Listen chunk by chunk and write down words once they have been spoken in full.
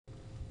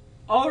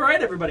All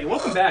right, everybody,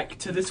 welcome back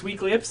to this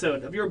weekly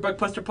episode of your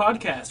Buckbuster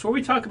Podcast, where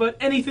we talk about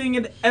anything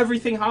and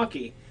everything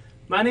hockey.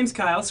 My name's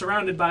Kyle,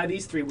 surrounded by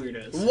these three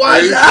weirdos.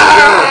 What?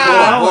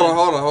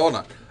 Hold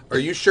on. Are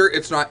you sure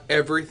it's not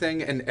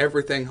everything and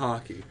everything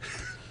hockey?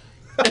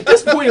 At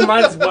this point, it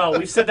might as well.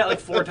 We've said that like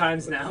 4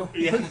 times now.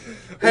 Yeah.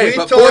 Hey,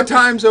 but 4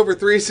 times over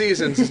 3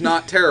 seasons is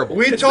not terrible.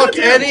 We talk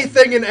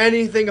anything and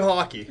anything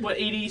hockey. What,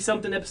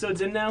 80-something episodes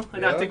in now?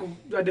 And I think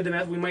I did the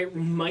math. We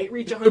might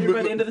reach 100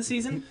 by the end of the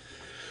season.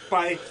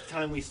 By the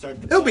time we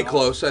start the It'll be playoffs.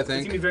 close, I It's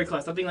think. gonna be very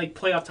close. I think like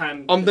playoff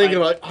time. I'm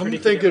thinking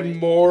predicted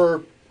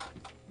more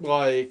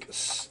like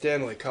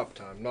Stanley Cup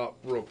time, not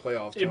real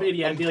playoff time.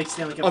 it'd be like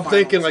Stanley Cup. I'm finals,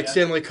 thinking like yeah.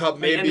 Stanley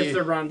Cup, Like end maybe. of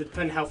the round,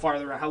 depending how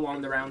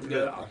long the rounds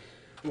go.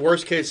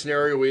 Worst case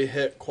scenario, we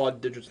hit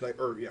quad digits,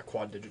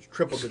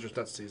 triple digits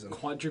next season.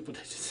 Quadruple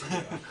digits.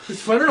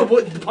 I don't know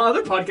what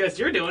other podcast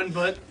you're doing,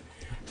 but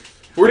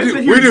We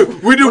do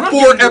We're not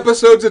 4 getting-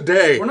 episodes a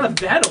day. we're not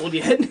that old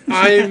yet.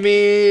 I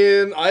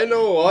mean, I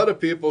know a lot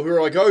of people who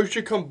are like, "Oh, you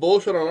should come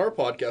bullshit on our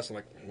podcast." I'm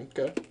like,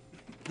 okay.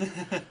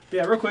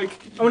 Yeah, real quick,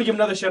 I want to give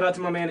another shout out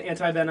to my man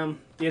Anti-Venom,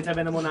 the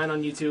Anti-Venom 09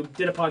 on YouTube.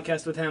 Did a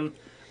podcast with him.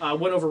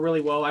 Went over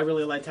really well. I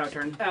really liked how it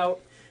turned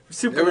out.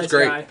 Super It was nice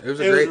great. guy. It was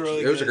It was a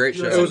really great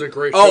good. show. It was a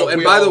great Oh, show. and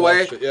We by all the way,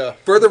 watched it, yeah.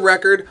 for the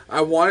record,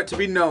 I want it to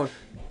be known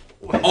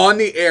on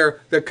the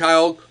air that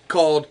Kyle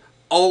called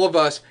all of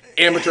us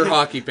amateur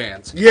hockey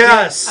fans.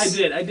 Yes, I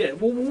did.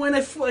 Well, when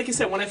I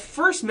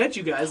first met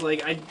you guys,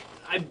 like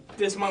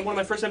this is one of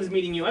my first times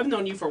meeting you. I've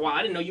known you for a while.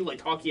 I didn't know you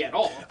liked hockey at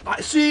all.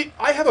 See,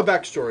 I have a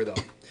backstory though.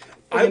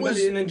 And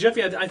then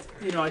Jeffy, I'd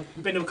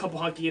been to a couple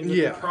hockey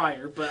games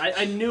prior, but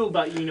I knew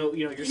about your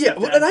Yeah, stepdad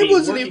well, and I being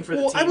wasn't working even. for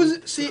the Well, team I was.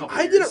 for a See, couple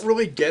I years. didn't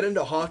really get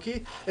into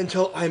hockey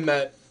until I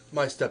met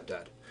my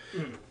stepdad,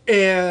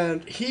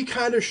 and he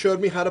kind of showed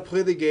me how to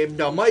play the game.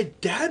 Now, my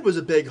dad was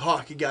a big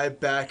hockey guy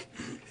back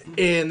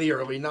in the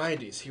early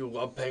 '90s. He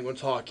loved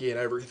Penguins hockey and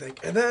everything,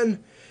 and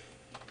then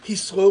he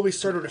slowly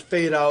started to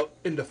fade out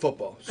into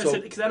football. So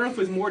Because I don't know if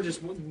it was more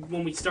just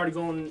when we started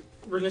going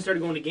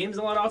to games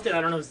a lot often.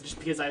 I don't know if it's just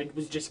because I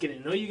was just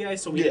getting to know you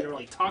guys, so we didn't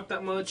really talk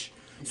that much.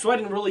 So I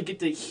didn't really get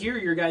to hear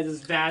your guys'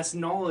 vast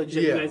knowledge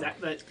that you guys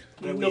that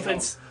no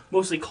offense,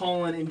 mostly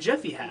Colin and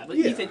Jeffy have. But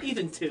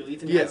Ethan too.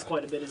 Ethan has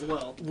quite a bit as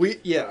well.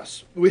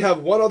 we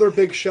have one other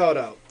big shout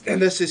out,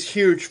 and this is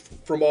huge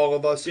from all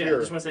of us Yeah, I here.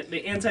 just want to say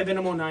the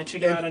Anti-Venom 09.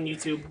 Check it out on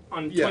YouTube.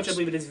 On Twitch, I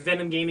believe it is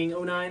Venom Gaming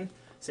 09.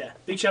 So yeah,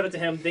 big shout out to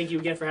him. Thank you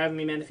again for having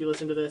me, man. If you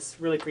listen to this,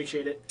 really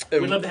appreciate it.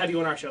 And We'd love to have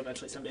you on our show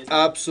eventually someday.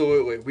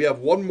 Absolutely. We have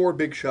one more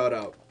big shout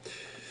out.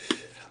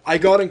 I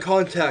got in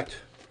contact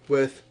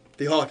with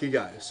the hockey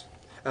guys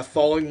at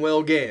Falling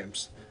Whale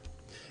Games.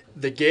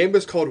 The game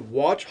is called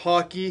Watch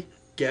Hockey,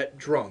 Get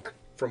Drunk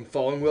from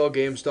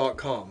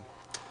FallingWhaleGames.com.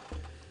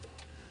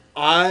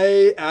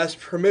 I asked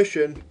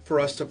permission for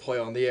us to play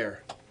on the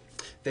air.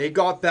 They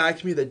got back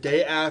to me the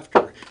day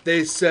after.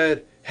 They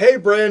said, "Hey,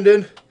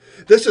 Brandon,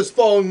 this is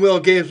Falling Whale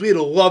Games. We'd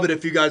love it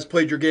if you guys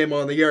played your game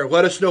on the air.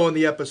 Let us know when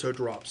the episode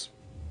drops."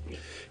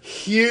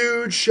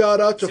 Huge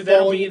shout out to So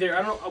that'll Falling. be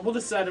either we'll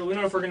decide. We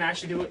don't know if we're gonna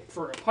actually do it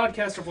for a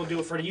podcast or if we'll do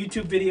it for a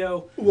YouTube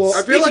video. Well,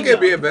 I feel like it'd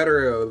be a of-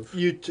 better of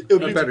YouTube,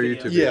 a better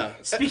video. YouTube. yeah.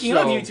 Speaking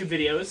So, of YouTube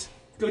videos,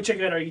 go check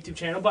out our YouTube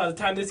channel. By the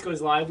time this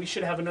goes live, we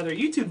should have another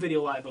YouTube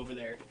video live over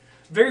there.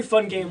 Very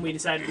fun game we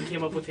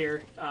came up with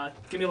here. It's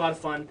gonna be a lot of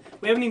fun.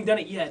 We haven't even done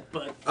it yet,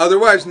 but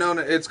Otherwise known,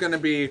 it's going to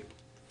be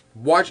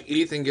watch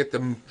Ethan get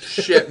the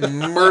shit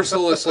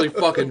mercilessly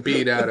fucking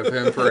beat out of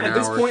him for an at hour.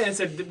 this point, I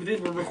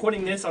said we're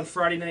recording this on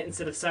Friday night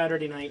instead of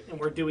Saturday night, and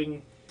we're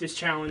doing this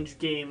challenge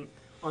game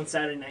on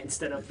Saturday night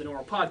instead of the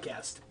normal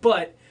podcast.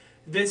 But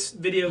this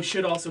video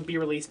should also be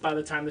released by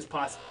the time this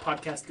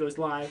podcast goes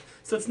live,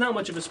 so it's not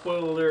much of a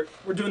spoiler alert.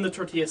 We're doing the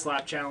tortilla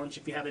slap challenge.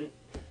 If you haven't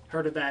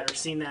heard of that or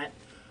seen that,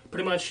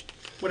 pretty much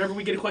whenever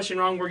we get a question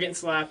wrong, we're getting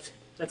slapped.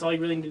 That's all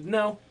you really need to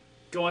know.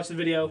 Go watch the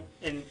video,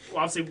 and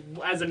obviously,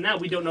 as of now,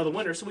 we don't know the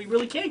winner, so we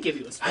really can't give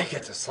you a I spoiler.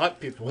 get to slap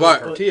people with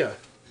But- a tortilla.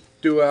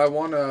 Do I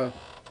want to,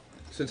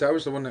 since I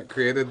was the one that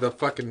created the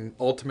fucking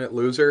ultimate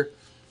loser,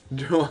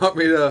 do you want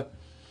me to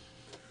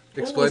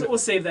explain? We'll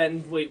save that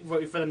and wait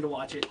for them to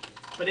watch it.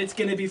 But it's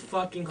going to be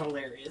fucking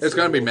hilarious. It's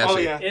going to be messy. Oh,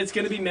 yeah. It's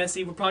going to be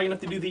messy. We're probably going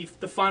to have to do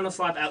the final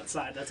slap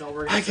outside. That's all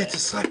we're going I to say. get to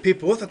slap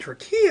people with a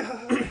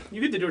tortilla.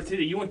 You get to do it too.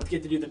 You won't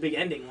get to do the big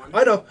ending one.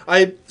 I know.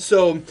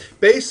 So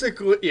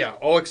basically, yeah,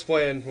 I'll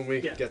explain when we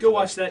Yeah, get go to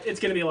watch that. It's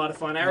going to be a lot of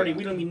fun. Yeah.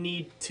 We don't even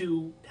need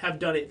to have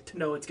done it to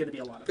know it's going to be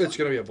a lot of fun. It's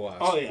gonna be a blast.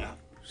 Oh yeah.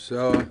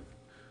 So,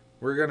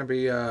 we're going to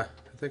be, I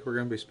think we're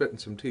going to be spitting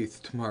some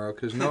teeth tomorrow,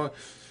 because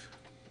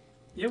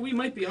Yeah, we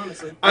might be,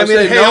 honestly. I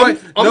mean, hey,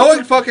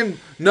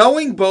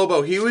 knowing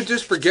Bobo, he would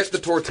just forget the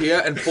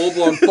tortilla and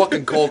full-blown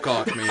fucking cold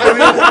cock me.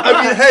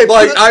 I mean, hey,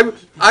 Like,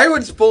 I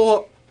would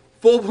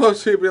full-blown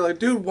be like,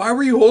 dude, why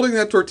were you holding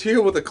that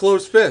tortilla with a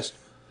closed fist?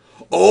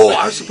 Oh,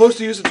 I was supposed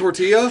to use a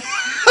tortilla?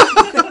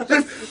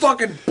 It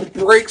fucking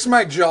breaks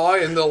my jaw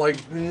into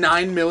like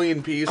 9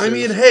 million pieces. I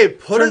mean, hey,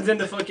 put Turns it.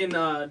 into fucking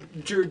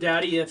Drew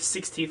Daddy of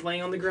 6 teeth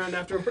laying on the ground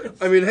afterwards.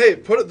 I mean, hey,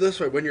 put it this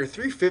way: when you're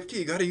 350,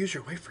 you got to use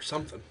your weight for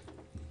something.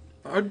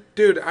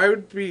 Dude, I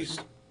would be...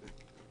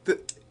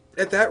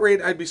 At that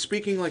rate, I'd be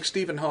speaking like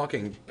Stephen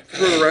Hawking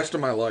for the rest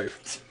of my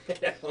life.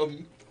 Oh,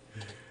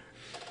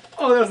 that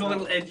was a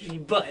little edgy,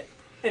 but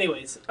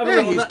anyways.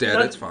 Yeah, he's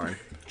dead. It's fine.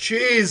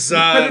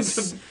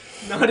 Jesus.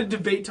 Not a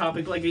debate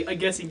topic, like a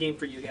guessing game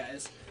for you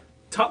guys.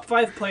 Top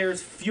 5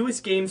 players,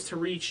 fewest games to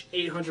reach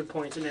 800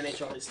 points in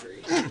NHL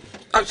history.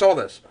 I saw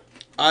this.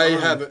 I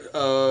have it.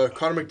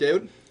 Connor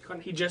McDavid.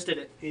 He just did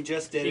it. He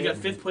just did He it. got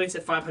 5th place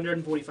at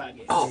 545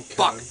 games. Oh,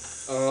 fuck.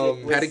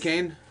 Patty With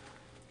Kane?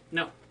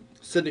 No.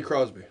 Sidney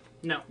Crosby.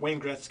 No. Wayne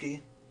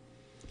Gretzky.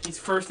 He's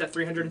first at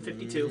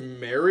 352.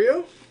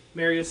 Mario.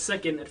 Mario's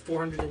second at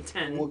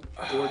 410.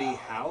 Gordie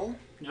Howe.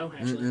 No,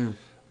 actually.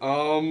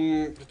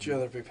 What's the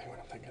other big penguin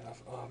I'm thinking of?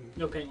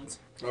 No Penguins.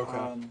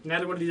 Okay.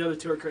 Neither one of these other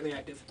two are currently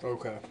active.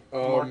 Okay.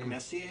 Mark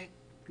Messier.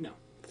 No.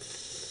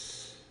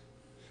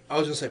 I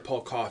was gonna say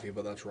Paul Coffey,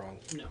 but that's wrong.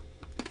 No.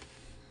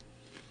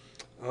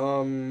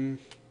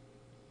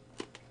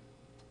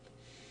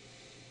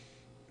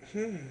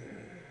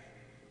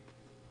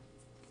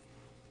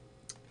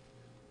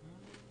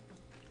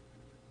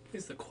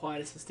 It's the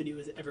quietest the studio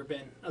has ever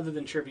been, other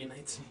than trivia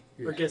nights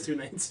or guess who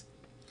nights.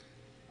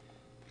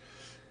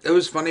 It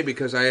was funny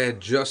because I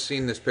had just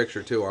seen this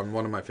picture, too, on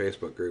one of my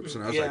Facebook groups.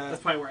 And I was like, That's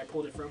probably where I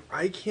pulled it from.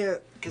 I can't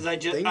Because I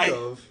just think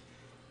of.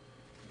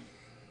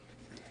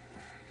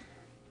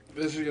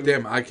 This is gonna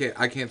damn, I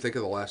can't think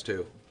of the last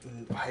two.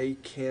 I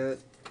can't.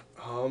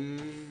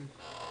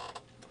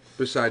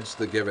 Besides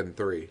the given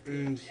 3.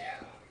 Yeah.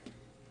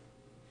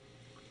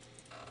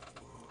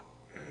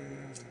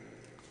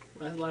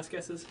 Last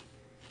guesses?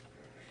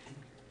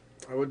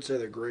 I would say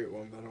the great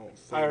one, but I don't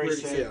think. I already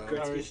Where'd you said, say yeah.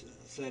 I already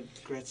said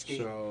Gretzky.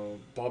 So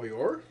Bobby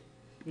Orr.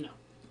 No.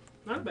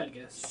 Not a bad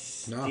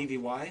guess. No. Stevie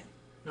Y.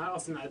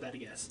 Also not a bad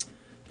guess.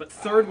 But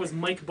third was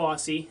Mike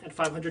Bossy at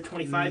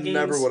 525 games.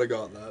 Never would have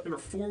gotten that. Number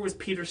 4 was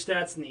Peter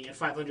Stastny at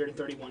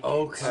 531 games.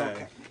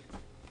 Okay.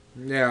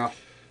 Yeah.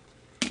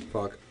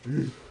 Fuck.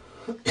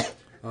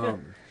 I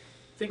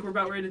think we're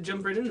about ready to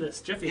jump right into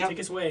this. Jeffy, Yep. take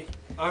us away.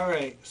 All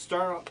right.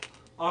 Start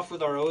off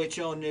with our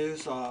OHL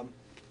news.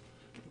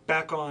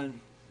 Back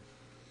on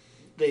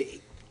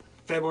the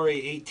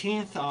February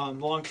 18th,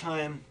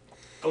 longtime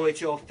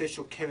OHL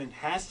official Kevin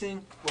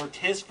Hastings worked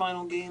his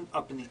final game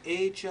up in the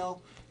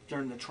AHL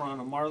during the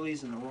Toronto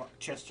Marlies and the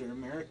Rochester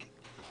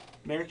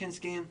Americans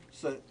game.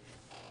 So,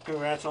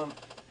 congrats on.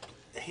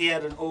 He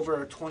had an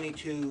over a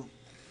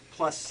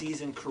 22-plus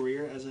season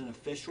career as an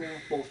official,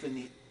 both in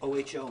the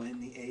OHL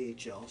and the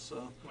AHL.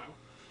 So, Wow.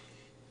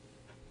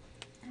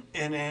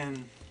 and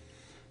then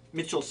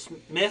Mitchell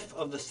Smith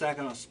of the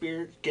Saginaw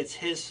Spirit gets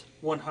his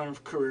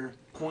 100th career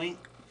point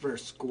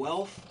versus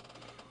Guelph.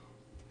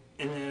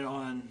 And then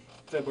on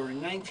February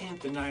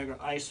 19th, the Niagara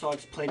Ice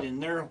Dogs played in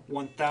their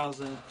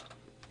 1,000th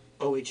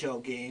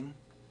OHL game.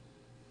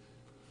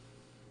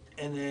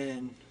 And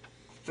then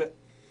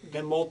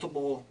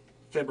multiple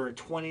February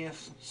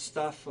 20th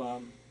stuff.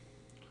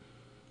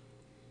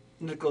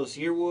 Nicholas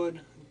Yearwood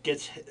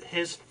gets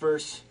his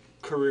first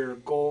career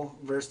goal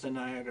versus the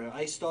Niagara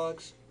Ice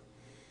Dogs.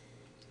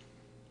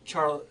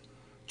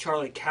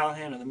 Charlie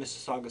Callahan of the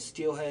Mississauga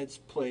Steelheads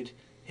played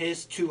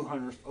his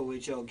 200th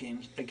OHL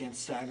game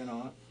against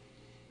Saginaw.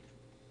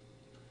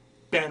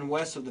 Ben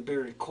West of the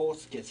Barrie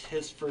Colts gets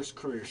his first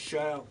career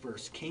shutout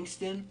versus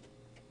Kingston.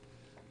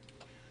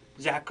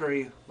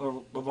 Zachary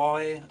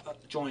Lavoie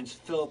joins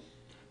Philip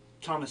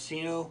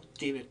Tomasino,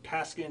 David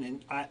Paskin,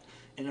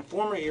 and a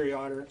former Erie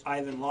Otter,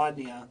 Ivan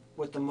Lodnia,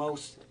 with the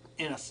most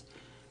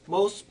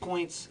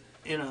points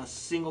in a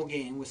single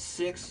game, with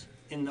 6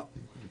 in an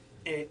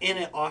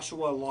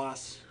Oshawa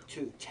loss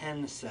to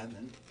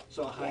 10-7.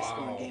 So a high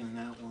scoring game in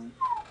that one.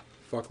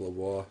 Fuck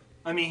Lavoie.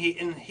 I mean,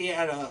 he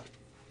had a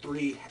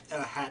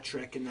hat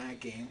trick in that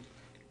game.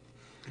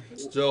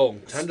 Still,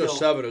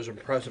 10-7 is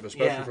impressive,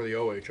 especially Yeah. for the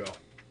OHL.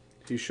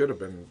 He should have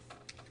been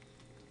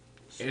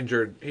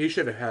injured. He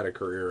should have had a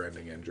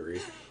career-ending injury.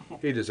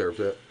 He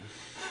deserves it.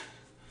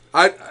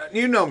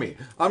 You know me.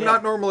 I'm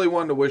not normally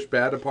one to wish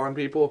bad upon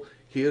people.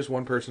 He is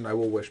one person I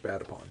will wish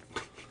bad upon.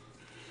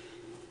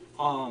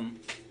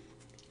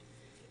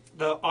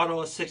 The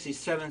Ottawa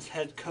 67's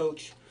head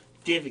coach,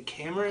 David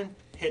Cameron,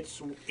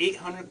 hits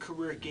 800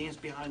 career games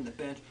behind the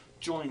bench,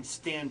 joins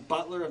Stan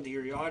Butler of the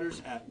Erie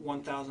Otters at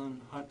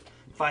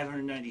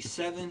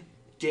 1,597,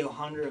 Dale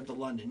Hunter of the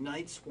London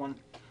Knights,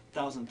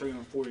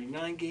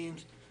 1,349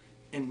 games,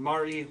 and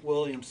Marty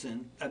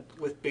Williamson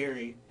with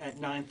Barrie at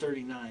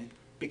 939,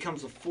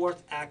 becomes the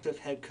 4th active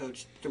head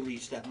coach to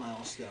reach that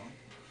milestone.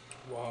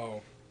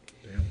 Wow.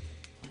 Damn.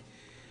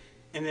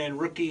 And then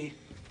rookie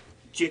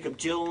Jacob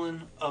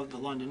Gilliland of the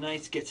London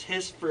Knights gets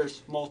his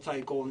first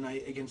multi-goal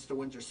night against the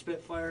Windsor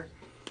Spitfire.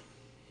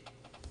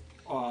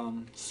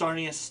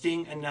 Sarnia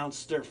Sting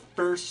announced their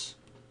first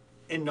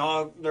 3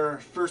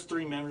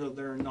 members of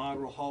their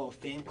inaugural Hall of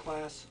Fame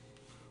class,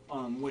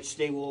 which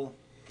they will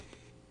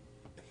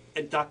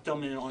induct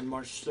them in on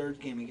March 3rd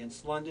game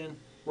against London.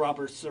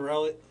 Robert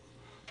Sorelli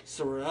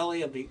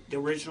of the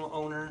original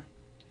owner,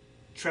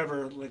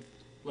 Trevor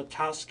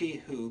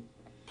Latowski, who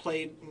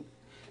played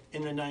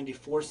in the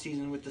 94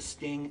 season with the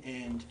Sting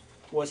and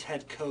was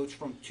head coach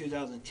from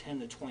 2010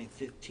 to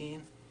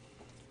 2015.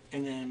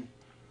 And then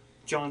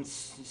John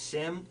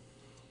Sim,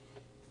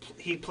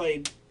 he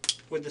played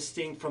with the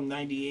Sting from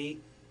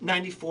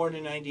 94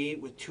 to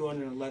 98 with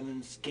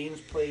 211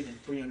 games played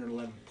and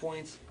 311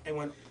 points, and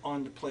went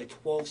on to play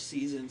 12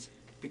 seasons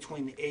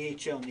between the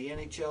AHL and the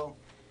NHL,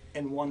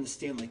 and won the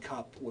Stanley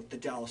Cup with the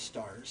Dallas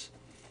Stars.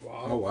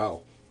 Oh,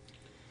 wow.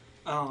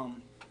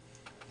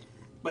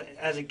 But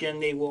as again,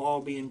 they will all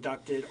be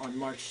inducted on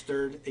March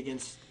 3rd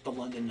against the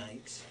London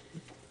Knights.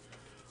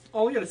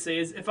 All I gotta say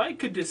is, if I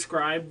could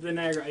describe the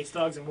Niagara Ice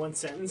Dogs in one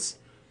sentence,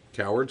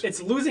 Cowards?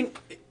 it's losing.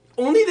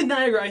 Only the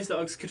Niagara Ice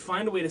Dogs could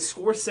find a way to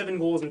score 7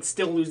 goals and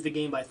still lose the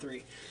game by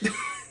 3.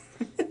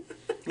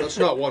 That's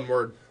not one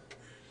word.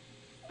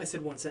 I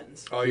said one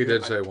sentence. Oh, You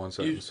did say one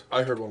sentence.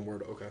 I heard one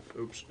word. Okay.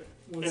 Oops.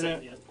 One And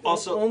sentence. then Yeah.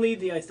 also- only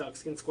the Ice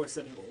Dogs can score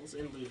 7 goals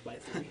and lose by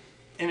 3.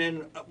 And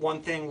then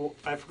one thing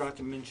I forgot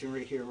to mention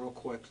right here real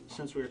quick,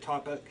 since we were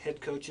talking about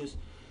head coaches,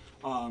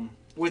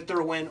 with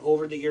their win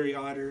over the Erie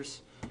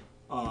Otters,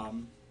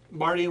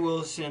 Marty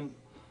Wilson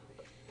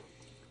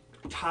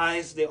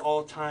ties the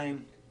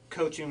all-time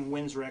coaching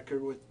wins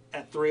record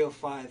at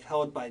 305,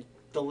 held by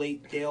the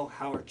late Dale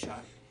Howardchuk.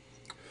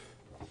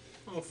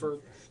 Oh, for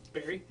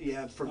Barry?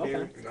 Yeah, for Okay.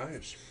 Barry.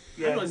 Nice.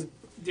 I know Yeah. his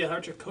Dale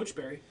Hartrick coach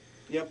Barry.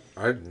 Yep.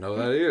 I didn't know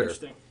that either.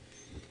 Interesting.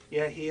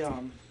 Yeah, he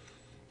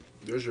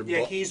There's your.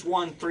 Yeah, he's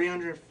won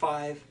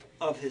 305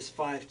 of his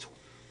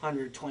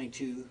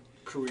 522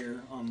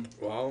 career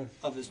Wow.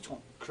 of his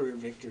career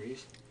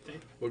victories,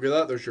 Look at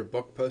that. There's your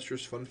Buck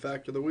Posters fun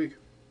fact of the week.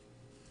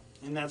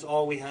 and that's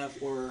all we have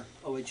for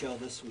OHL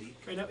this week.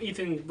 Right now,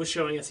 Ethan was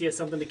showing us he has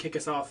something to kick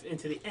us off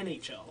into the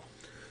NHL.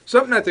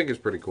 Something I think is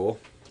pretty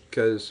cool,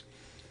 because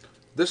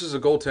this is a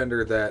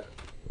goaltender that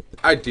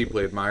I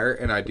deeply admire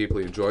and I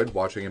deeply enjoyed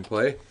watching him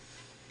play.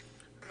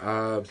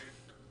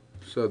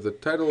 So the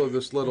title of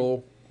this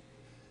little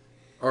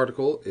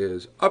article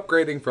is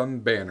Upgrading from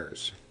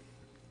Banners.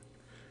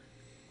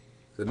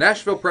 The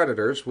Nashville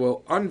Predators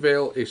will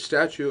unveil a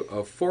statue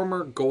of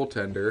former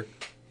goaltender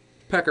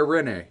Pekka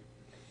Rinne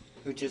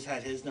Who just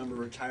had his number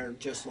retired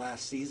just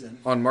last season.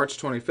 on March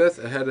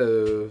 25th ahead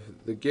of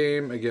the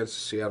game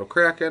against Seattle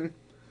Kraken.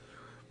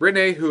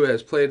 Rinne, who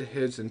has played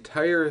his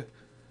entire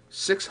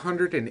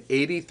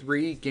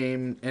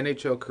 683-game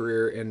NHL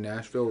career in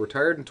Nashville,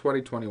 retired in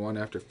 2021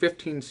 after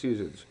 15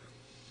 seasons.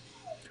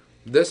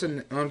 This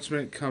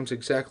announcement comes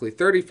exactly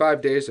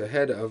 35 days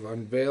ahead of the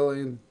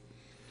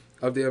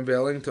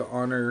unveiling to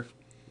honor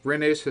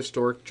Rinne's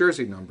historic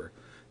jersey number,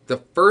 the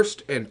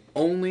first and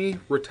only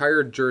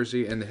retired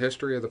jersey in the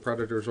history of the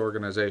Predators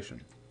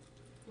organization.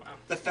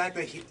 The fact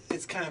that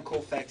it's kind of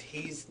cool fact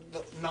he's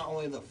not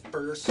only the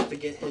first to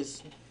get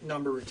his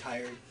number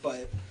retired,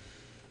 but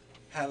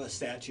have a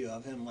statue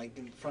of him like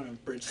in front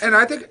of Bridgestone.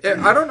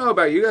 And I don't know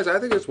about you guys, I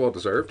think it's well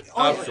deserved.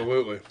 Oh, yeah.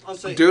 Absolutely. I'll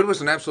say, Dude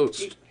was an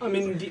absolute... I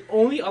mean, the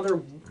only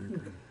other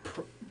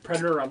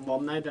Predator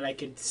alumni that I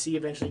could see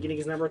eventually getting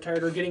his number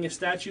retired or getting a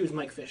statue is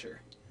Mike Fisher.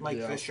 Mike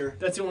Yeah. Fisher.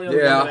 That's the only other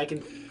Yeah. one that I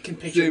can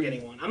picture Dude.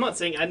 getting one. I'm not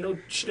saying I no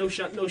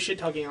shit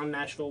talking on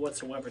Nashville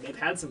whatsoever. They've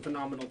had some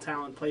phenomenal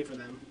talent play for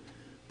them,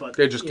 but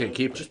They just you can't know,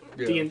 keep it. just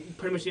Yeah.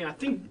 pretty much. I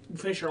think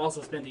Fisher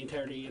also spent the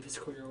entirety of his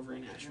career over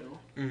in Nashville.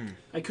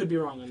 I could be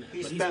wrong on that,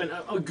 He but he spent-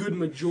 spent a good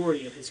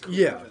majority of his career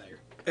Yeah. over there.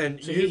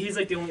 And So you, he's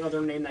like the only other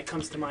name that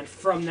comes to mind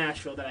from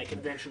Nashville that I could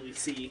eventually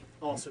see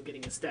also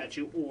getting a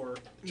statue or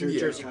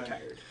jersey Yeah.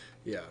 retired.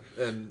 yeah,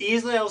 and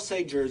Easily, I'll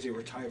say Jersey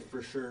retired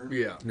for sure.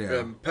 yeah, Yeah.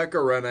 and Pekka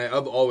Rinne.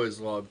 I've always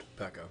loved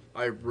Pekka.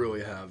 I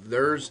really have.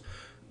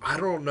 I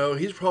don't know.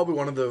 He's probably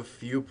one of the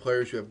few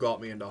players who have got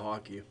me into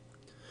hockey.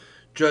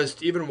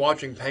 Just even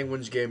watching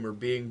Penguins game or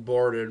being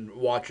bored and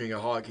watching a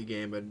hockey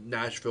game, and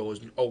Nashville is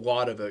a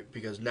lot of it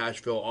because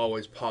Nashville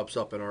always pops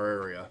up in our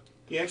area.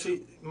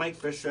 Mike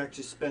Fisher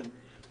actually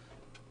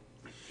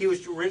he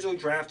was originally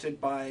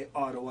drafted by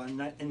Ottawa in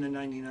the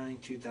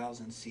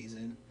 99-2000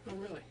 season. Oh,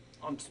 really?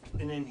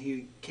 And then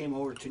he came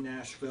over to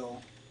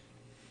Nashville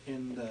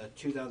in the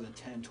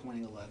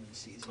 2010-2011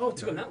 season. Oh, it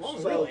took him that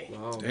long, So- really?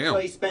 Wow. Damn. So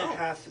he spent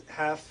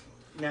half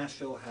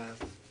Nashville, half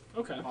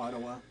Okay.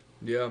 Ottawa.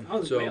 Yeah. I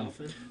was way off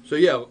then. So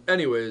yeah.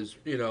 Anyways,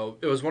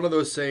 it was one of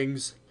those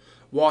things.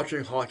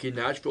 Watching hockey,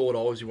 Nashville would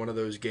always be one of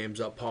those games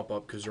that pop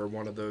up because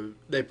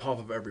they pop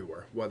up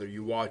everywhere. Whether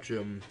you watch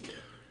them,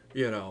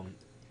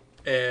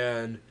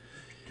 and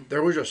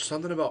there was just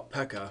something about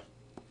Pekka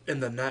in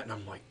the net, and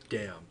I'm like,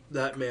 damn,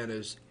 that man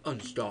is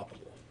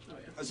unstoppable. Oh, yeah.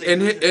 I was like,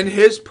 In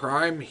his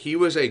prime, he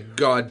was a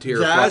god tier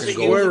That's fucking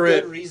he was goalie. where a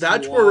good it. reason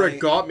That's where it why-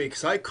 got me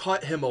because I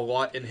caught him a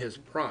lot in his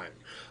prime.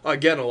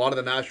 Again, a lot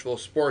of the Nashville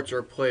sports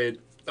are played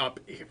up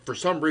for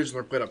some reason.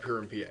 They're played up here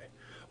in PA.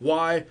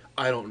 Why?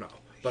 I don't know.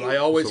 But I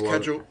always It's a lot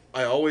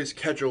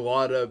catch a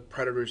lot of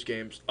Predators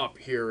games up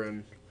here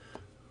in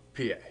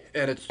PA,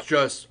 and it's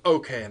just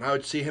okay. And I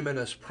would see him in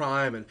his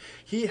prime, and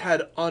he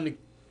had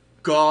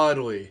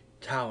ungodly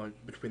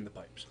talent between the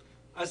pipes.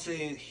 I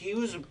say he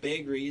was a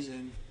big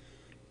reason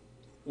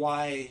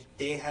why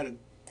they had a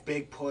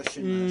big push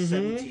in the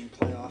 17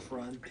 playoff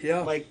run.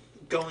 Yeah. Like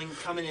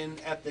coming in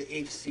at the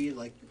 8th seed,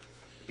 like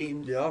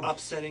being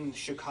upsetting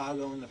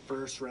Chicago in the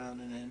first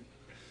round, and then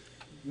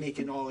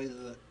making all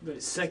of the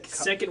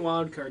second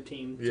wild card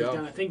team.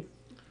 Yeah. I think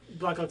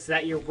Blackhawks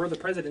that year were the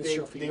President's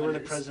Trophy. They were the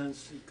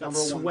President's got number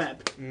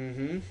swept.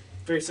 Mm-hmm.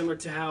 Very similar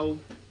to how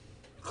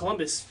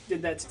Columbus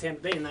did that to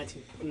Tampa Bay in the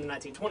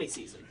 1920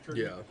 season.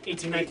 Yeah.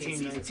 18-19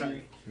 season,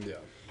 sorry. Yeah.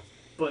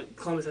 But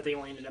Columbus, I think,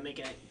 only ended up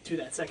making it to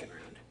that second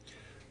round.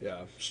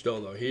 Yeah.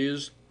 Still, though,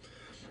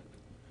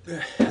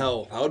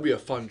 hell, that would be a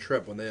fun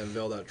trip when they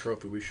unveil that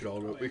trophy. We should all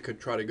we could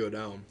try to go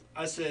down.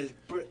 I said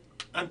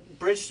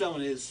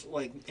Bridgestone is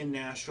like in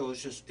Nashville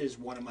is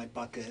one of my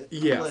bucket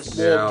list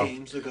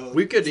games to go.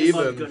 We could I'd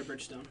love to go to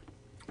Bridgestone.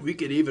 We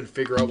could even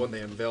figure out when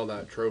they unveil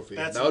that trophy.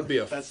 That would be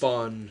a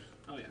fun.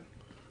 Oh yeah.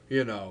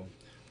 You know.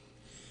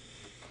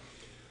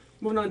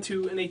 Moving on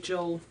to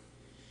NHL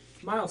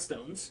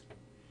milestones.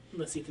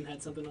 Unless Ethan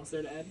had something else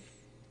there to add.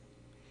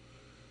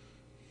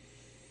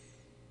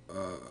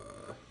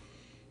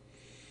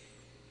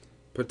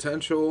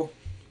 Potential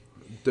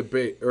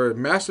debate or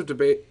massive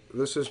debate.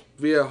 This is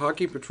via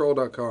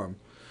hockeypatrol.com.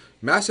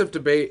 Massive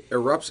debate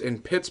erupts in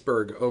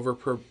Pittsburgh over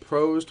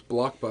proposed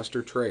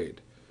blockbuster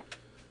trade.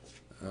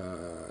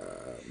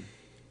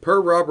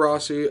 Per Rob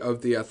Rossi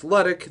of The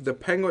Athletic, the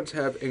Penguins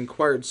have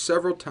inquired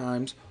several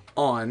times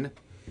on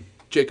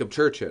Jacob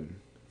Churchin.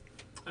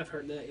 I've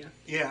heard that, yeah.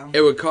 Yeah.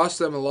 It would cost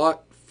them a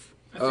lot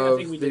I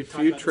think we the did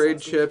talk few about this trade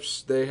last week.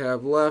 chips they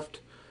have left,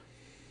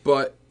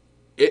 but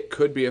it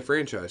could be a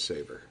franchise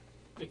saver.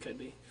 It could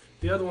be.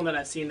 The other one that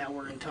I've seen that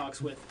we're in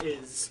talks with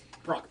is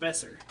Brock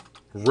Besser.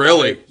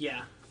 Really?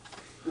 Yeah.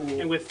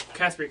 And with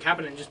Kasper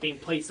Kapanen just being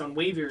placed on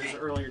waivers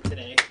earlier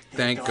today.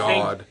 Thank Thank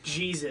God.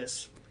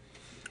 Jesus.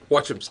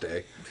 Watch him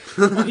stay.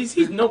 Well, he's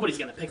nobody's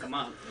going to pick him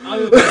up.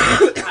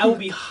 I will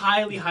be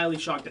highly, highly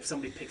shocked if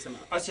somebody picks him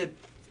up. I said,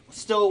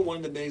 still one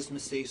of the biggest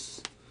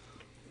mistakes.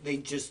 They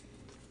just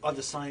are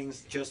the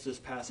signings just as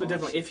past. So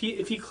definitely, if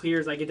he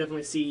clears, I could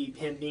definitely see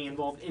him being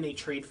involved in a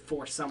trade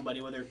for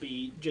somebody, whether it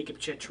be Jacob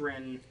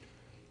Chychrun,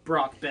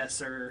 Brock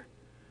Besser.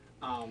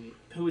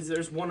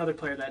 There's one other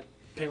player that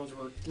Penguins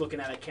were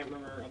looking at. I can't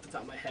remember off the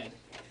top of my head.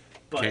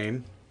 But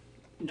Kane?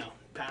 No,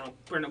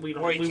 we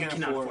can't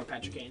cannot afford afford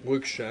Patrick Kane.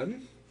 Luke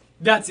Shen?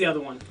 That's the other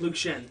one, Luke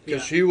Shen.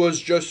 Because he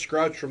was just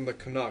scratched from the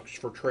Canucks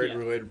for trade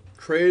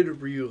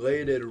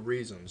related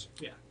reasons.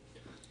 Yeah.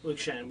 Luke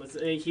Shen was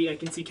I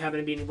can see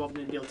Kapanen being involved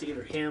in a deal to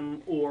either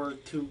him or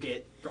to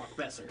get Brock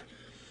Besser.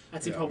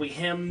 I'd say probably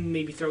him,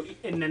 maybe throw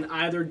and then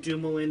either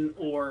Dumoulin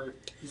or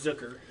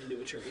Zucker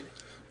into a trade.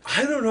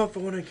 I don't know if I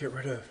want to get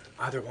rid of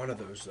either one of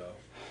those though.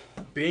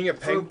 Being a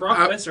For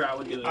Brock Besser, I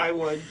would do it. I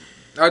would.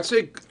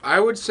 I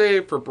would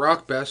say for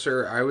Brock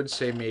Besser, I would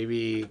say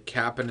maybe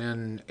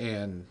Kapanen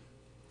and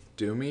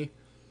Doomy.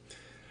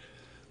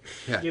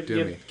 Yeah,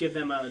 Doomy. Give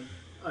them a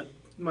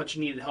much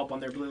needed help on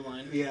their blue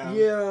line. Yeah.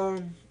 Yeah.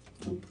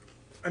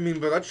 I mean,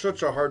 but that's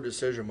such a hard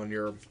decision when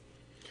you're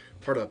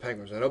part of the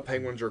Penguins. I know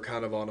Penguins are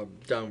kind of on a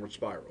downward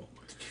spiral.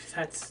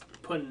 That's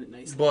putting it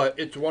nicely. But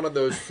it's one of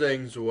those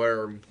things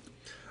where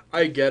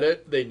I get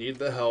it. They need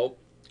the help.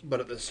 But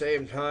at the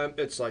same time,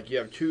 it's like you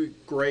have two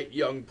great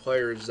young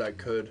players that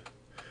could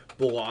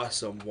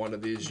blossom one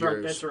of these Brock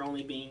years. Besser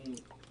only being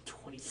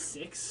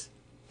 26,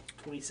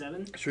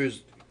 27. So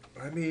he's,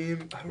 I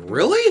mean, I don't know.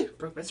 Really?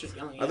 Brock Besser's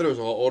young. I thought it was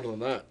a lot older than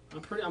that.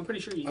 I'm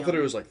pretty sure he's I young. thought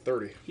it was like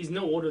 30. He's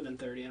no older than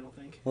 30, I don't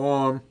think.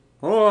 Hold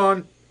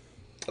on.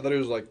 I thought it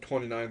was like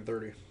 29,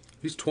 30.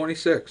 He's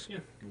 26. Yeah.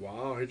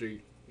 Wow, he's a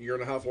year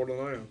and a half older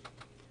than I am.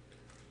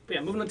 But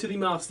yeah, moving on to the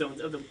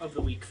milestones of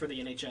the week for the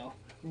NHL.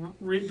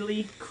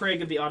 Ridley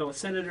Craig of the Ottawa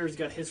Senators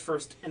got his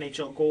first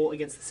NHL goal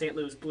against the St.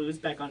 Louis Blues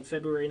back on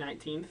February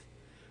 19th.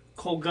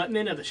 Cole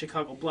Gutman of the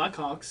Chicago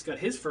Blackhawks got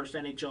his first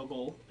NHL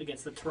goal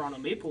against the Toronto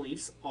Maple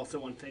Leafs,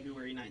 also on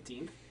February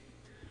 19th.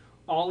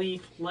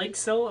 Ollie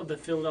Lykesell of the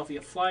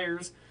Philadelphia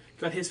Flyers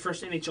got his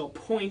first NHL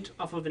point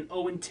off of an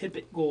Owen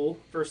Tippett goal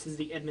versus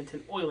the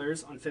Edmonton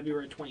Oilers on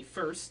February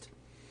 21st.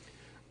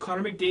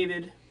 Connor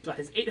McDavid got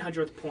his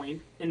 800th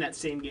point in that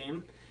same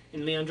game,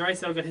 and Leon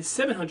Draisaitl got his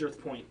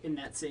 700th point in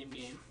that same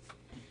game.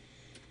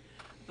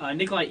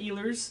 Nikolai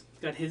Ehlers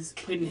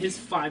played in his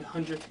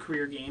 500th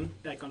career game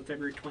back on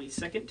February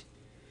 22nd.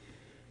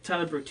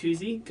 Tyler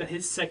Bertuzzi got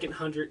his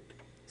 200th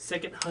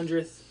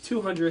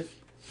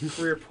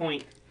career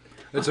point.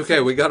 It's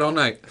okay. We got all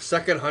night.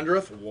 Second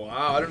 100th?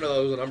 Wow, I didn't know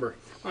that was a number.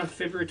 On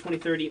February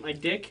 23rd, eat my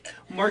dick.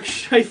 Mark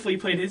Scheifele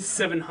played his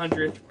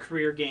 700th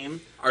career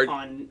game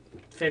on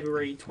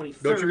February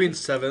 23rd. Don't you mean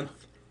 7th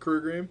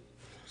career game?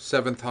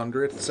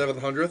 700th.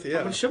 700th? I'm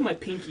Yeah. going to shove my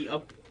pinky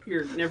up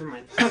here. Never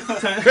mind. Finish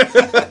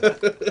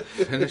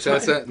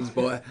that sentence,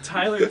 boy.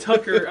 Tyler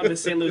Tucker of the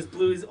St. Louis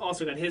Blues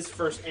also got his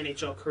first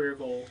NHL career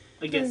goal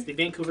against the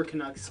Vancouver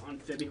Canucks on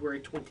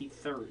February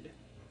 23rd.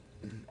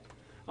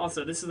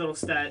 Also, this is a little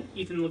stat.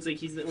 Ethan looks like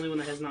he's the only one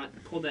that has not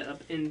pulled that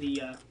up in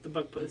the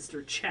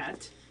Buckbuster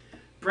chat.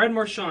 Brad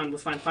Marchand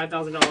was fined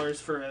 $5,000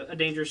 for a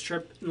dangerous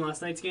trip in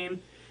last night's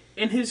game.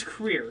 In his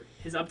career,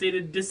 his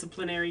updated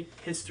disciplinary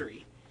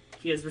history,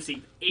 he has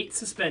received 8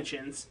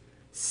 suspensions,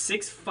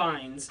 6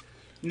 fines,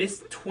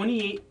 missed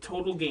 28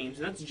 total games,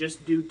 and that's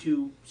just due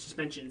to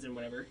suspensions and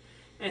whatever,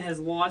 and has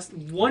lost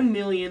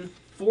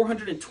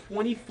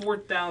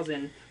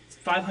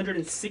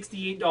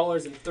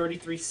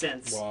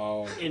 $1,424,568.33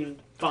 Wow. in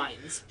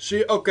fines.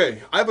 See,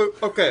 okay,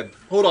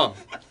 hold on.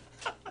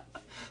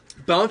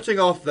 Bouncing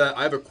off that,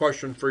 I have a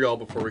question for y'all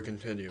before we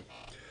continue.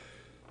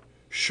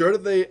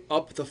 Should they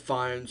up the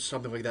fines,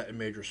 something like that, in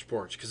major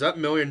sports? Because that $1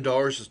 million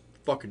is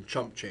fucking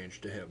chump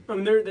change to him. I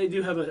mean, they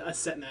do have a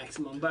set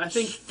maximum, but I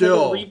think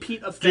Still, for the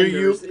repeat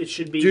offenders, it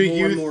should be Do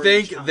more and more you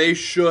think each time. they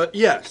should?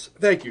 Yes,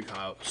 thank you,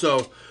 Kyle.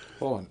 So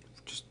Hold on.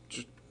 Just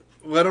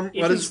let him. Let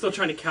Ethan's his. still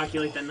trying to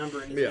calculate that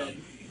number in his Yeah. head.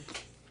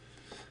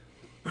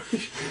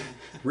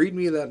 read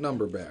me that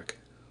number back.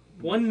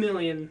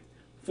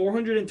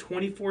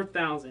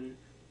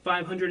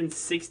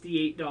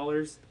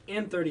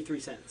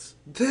 $1,424,568.33.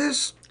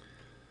 This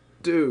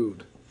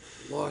dude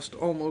lost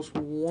almost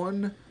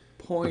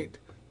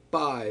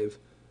 $1.5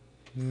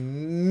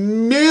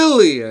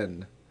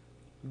 million.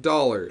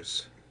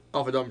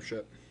 Off a dumb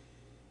shit.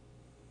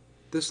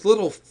 This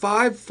little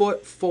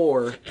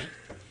 5'4",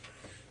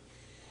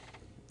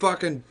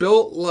 fucking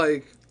built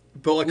like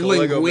Built like a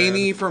Lego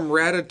linguini man. from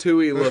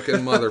Ratatouille looking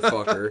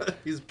motherfucker.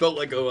 He's built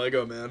like a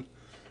Lego man.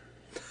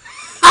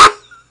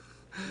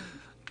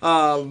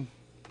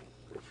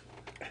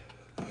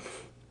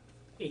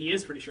 He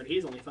is pretty short.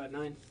 He's only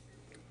 5'9".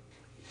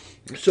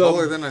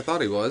 Taller than I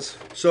thought he was.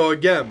 So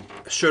again,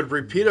 should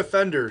repeat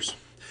offenders,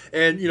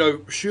 and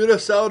shoot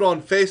us out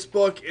on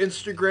Facebook,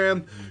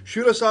 Instagram,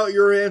 shoot us out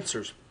your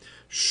answers.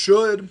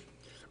 Should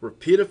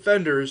repeat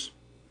offenders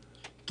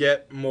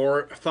get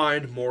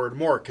fined more and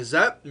more? Because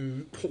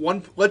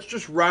let's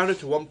just round it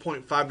to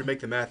 1.5 to make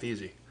the math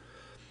easy.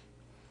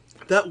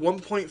 That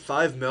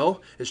 1.5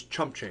 mil is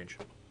chump change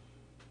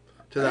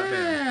to that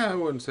man. I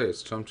wouldn't say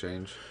it's chump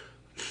change.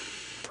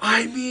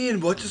 I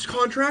mean, what's his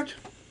contract?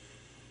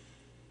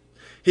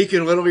 He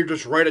can literally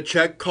just write a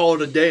check, call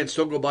it a day, and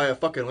still go buy a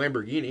fucking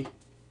Lamborghini.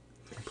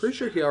 I'm pretty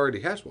sure he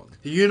already has one.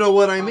 You know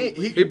what I mean?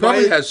 He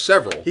probably has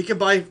several. He can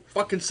buy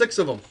fucking 6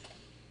 of them.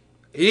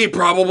 He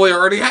probably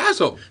already has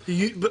them.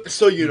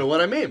 So you know what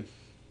I mean?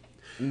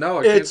 No,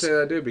 I can't It's say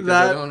that I do because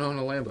that- I don't own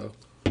a Lambo.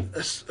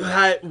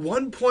 That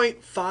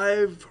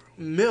 1.5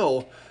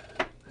 mil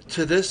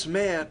to this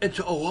man and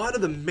to a lot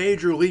of the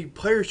major league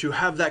players who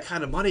have that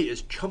kind of money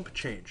is chump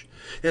change.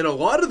 And a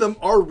lot of them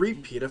are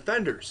repeat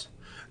offenders.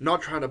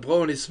 Not trying to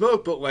blow any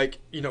smoke, but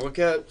look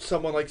at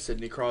someone like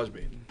Sidney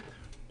Crosby.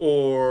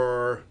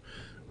 Or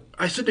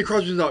Sidney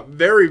Crosby's not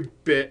very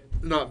bad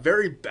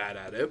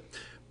at it,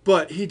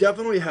 but he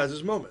definitely has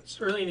his moments.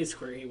 Early in his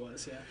career, he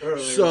was, yeah.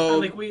 Earlier. So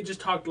Like we just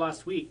talked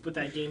last week with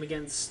that game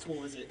against, what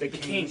was it? The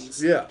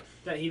Kings. yeah,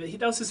 That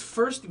that was his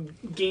first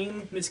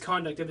game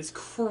misconduct of his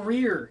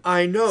career.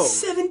 I know.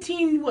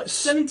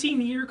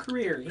 17-year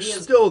career. He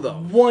has Still though.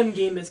 one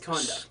game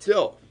misconduct.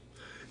 Still,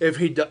 if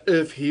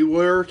he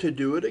were to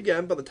do it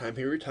again by the time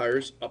he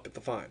retires, up at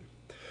the fine.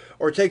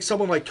 Or take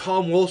someone like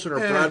Tom Wilson or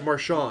Brad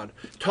Marchand.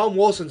 Tom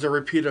Wilson's a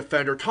repeat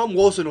offender. Tom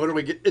Wilson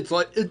literally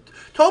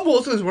Tom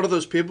Wilson is one of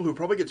those people who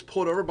probably gets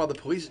pulled over by the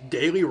police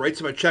daily,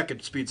 writes him a check,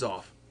 and speeds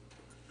off.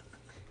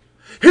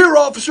 Here,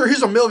 officer,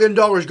 here's $1 million.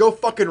 Go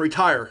fucking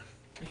retire.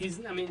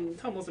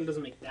 Tom Wilson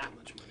doesn't make that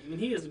much money. I mean,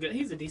 he is good.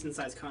 He's a decent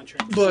sized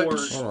contract But for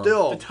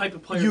still, the type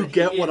of player you that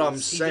get he what is. I'm He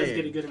saying. does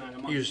get a good amount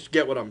of money. You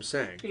get what I'm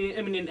saying.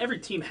 I mean, and every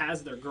team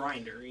has their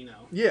grinder,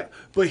 Yeah,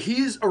 but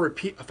he's a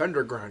repeat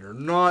offender grinder,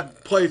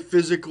 not play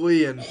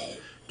physically and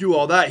do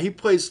all that. He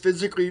plays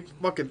physically,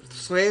 fucking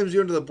slams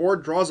you into the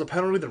board, draws a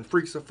penalty, then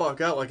freaks the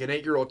fuck out like an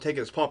 8-year-old taking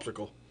his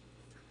popsicle.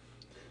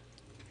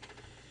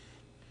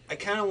 I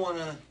kind of want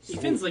to.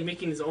 Ethan's like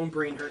making his own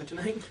brain hurt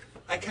tonight.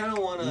 I kind of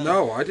want to.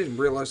 No, I didn't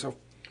realize how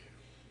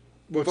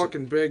What's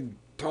fucking big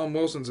Tom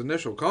Wilson's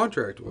initial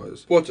contract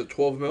was. What's it,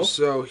 12 mil?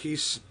 So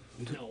he's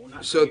No,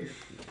 not So- here.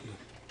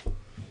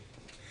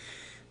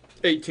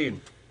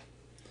 18.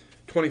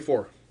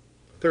 24.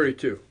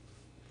 32.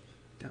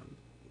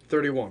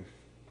 31.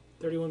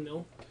 31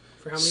 mil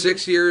for how many?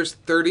 6 years,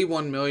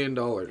 $31 million.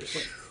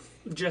 years?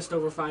 Just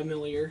over 5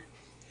 mil a year.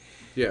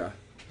 Yeah.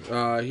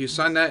 He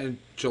signed that in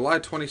July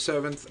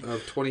 27th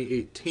of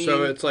 2018.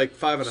 So it's like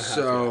 5.5.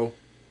 So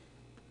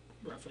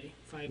Roughly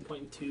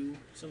 5.2,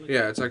 something.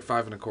 yeah, it's like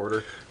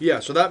 5.25. Yeah,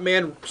 so that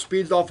man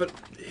speeds off it.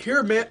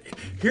 Here, man.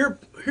 Here,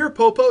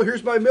 Popo,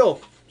 here's my mill.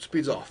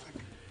 Speeds off.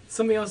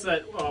 Something else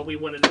that we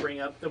wanted to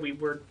bring up that we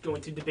were going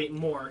to debate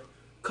more.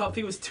 I think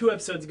it was 2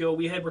 episodes ago.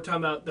 We're talking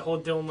about the whole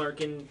Dylan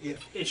Larkin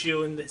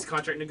issue and his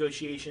contract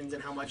negotiations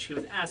and how much he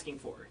was asking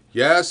for.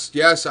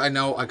 Yes, I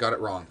know. I got it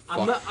wrong.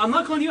 Fuck. I'm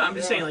not calling you out. I'm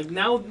just saying, like,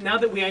 now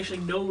that we actually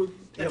know,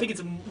 I think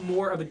it's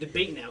more of a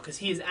debate now because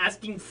he is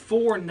asking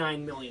for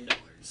 $9 million.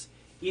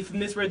 If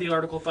misread the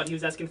article, thought he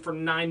was asking for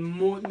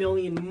 $9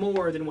 million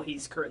more than what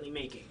he's currently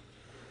making.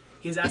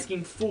 He's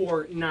asking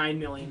for $9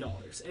 million,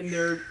 and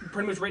they're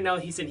pretty much right now.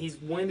 He said he's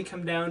willing to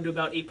come down to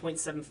about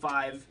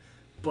 8.75,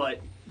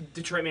 but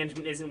Detroit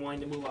management isn't willing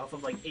to move off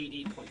of like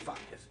 8.5.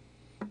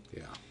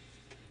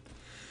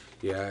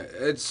 Yeah,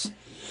 it's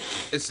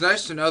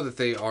nice to know that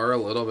they are a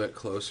little bit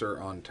closer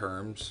on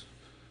terms.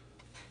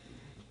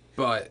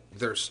 but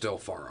they're still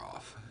far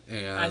off.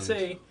 And I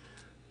say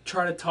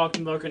try to talk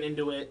Larkin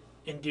into it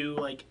and do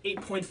like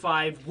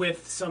 8.5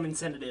 with some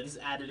incentives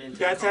added into.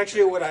 That's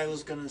actually what I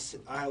was gonna say.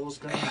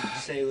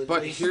 With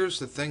But least- here's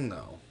the thing,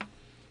 though.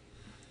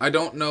 I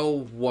don't know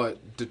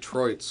what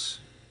Detroit's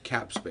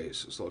cap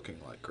space is looking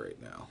like right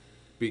now,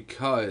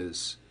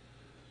 because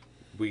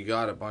we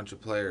got a bunch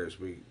of players.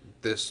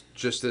 This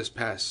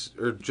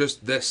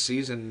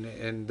season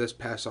and this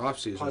past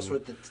offseason. plus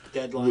with the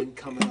deadline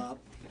coming up,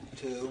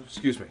 too.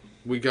 Excuse me.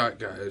 We got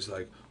guys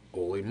like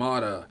Oli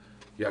Mata,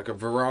 Jakub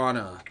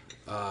Vrana,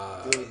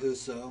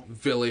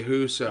 Ville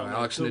Husso,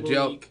 Alex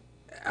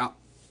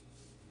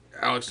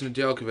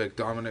Nedeljkovic,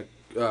 Dominic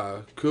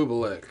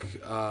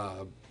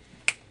Kubalik,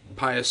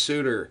 Pius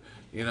Suter.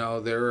 You know,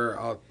 there are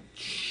a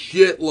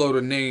shitload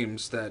of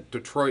names that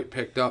Detroit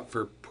picked up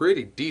for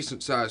pretty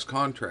decent-sized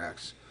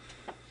contracts.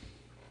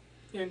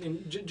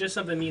 And just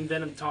something me and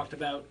Venom talked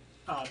about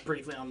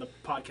briefly on the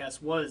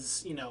podcast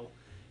was,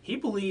 he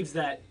believes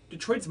that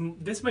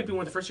this might be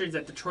one of the first years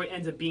that Detroit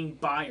ends up being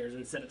buyers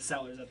instead of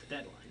sellers at the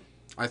deadline.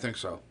 I think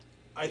so.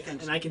 I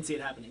think so. And I can see it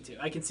happening too.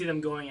 I can see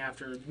them going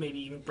after maybe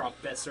even Brock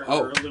Besser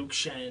Oh. or Luke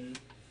Shen.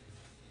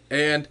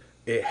 And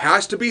it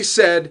has to be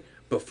said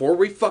before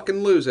we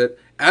fucking lose it.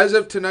 As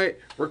of tonight,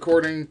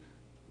 recording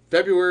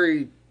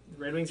February, The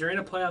Red Wings are in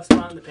a playoff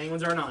spot and the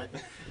Penguins are not.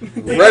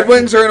 Red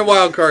Wings are in a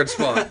wild card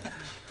spot.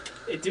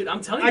 Dude,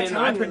 I'm telling you,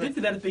 I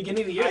predicted that at the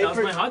beginning of the year. That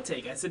was my hot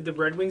take. I said the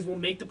Red Wings will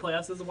make the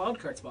playoffs as a wild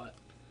card spot.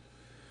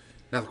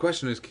 Now the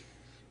question is,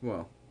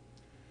 well,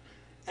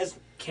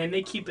 Can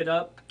they keep it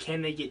up?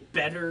 Can they get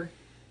better?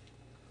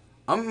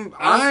 I'm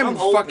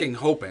hoping. fucking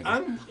hoping.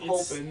 I'm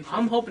hoping.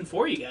 I'm hoping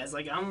for you guys.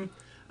 Like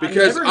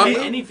Because I've never had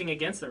anything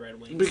against the Red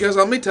Wings. Because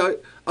let me tell you,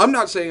 I'm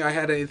not saying I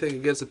had anything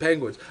against the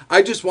Penguins.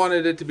 I just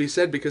wanted it to be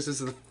said because this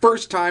is the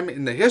first time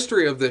in the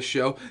history of this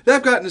show that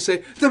I've gotten to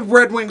say the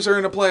Red Wings are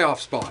in a playoff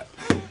spot.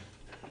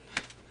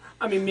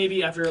 I mean,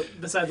 maybe after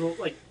besides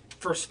the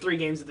first 3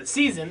 games of the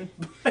season.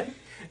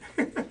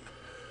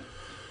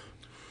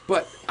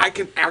 But I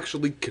can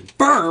actually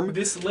confirm.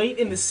 This late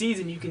in the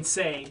season, you can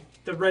say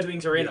the Red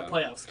Wings are in a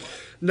playoff spot.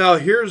 Now,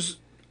 here's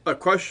a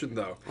question,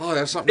 though. Oh,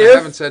 that's something I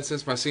haven't said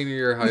since my senior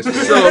year of high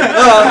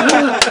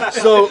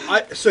school.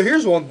 So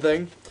here's one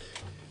thing.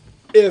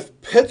 If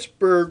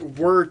Pittsburgh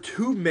were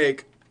to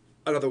make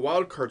another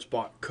wild card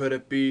spot, could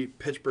it be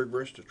Pittsburgh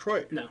versus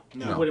Detroit? No,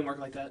 it wouldn't work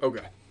like that.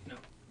 Okay. No.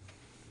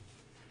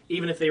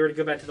 Even if they were to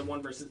go back to the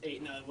 1 versus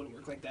 8, no, it wouldn't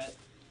work like that.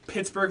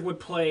 Pittsburgh would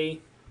play,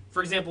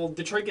 for example,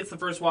 Detroit gets the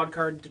first wild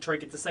card, Detroit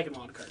gets the second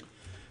wild card.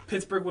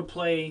 Pittsburgh would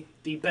play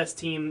the best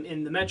team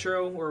in the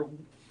Metro,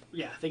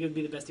 I think it would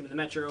be the best team in the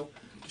Metro.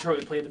 Detroit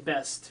would play the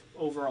best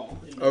overall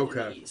in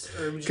the East.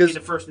 Or it would just be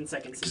the first and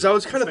second seed. Because I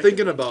was kind of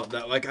thinking about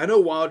that. Like, I know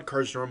wild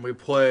cards normally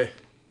play,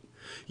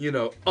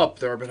 up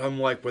there, but I'm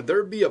like, would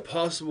there be a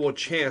possible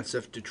chance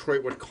if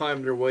Detroit would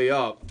climb their way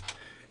up,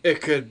 it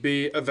could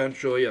be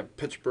eventually a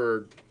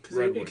Pittsburgh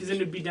Red Wings? Because then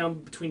it would be down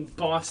between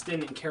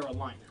Boston and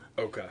Carolina.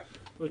 Okay.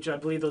 Which I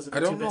believe those are the I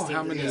two don't know best teams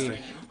how in the many.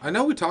 East. I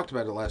know we talked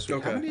about it last week.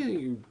 Okay. How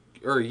many?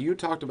 You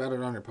talked about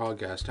it on your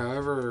podcast.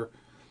 However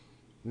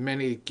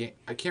many.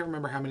 I can't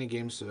remember how many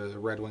games the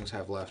Red Wings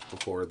have left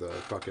before the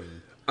fucking.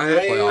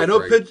 I know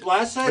break.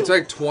 Last night, It's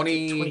like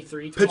 20.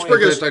 23.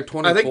 Pittsburgh It's is like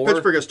 24. I think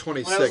Pittsburgh is when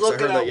I 26. was I looking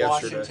heard that at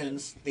yesterday.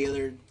 Washington's the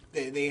other,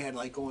 they had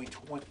only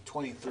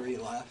 23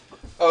 left.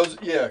 Because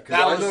That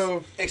I was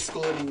know.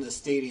 excluding the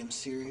Stadium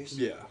Series.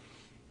 Yeah.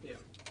 Yeah.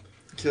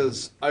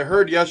 Because I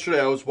heard yesterday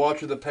I was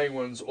watching the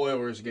Penguins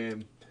Oilers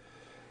game,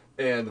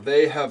 and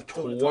they have wanna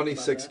talk about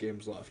 26 that?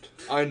 games left.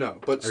 I know,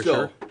 but Are you still,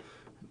 sure?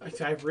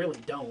 I really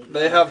don't.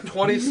 they have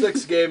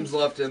 26 games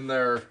left in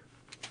their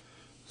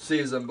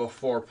season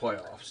before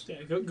playoffs.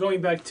 Yeah,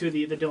 going back to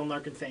the Dylan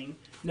Larkin thing,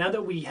 now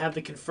that we have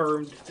the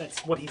confirmed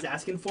that's what he's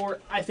asking for,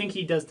 I think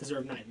he does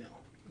deserve $9 million.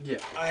 Yeah.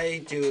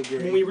 I do agree.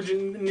 When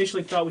we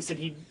initially thought we said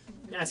he'd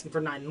asking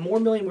for $9 more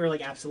million, we were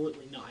like,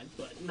 absolutely not.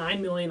 But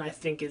 $9 million, I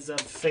think, is a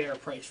fair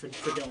price for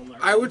Dylan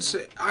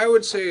Larkin. I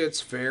would say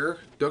it's fair.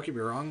 Don't get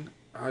me wrong.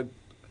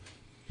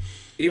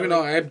 Even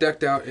though I have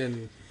decked out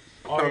in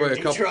probably a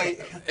couple Detroit.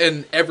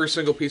 in every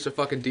single piece of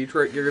fucking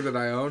Detroit gear that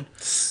I own.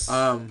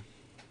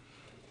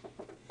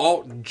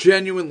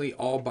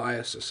 All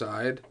bias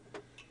aside,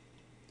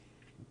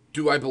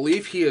 do I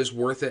believe he is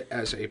worth it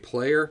as a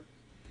player?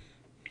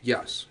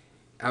 Yes,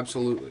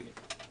 absolutely.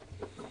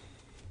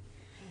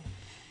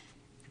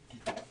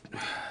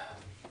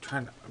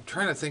 I'm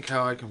trying to think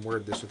how I can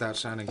word this without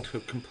sounding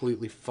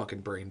completely fucking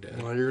brain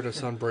dead. Well, you're gonna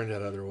sound brain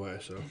dead either way,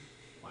 so.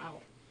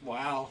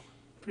 Wow.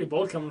 Pretty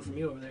bold coming from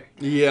you over there.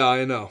 Yeah,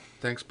 I know.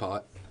 Thanks,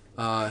 Pot.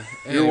 You're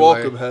Anyway.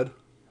 welcome, Head.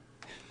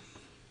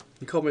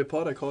 You called me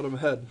Pot, I called him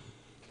Head.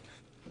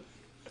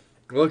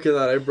 Look at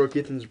that, I broke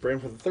Ethan's brain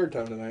for the 3rd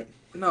time tonight.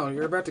 No,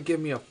 you're about to give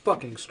me a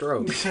fucking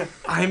stroke.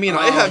 I mean,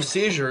 I have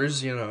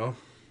seizures,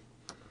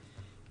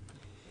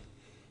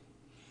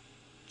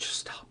 Just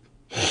stop.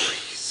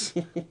 Please.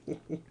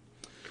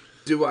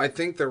 Do I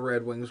think the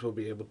Red Wings will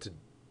be able to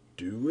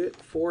do it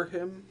for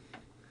him?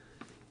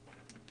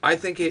 I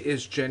think it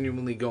is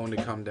genuinely going to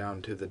come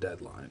down to the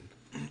deadline.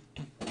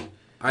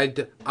 I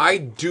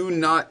do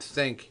not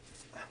think.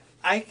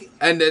 I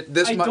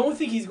don't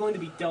think he's going to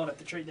be dealt at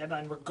the trade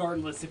deadline,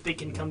 regardless if they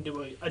can come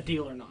to a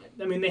deal or not.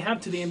 I mean, they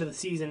have to the end of the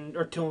season,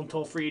 or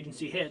until free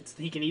agency hits.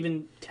 He can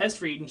even test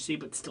free agency,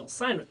 but still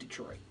sign with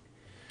Detroit.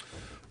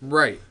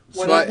 Right.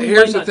 Well, But we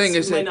here's might the thing: not,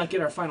 is we might that not get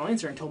our final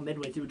answer until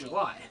midway through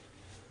July.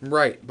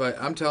 right? But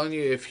I'm telling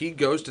you, if he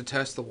goes to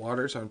test the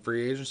waters on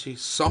free agency,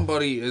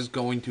 somebody is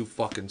going to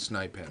fucking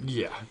snipe him.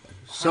 Yeah.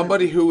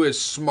 Somebody who is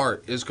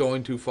smart is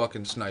going to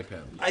fucking snipe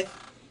him.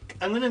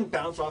 I'm gonna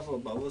bounce off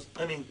of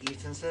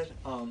Ethan said.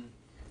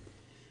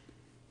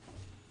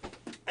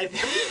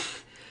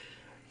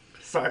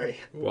 Sorry.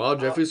 Well,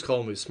 Jeffy's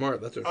calling me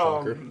smart. That's a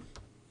shocker.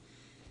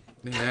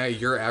 Nah,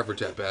 you're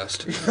average at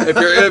best.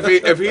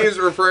 If he is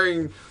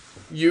referring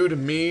you to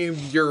me,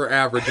 you're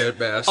average at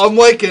best. I'm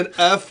like an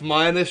F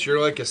minus.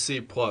 You're like a C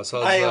plus.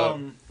 How's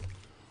that?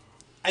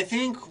 I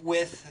think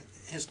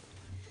with his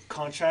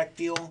contract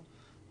deal,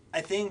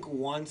 I think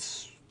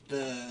once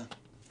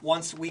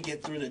we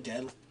get through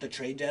the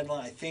trade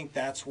deadline, I think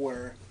that's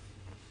where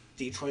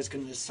Detroit's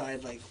going to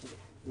decide like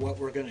what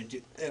we're going to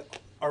do.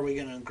 Are we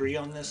going to agree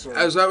on this? Or?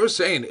 As I was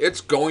saying,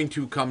 it's going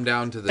to come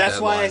down to the That's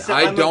deadline. why I said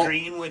I'm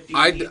agreeing with you.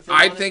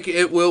 I think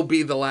it will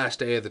be the last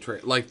day of the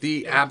trade, like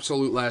the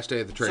absolute last day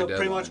of the trade deadline. So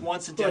pretty much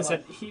once the Well,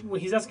 deadline,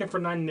 he's asking for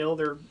 $9 million.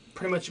 They're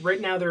pretty much right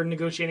now. They're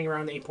negotiating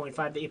around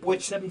 8.5 to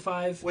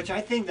 8.75. which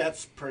I think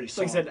that's pretty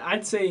solid. Like I said,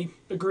 I'd say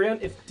agree on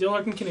if Dylan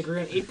Larkin can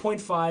agree on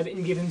 8.5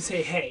 and give him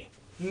say, hey,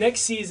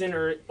 next season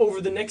or over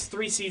the next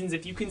 3 seasons,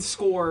 if you can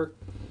score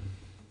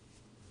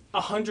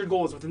 100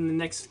 goals within the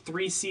next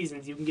 3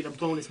 seasons, you can get a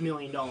bonus $1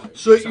 million.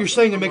 So you're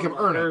saying to make him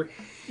earn it? Or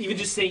even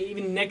just say,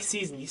 even next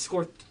season, you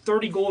score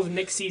 30 goals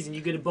next season,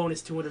 you get a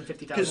bonus $250,000.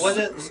 Because was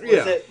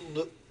it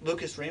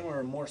Lucas Raymer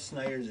or more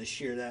Snyder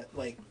this year that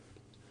like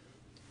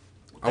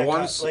I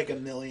want got, like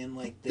 $1 million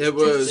like this? It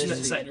was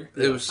this Snyder.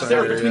 It was So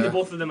Snyder, between yeah. the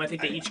both of them, I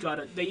think they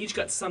each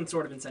got some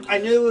sort of incentive. I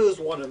knew it was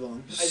one of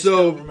them. I just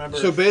So don't remember.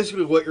 so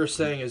basically, what you're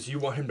saying is you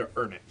want him to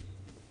earn it.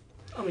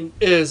 I mean,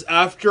 Is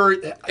after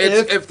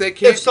if they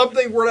can't- if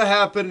something were to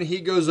happen and he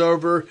goes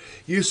over,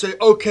 you say,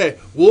 okay,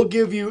 we'll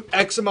give you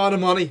X amount of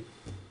money,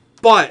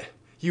 but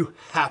you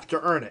have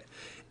to earn it.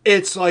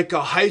 It's like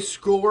a high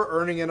schooler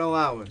earning an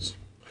allowance.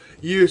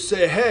 You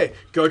say, hey,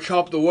 go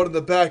chop the wood in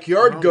the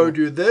backyard, go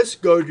do this,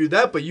 go do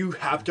that, but you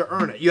have to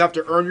earn it. You have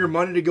to earn your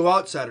money to go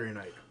out Saturday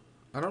night.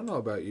 I don't know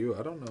about you.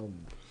 I don't know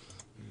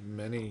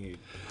many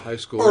high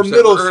schoolers Or that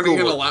middle were earning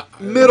an schoolers.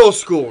 Middle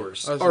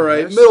schoolers. I was All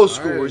right, nice. middle I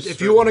schoolers.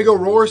 If you certainly want to go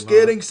was roller not.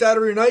 skating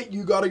Saturday night,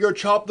 you got to go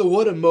chop the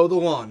wood and mow the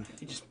lawn.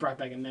 he just brought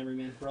back a memory,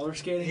 man. Roller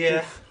skating?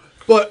 yeah.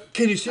 But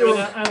can you see? I mean,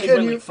 what- I only can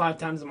went you? like 5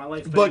 times in my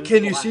life. But it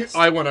can was you see? blast.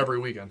 I went every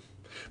weekend.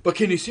 But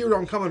can you see where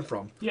I'm coming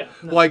from? Yeah.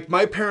 No. Like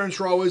my parents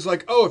were always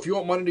like, "Oh, if you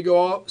want money to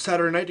go out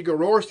Saturday night to go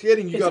roller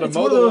skating, you got to it's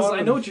mow one the of those. lawn."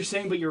 I know what you're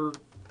saying, but you're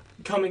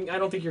coming. I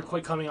don't think you're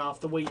quite coming off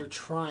the way you're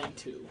trying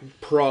to.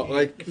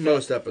 Like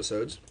most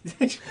episodes.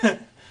 At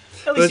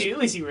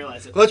least you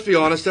realize it. Let's be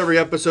honest. Every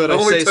episode I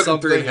only say took him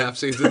something. 3.5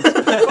 seasons.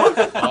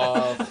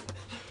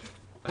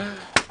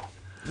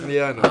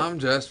 Yeah, I know. I'm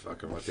just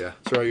fucking with you.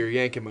 Sorry, you're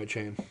yanking my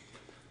chain.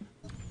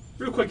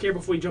 Real quick here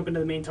before we jump into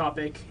the main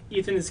topic,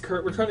 Ethan is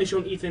we're currently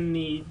showing Ethan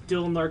the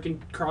Dylan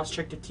Larkin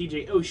cross-check to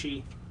TJ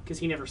Oshie because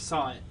he never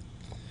saw it.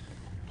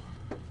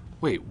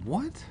 Wait,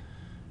 what?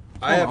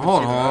 I haven't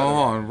hold seen on, that.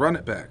 hold on. Run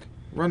it back.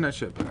 Run that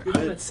shit back. You're the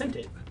one that sent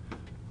it.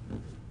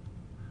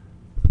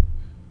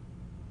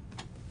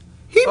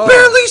 He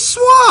barely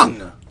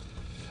swung.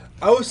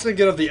 I was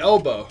thinking of the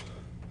elbow.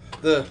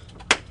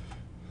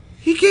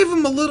 He gave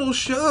him a little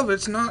shove.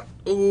 It's not.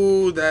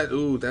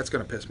 That's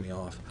gonna piss me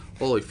off.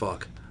 Holy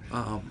fuck.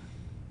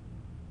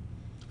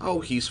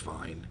 Oh, he's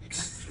fine.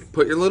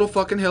 Put your little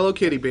fucking Hello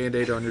Kitty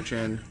Band-Aid on your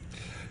chin.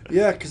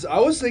 Yeah, because I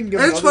was thinking.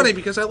 Of And it's another- funny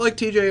because I like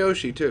TJ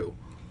Oshie too.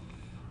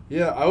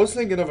 Yeah, I was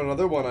thinking of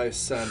another one I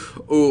sent.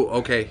 Ooh,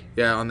 okay.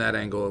 Yeah, on that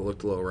angle it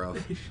looked a little rough.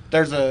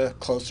 There's a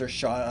closer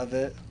shot of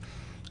it.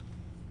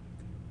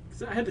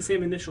 'Cause I had the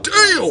same initial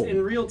Damn! thoughts.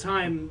 In real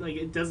time, like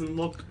it doesn't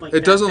look like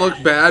It doesn't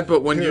look bad,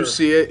 but when Here. you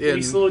see it When in,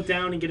 you slow it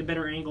down and get a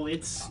better angle,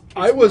 it's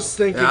I was rough.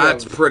 thinking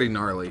that's of. pretty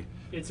gnarly.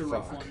 It's a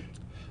rough Fuck. one.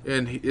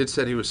 And it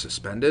said he was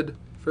suspended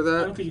for I don't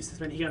that. think he's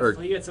suspended. Or-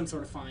 He got some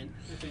sort of fine,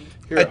 I think.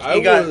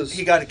 Here,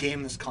 He got a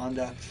game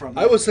misconduct from.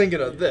 I was thinking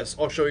of this.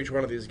 I'll show each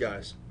one of these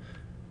guys.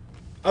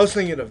 I was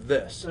thinking of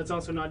this. So it's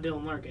also not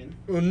Dylan Larkin.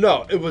 Well,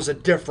 no, it was a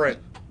different.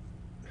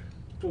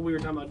 Well, we were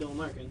talking about Dylan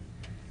Larkin.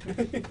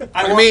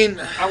 I mean-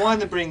 I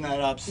wanted to bring that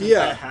up since Yeah,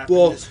 that happened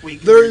well, this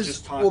week. We were there's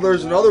just talking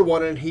there's about- another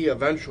one, and he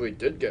eventually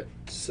did get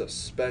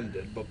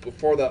suspended. But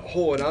before that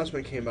whole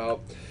announcement came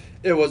out,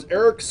 it was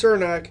Eric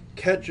Cernak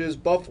catches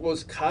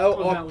Buffalo's Kyle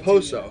Oh, that one too,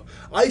 Okposo.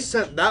 I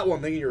sent that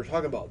one thinking you were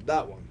talking about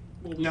that one.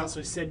 Well, we No.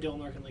 also said Dylan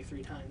Larkin like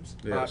 3 times.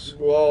 Yes,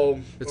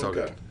 Well, it's all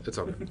okay. good. It's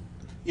all good.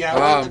 Yeah, I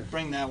wanted Um, to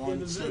bring that Yeah, one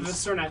the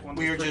since Cernak one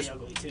was we were pretty just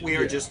ugly too. we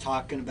were Yeah. just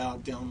talking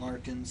about Dylan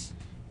Larkin's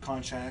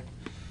contract.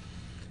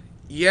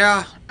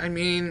 Yeah, I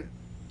mean,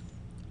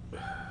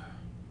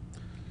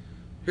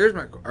 here's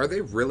my. Are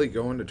they really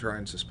going to try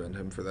and suspend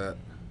him for that?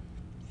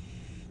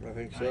 I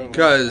think I so. I don't know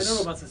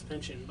Because about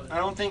suspension, but I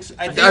don't think so.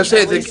 I was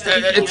saying,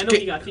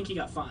 I think he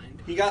got fined.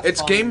 he got it's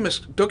fined. game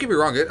don't get me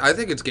wrong, I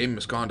think it's game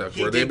misconduct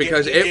He worthy did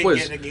because get- he it did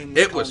was get a game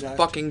it was misconduct.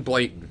 fucking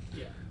blatant.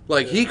 Yeah.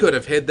 Like he could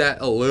have hid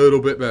that a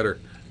little bit better.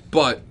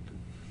 But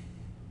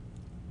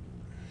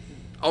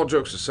all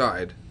jokes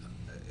aside,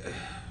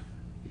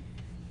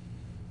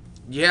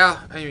 yeah,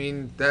 I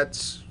mean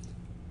that's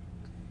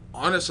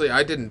honestly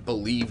I didn't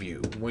believe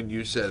you when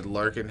you said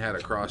Larkin had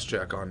a cross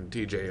check on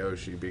TJ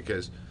Oshie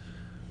because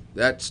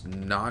that's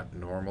not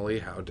normally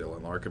how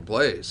Dylan Larkin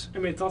plays. I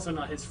mean, it's also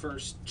not his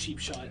first cheap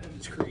shot of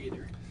his career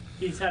either.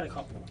 He's had a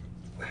couple.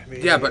 I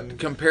mean, Yeah, but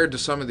compared to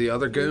some of the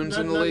other goons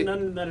in the league,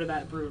 None that are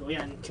that brutal.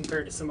 Yeah, and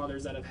compared to some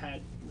others that have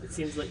had, it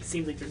seems like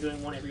they're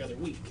doing one every other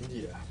week.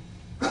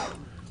 yeah.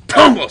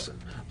 Tom Wilson.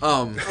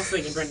 I was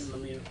thinking Brendan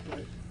Lemieux.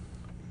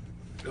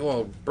 But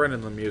Well,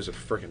 Brendan Lemieux's a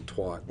freaking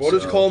twat. We'll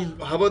just so- call him.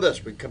 How about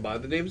this? We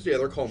combine the names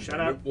together. Call him. Shut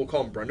Brendan, up. We'll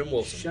call him Brendan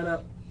Wilson. shut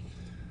up.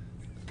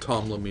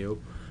 Tom Lemieux.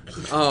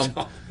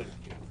 But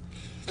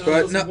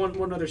But no-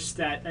 one other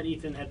stat that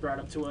Ethan had brought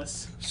up to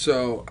us.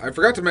 So I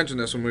forgot to mention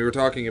this when we were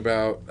talking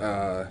about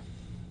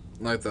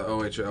like the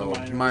OHL The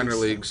minor minor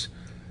leagues.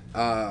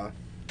 leagues.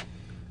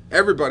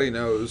 Everybody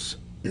knows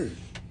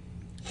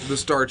the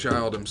star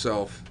child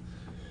himself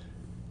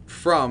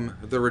from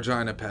the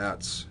Regina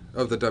Pats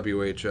of the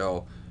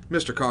WHL,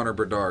 Mr. Connor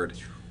Bedard.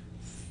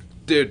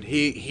 Dude,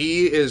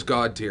 he is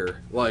god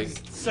tier. Like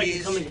Second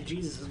He's- coming to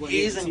Jesus is what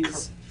he's he is.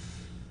 inc-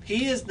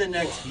 He is the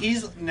next.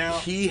 He's now.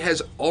 he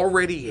has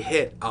already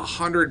hit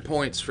 100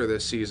 points for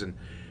this season,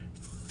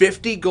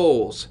 50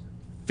 goals,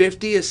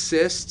 50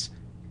 assists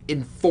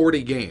in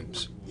 40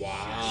 games.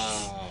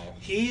 Wow.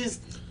 He's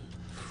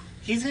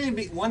going to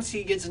be, once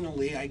he gets in the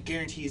league, I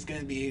guarantee he's going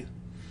to be.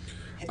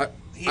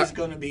 He's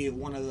going to be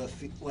one of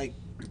the like.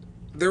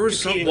 There was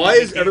some Competing. Why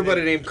is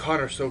everybody named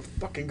Connor so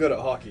fucking good at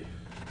hockey?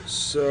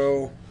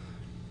 so.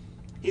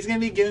 He's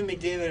going to be giving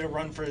McDavid a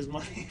run for his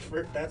money.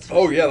 That's for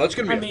Oh sure. yeah, that's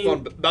gonna be I a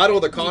mean, fun battle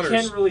of the You Connors.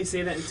 can't really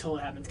say that until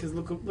it happens because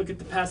look at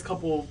the past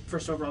couple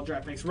first overall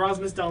draft picks.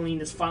 Rasmus Dahlin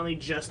is finally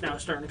just now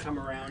starting to come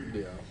around.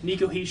 Yeah.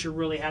 Nico Hischier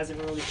really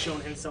hasn't really shown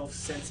himself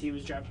since he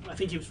was drafted. I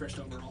think he was first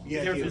overall.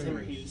 Yeah, Either he it was was. him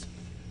or Hughes.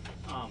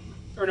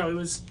 Or no, it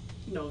was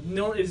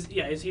no. It was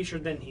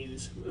Hischier then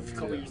Hughes a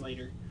couple years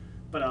later.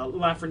 But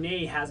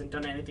Lafreniere hasn't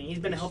done anything. He's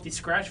been a healthy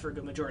scratch for a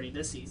good majority of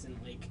this season.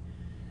 Like,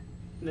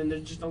 and then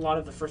there's just a lot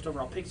of the first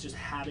overall picks just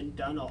haven't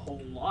done a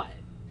whole lot.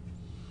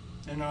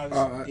 And I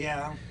was,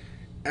 yeah.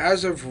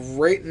 As of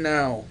right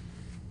now.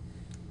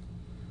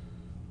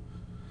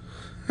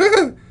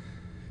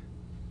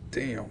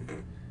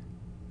 Damn.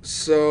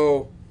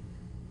 So,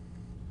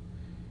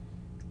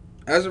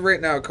 as of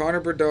right now, Connor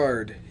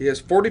Bedard, he has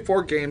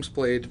 44 games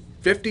played,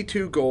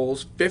 52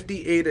 goals,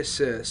 58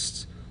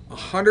 assists,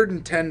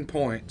 110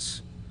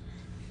 points,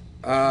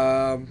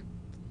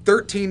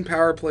 13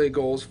 power play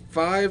goals,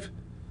 5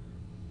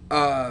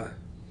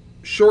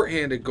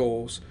 shorthanded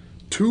goals,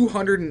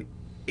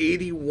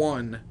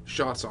 281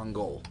 shots on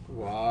goal.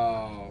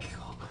 Wow.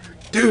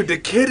 Dude, the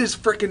kid is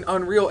freaking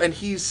unreal, and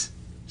he's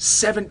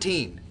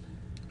 17.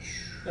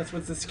 That's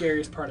what's the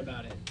scariest part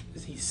about it.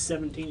 Is he's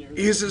 17 years old.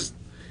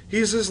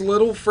 He's this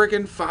little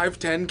freaking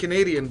 5'10"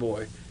 Canadian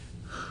boy.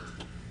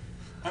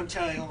 I'm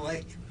telling you,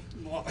 like,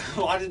 a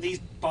lot of these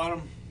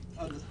bottom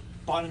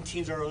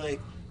teams are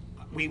like,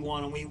 we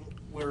want and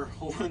we're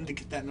hoping to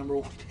get that number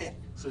 1 pick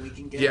so we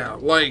can get. Yeah,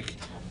 like,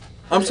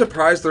 I'm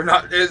surprised they're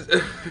not.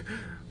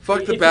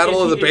 Fuck the If-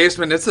 battle of the if-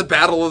 basement. It's the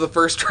battle of the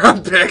first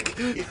round pick.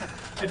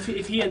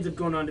 If he ends up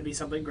going on to be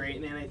something great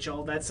in the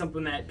NHL, that's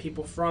something that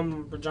people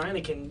from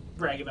Regina can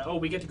brag about. Oh,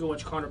 we get to go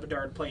watch Connor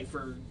Bedard play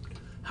for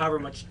however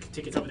much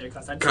tickets over there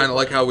cost. Kind of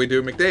like how we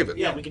do McDavid.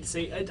 Yeah, we get to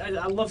say.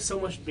 I love so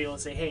much to be able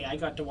to say, hey, I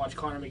got to watch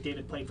Connor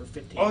McDavid play for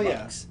 $15. Oh,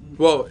 yeah.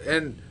 Well,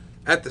 and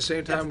at the same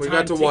At time, the we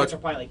got to tickets watch. are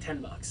probably like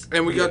 $10.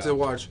 And we got Yeah. to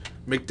watch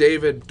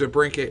McDavid,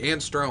 DeBrincat, and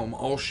Strome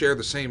all share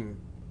the same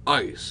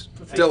ice.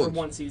 For Dylan.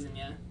 one season,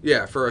 yeah.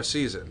 Yeah, for a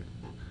season.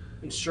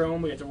 And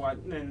Strome, we got to watch,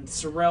 and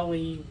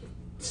Sorelli,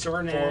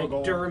 Cernak,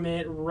 Fogle.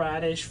 Dermott,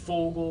 Radish,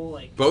 Fogle,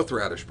 like Both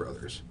Radish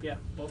brothers. yeah,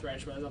 both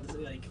Radish brothers.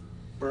 Obviously, like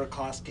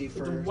Burakovsky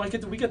for.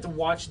 we got to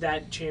watch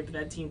that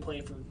team play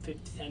for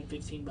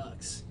 $15.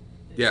 It's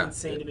Yeah.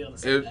 insane to be able to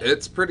say that.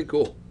 It's pretty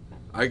cool.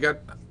 I'm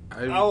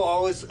I'm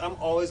always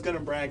gonna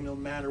brag no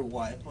matter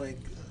what. Like,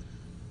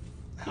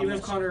 how Even much,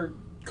 if Connor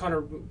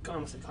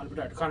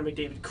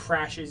McDavid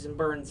crashes and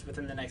burns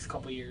within the next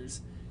couple of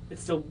years,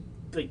 it's still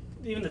like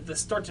even at the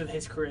start of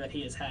his career that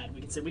he has had,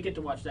 we can say we get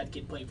to watch that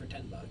kid play for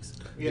 $10.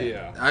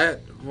 yeah.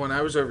 When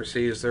I was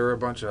overseas, there were a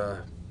bunch of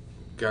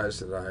guys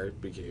that I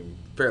became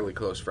fairly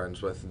close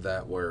friends with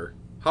that were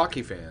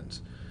hockey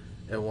fans,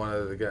 and one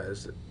of the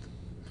guys that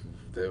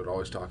they would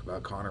always talk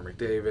about Connor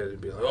McDavid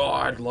and be like, "Oh,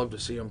 I'd love to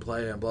see him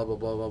play," and blah blah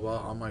blah blah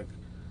blah. I'm like,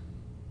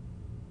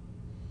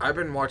 I've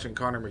been watching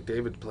Connor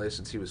McDavid play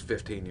since he was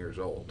 15 years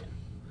old,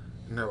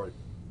 and they're like,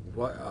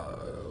 "What?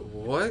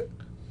 What?"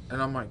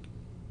 And I'm like,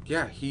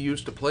 "Yeah, he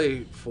used to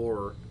play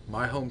for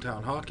my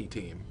hometown hockey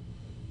team."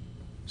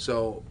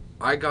 So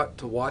I got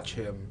to watch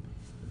him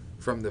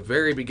from the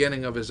very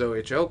beginning of his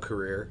OHL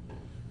career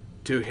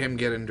to him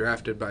getting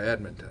drafted by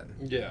Edmonton.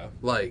 Yeah.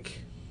 Like,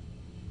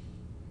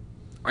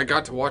 I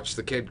got to watch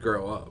the kid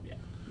grow up, Yeah,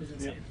 it's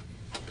insane.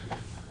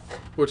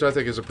 which I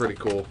think is a pretty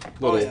cool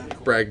little yeah.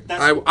 brag.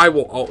 That's- I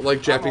will,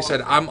 like Jeffy I'm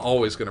said, all- I'm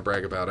always going to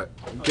brag about it.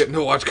 Getting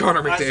to watch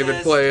Connor I McDavid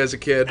said- play as a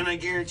kid. And I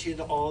guarantee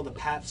that all the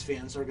Pats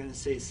fans are going to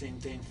say the same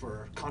thing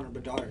for Connor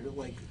Bedard.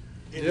 Like,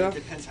 it Yeah.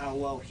 depends how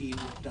well he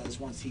does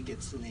once he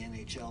gets to the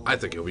NHL. I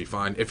think he'll be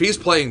fine. If he's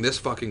playing this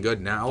fucking good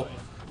now,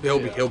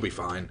 he'll be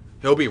fine.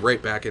 He'll be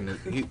right back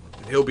in.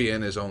 He'll be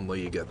in his own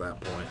league at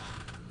that point.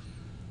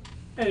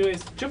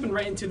 Anyways, jumping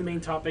right into the main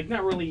topic.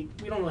 Not really.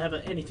 We don't really have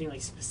anything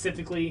like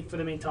specifically for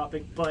the main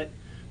topic, but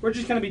we're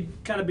just kind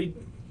of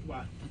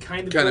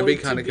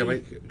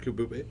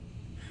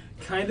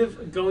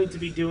going to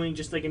be doing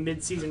just like a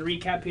mid-season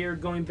recap here,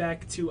 going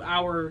back to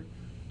our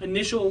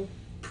initial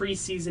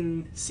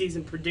preseason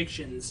season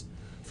predictions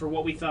for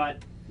what we thought,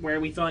 where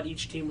we thought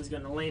each team was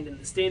going to land in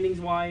the standings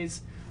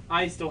wise.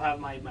 I still have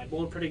my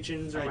bold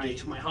predictions or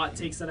my hot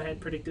takes that I had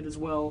predicted as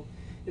well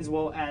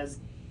as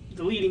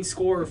the leading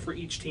scorer for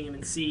each team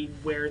and see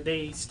where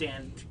they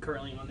stand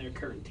currently on their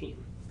current team.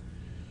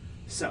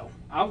 So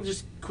I'm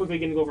just quickly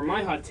going to go over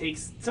my hot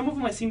takes. Some of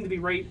them I seem to be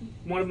right.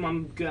 One of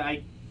them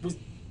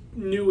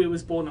knew it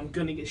was bold and I'm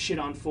going to get shit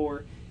on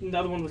for. And the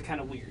other one was kind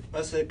of weird.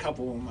 Let's say a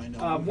couple of them I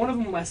know. One of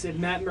them I said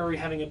Matt Murray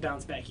having a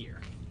bounce back year,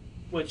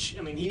 which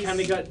I mean he kind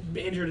of got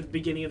injured at the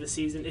beginning of the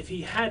season. If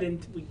he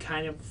hadn't, we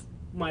kind of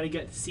might have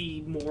got to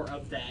see more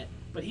of that.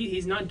 But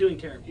he's not doing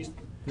terrible. He's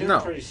No,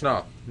 pretty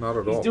not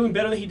at He's all. doing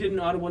better than he did in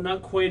Ottawa.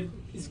 Not quite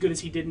as good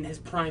as he did in his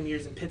prime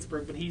years in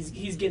Pittsburgh, but he's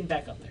getting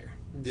back up there.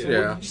 So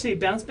Yeah. what did you say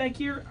bounce back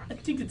year? I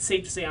think it's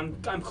safe to say I'm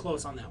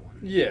close on that one.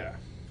 Yeah.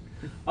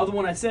 Other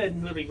one I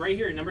said, literally right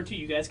here, number 2.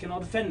 You guys can all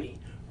defend me.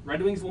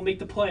 Red Wings will make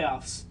the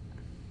playoffs.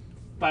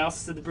 But I also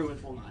said the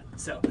Bruins will not.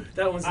 So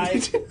that one's. I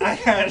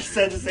kind of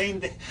said the same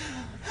thing.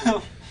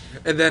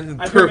 And then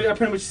I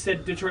pretty much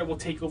said Detroit will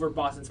take over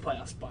Boston's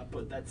playoff spot,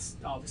 but that's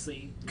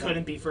obviously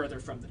couldn't be further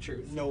from the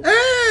truth. Nope.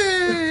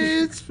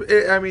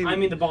 I mean, I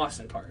mean the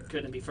Boston part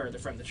couldn't be further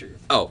from the truth.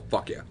 oh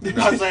fuck yeah.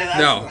 I'll say that.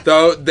 No,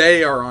 though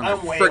they are on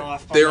I'm way a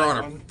off on they're that on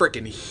a one.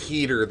 freaking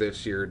heater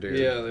this year, dude.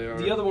 Yeah, they are.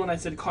 The other one I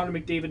said Connor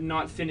McDavid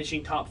not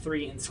finishing top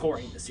 3 in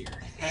scoring this year.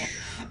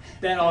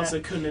 That also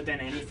couldn't have been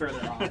any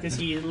further off because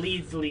he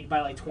leads the league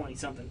by like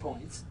 20-something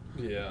points.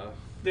 Yeah.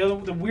 The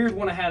weird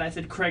one I had, I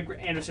said Craig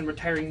Anderson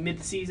retiring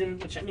mid-season,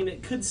 which I mean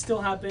it could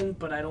still happen,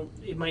 but I don't.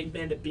 It might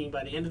end up being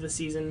by the end of the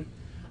season.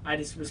 I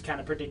just was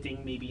kind of predicting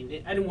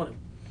maybe. I didn't want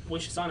to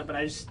wish this on it, but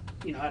I just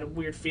had a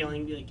weird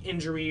feeling like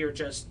injury or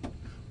just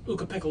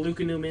Ukko-Pekka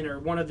Luukkonen or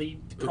one of the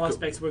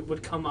prospects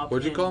would come up.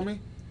 What'd you call me?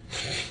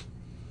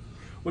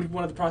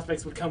 One of the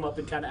prospects would come up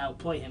and kind of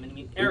outplay him. And I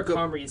mean, Eric Uka-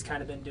 Comrie has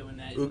kind of been doing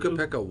that.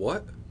 Ukko-Pekka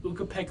what?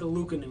 Ukko-Pekka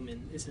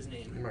Luukkonen is his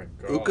name. Oh my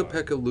god.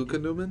 Ukko-Pekka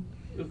Luukkonen?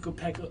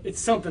 Ukko-Pekka, it's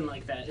something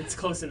like that. It's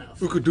close enough.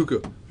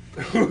 Ukaduka.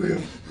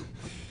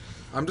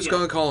 I'm just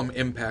going to call him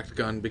Impact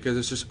Gun because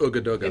it's just And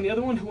the Ugaduga.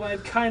 other one who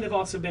I've kind of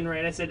also been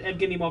right, I said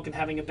Evgeny Malkin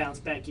having a bounce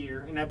back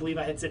year, and I believe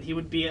I had said he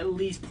would be at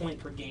least point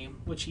per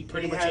game, which he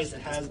pretty He much is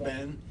at has this point.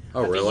 been. Oh,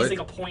 I think really? he's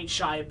like a point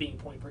shy of being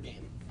point per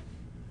game.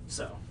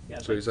 So, yeah.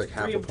 So he's like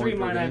half three, a point three per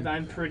mine, game?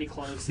 I'm pretty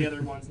close. The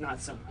other one's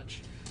not so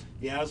much.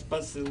 Yeah, I was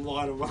about to say a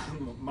lot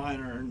of mine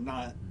are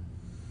not.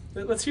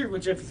 Let's hear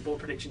what Jeffy's bold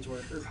predictions were,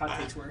 or hot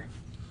takes were.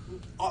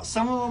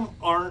 Some of them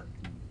aren't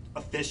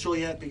official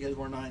yet because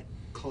we're not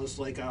close.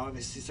 Like I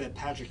obviously said,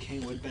 Patrick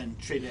Kane would have been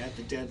traded at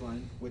the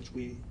deadline, which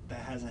that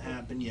hasn't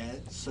happened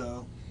yet.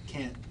 So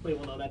can't. Wait,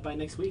 we'll know that by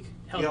next week.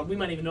 Hell, Yep. we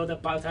might even know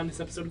that by the time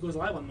this episode goes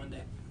live on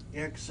Monday.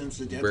 Yeah, since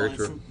the Very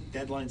true.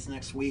 deadline's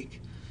next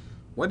week,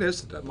 When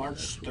is the deadline?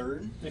 March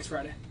 3rd. Next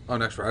Friday. Oh,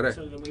 next Friday.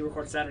 So then we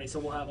record Saturday, so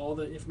we'll have all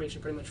the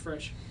information pretty much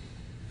fresh.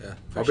 Yeah.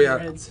 Fresh in our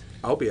heads.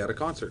 I'll be at a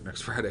concert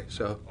next Friday,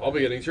 so I'll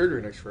be getting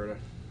surgery next Friday.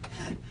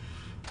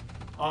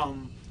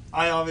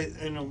 I always,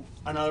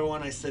 another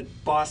one. I said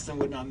Boston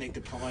would not make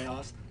the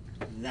playoffs.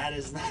 That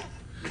is not.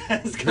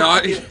 That is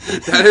not, gonna be-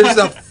 that is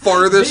the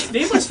farthest.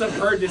 They must have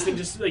heard this and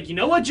just like, you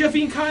know what,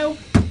 Jeffy and Kyle?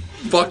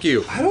 Fuck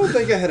you. I don't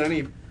think I had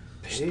any.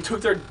 Just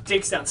took their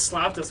dicks down,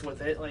 slapped us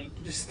with it, like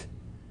just.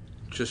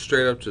 Just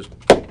straight up, just.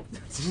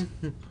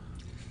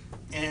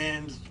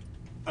 And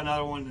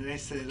another one that I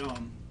said,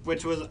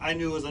 which was I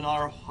knew was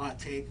another hot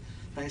take.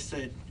 I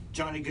said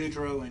Johnny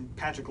Gaudreau and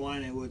Patrick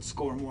Laine would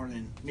score more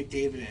than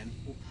McDavid and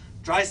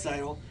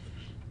Draisaitl.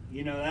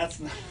 That's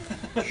not.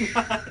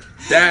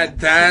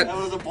 That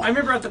was a. I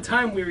remember at the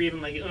time we were even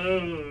like,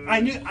 I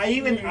knew.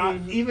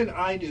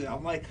 I knew.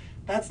 I'm like,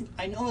 that's.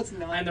 I know it's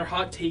not. and their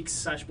hot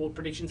takes / bold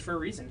predictions for a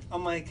reason.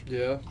 I'm like,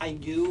 Yeah. I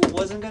knew it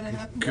wasn't gonna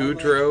happen. but I'm like,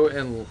 Gaudreau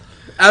and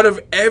out of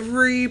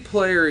every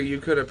player you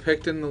could have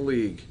picked in the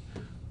league,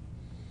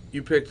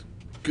 you picked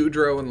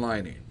Gaudreau and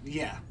Laine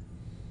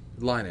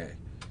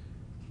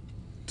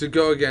to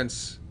go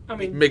against I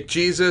mean,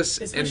 McJesus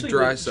and especially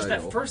with just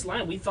that Draisaitl. first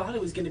line, we thought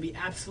it was going to be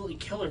absolutely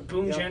killer.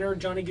 Boone Yep. Jenner,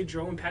 Johnny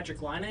Gaudreau, and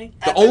Patrick Laine.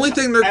 The At only the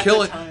thing ti- they're at the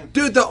killing, time.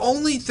 dude. The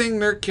only thing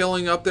they're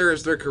killing up there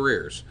is their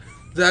careers.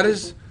 That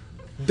is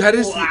That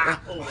is Wow.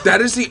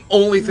 that is the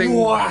only thing.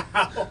 Wow.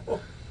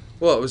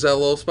 What was that? A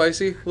little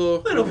spicy? A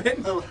little bit.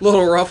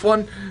 Little rough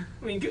one.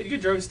 I mean,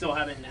 Goodrow's still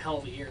having a hell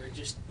of a year.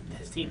 Just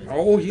his team isn't.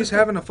 Oh, he's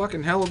having a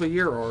fucking hell of a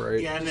year, all right.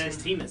 Yeah, and Just his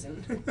then team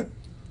isn't.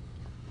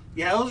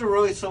 yeah, those are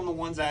really some of the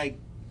ones I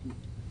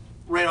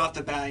right off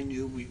the bat I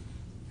knew we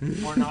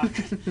were not.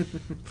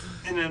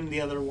 And then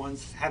the other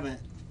ones haven't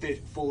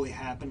fully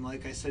happened.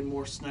 Like I said,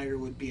 Moore Snyder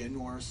would be a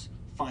Norris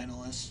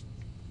finalist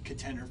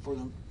contender for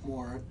the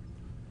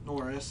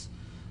Norris.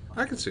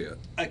 I can see it.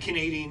 A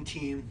Canadian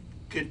team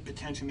could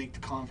potentially make the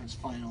conference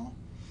final,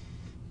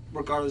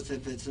 regardless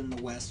if it's in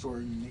the West or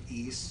in the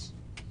East.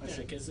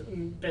 Because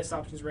best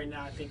options right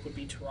now, I think, would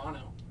be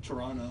Toronto,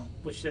 Toronto.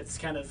 which that's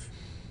kind of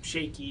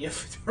shaky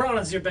if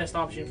Toronto's your best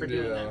option for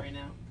doing Yeah. that right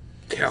now.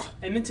 Yeah.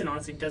 Edmonton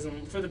honestly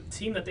doesn't, for the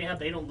team that they have,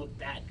 they don't look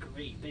that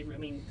great. They, I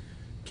mean,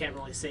 can't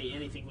really say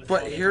anything with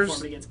But how they here's-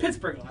 performed against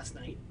Pittsburgh last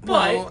night.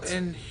 Well, But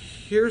and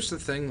here's the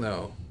thing,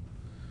 though,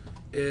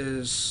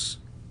 is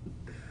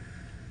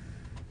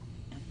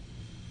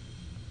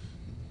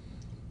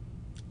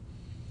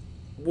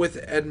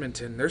with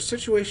Edmonton, their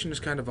situation is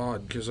kind of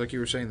odd because, like you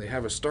were saying, they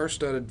have a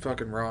star-studded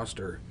fucking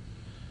roster.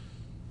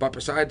 But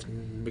besides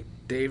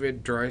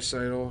McDavid,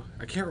 Draisaitl,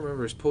 I can't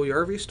remember, is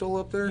Puljujarvi still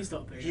up there? he's still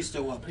up there. He's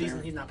still up But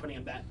there. he's not putting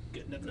up that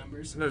good of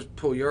numbers. There's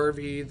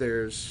Puljujarvi.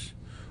 There's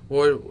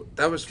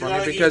that was funny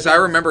Because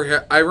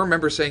because I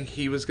remember saying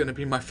he was going to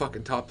be my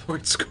fucking top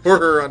point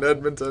scorer on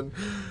Edmonton.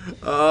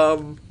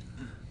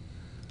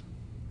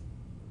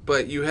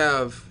 But you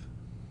have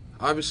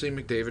obviously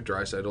McDavid,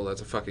 Draisaitl.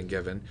 That's a fucking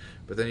given.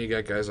 But then you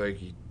got guys like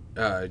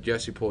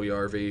Jesse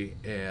Puljujarvi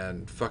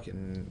and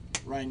fucking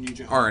Ryan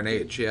Nugent.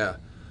 RNH. Yeah.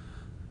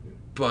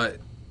 But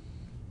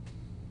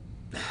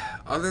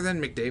other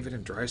than McDavid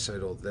and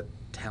Draisaitl, the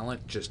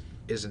talent just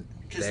isn't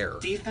there.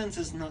 Because defense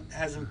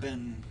hasn't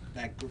been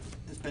that good.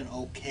 It's been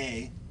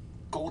okay.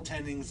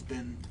 Goaltending's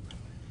been.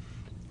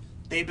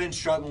 They've been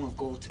struggling with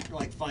goaltending,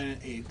 like finding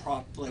a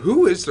prop. Like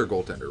Who is their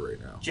goaltender right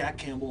now? Jack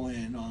Campbell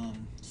and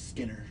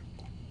Skinner.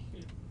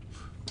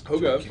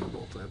 Okay.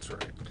 Campbell, that's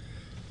right.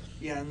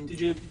 Yeah, and Did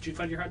you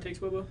find your hot takes,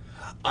 Bobo?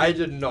 I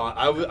did not.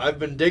 I've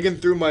been digging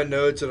through my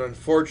notes, and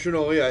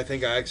unfortunately, I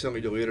think I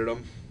accidentally deleted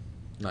them.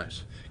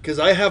 Nice. Because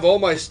I have all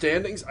my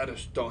standings, I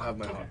just don't have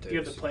my Okay. hot Do you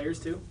have the takes. players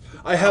too?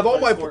 I have all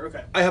my Score,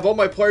 okay. I have all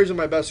my players and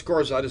my best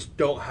scores. I just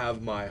don't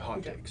have my hot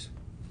Okay. takes.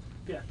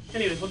 Yeah.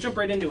 Anyways, we'll jump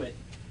right into it.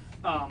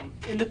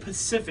 In the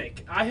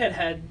Pacific, I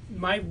had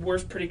my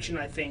worst prediction.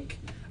 I think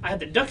I had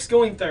the Ducks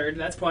going third.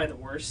 That's probably the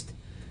worst.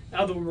 The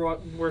other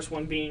worst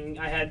one being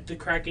I had the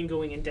Kraken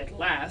going in dead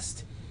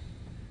last,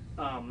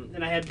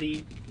 and I had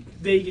the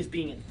Vegas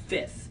being in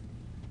fifth.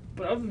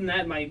 But other than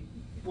that, my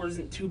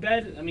wasn't too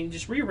bad. I mean,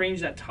 just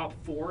rearrange that top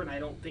four, and I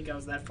don't think I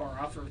was that far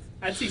off.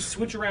 I'd say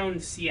switch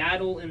around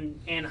Seattle and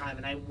Anaheim,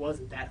 and I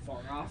wasn't that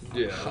far off.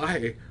 Yeah.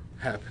 I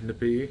happen to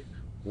be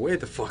way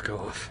the fuck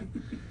off.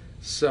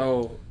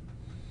 So,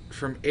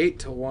 from 8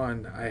 to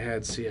 1, I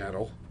had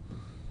Seattle,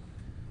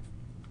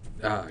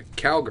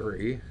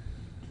 Calgary,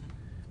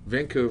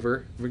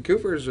 Vancouver.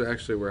 Vancouver is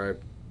actually where I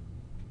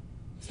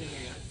Same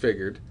here.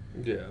 figured.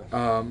 Yeah.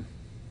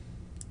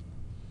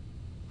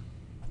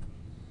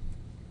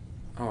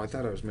 Oh, I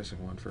thought I was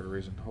missing one for a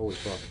reason. Holy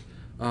fuck.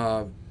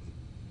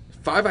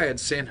 5, I had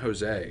San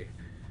Jose.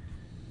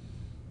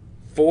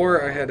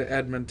 4, I had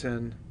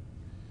Edmonton.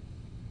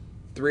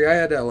 3, I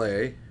had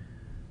LA.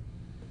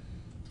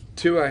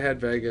 2, I had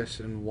Vegas,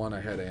 and 1,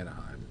 I had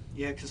Anaheim.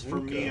 yeah, because for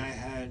me, Okay. I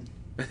had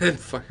And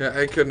fuck,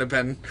 I couldn't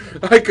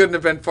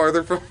have been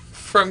farther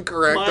from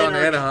correct on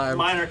Anaheim.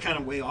 Mine are kind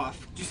of way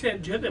off.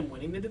 Did you have them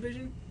winning the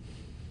division?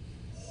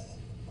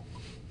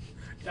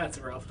 That's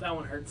rough. That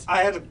one hurts.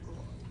 I had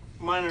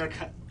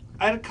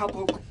a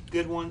couple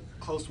good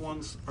close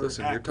ones.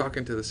 Listen, you're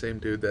talking to the same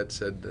dude that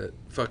said that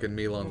fucking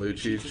Milan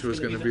Lucic Lucic was was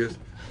gonna going to be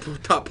be a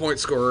top point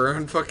scorer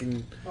on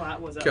fucking Well,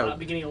 that was Cal-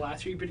 beginning of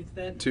last year. You predicted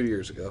that. 2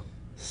 years ago.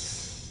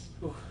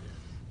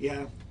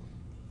 Yeah,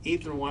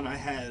 8th and 1, I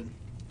had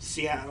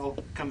Seattle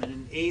coming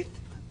in 8th,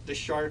 the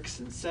Sharks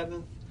in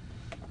 7th,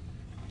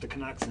 the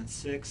Canucks in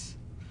 6th,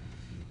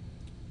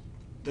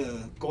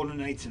 the Golden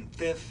Knights in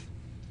 5th,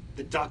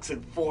 the Ducks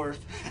in 4th.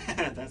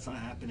 That's not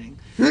happening.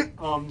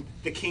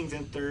 The Kings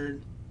in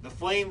 3rd, the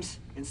Flames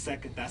in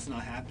 2nd. That's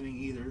not happening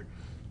either,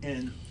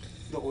 and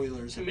the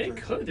Oilers I in mean, it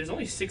 3rd. could. There's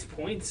only 6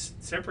 points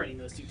separating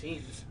those two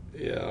teams.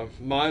 Yeah.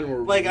 Mine were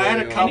Like, I had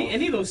a way couple- off.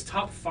 Any of those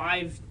top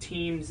 5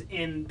 teams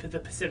in the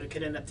Pacific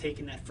could end up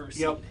taking that first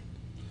Yep. seed.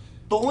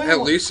 The only At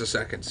one- least a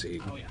second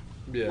seed. Oh yeah.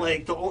 Yeah.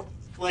 like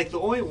the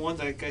only ones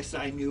like I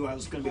said I knew I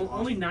was going to be Well,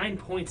 only 9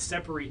 points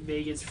separate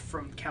Vegas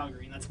from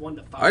Calgary, and that's 1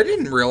 to 5. I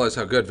didn't realize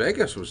how good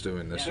Vegas was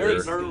doing this Yeah,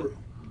 year.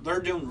 they're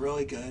doing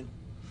really good.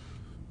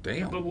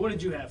 Damn. But what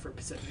did you have for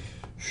Pacific?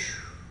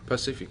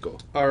 Pacifico.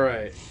 All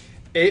right.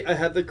 8, I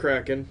had the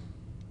Kraken.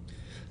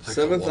 Like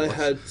 7th, I Columbus.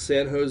 had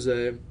San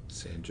Jose.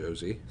 San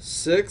Jose.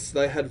 6th,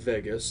 I had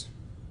Vegas.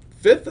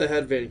 5th, I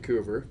had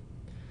Vancouver.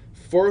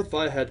 4th,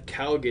 I had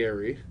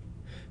Calgary.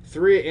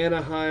 3,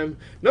 Anaheim.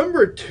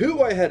 Number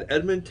 2, I had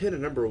Edmonton.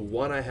 And number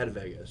 1, I had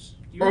Vegas.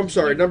 I'm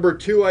sorry. Number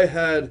 2, I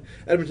had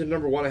Edmonton.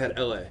 Number 1, I had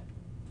LA.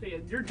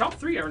 Your top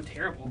 3 aren't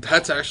terrible.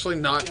 That's actually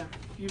not.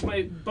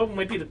 Yeah, Both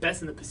might be the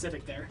best in the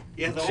Pacific there.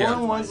 Yeah, the Yeah.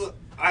 only ones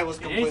I was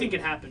And anything completely.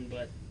 can happen,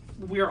 but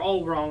we are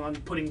all wrong on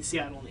putting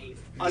Seattle in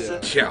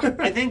 8th. Yeah.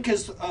 I think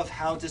because of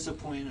how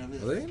disappointing of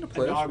Are they in the the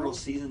playoffs, inaugural bro?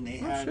 season they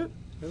Oh, had. shit.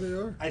 There they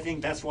are. I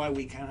think that's why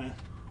we kind of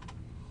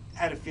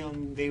had a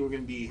feeling they were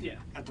going to be Yeah.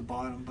 at the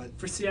bottom. But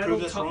For Seattle,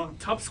 prove us wrong.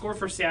 top score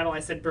for Seattle, I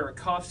said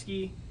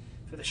Burakovsky.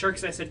 For the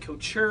Sharks, I said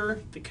Couture.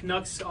 The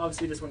Canucks,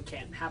 obviously this one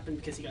can't happen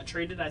because he got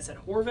traded. I said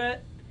Horvat.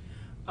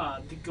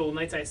 The Golden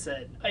Knights, I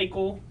said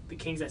Eichel. The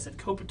Kings, I said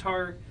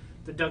Kopitar.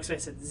 The Ducks, I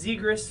said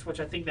Zegras, which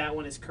I think that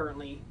one is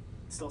currently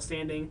still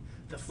standing.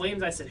 The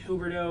Flames, I said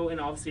Huberdeau. And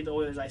obviously the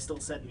Oilers, I still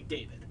said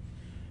McDavid.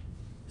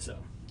 So,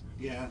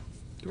 Yeah.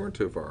 You weren't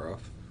too far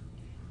off.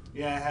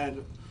 Yeah, I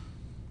had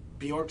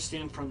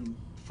Bjorkstrand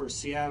for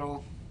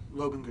Seattle,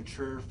 Logan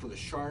Couture for the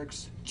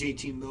Sharks,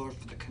 JT Miller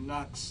for the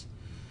Canucks,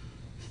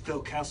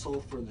 Phil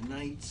Kessel for the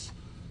Knights,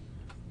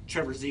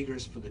 Trevor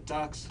Zegras for the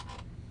Ducks,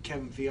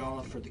 Kevin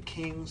Fiala for the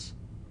Kings,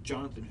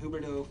 Jonathan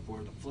Huberdeau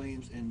for the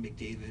Flames, and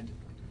McDavid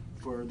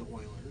for the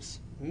Oilers.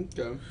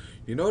 Okay.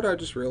 You know what I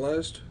just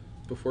realized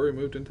before we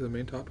moved into the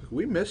main topic?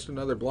 We missed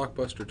another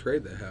blockbuster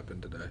trade that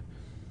happened today.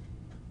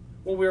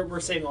 well, we're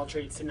saving all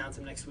trades to announce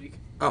them next week.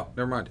 Oh,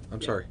 never mind. I'm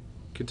Yeah. sorry.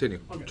 Continue.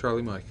 Okay.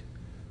 Charlie Mike.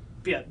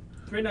 But yeah,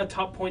 right now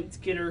top point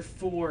getter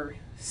for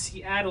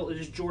Seattle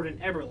is Jordan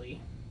Eberle.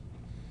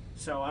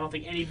 So I don't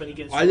think anybody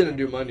gets. I didn't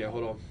do mine yet.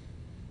 Hold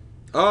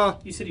on.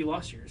 You said you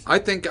lost yours. I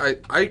think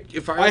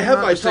if I I'm have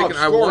not my mistaken, top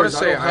I want to scores. I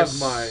say don't have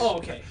my. Oh,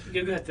 okay.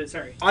 Go ahead.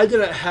 Sorry. I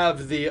didn't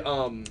have the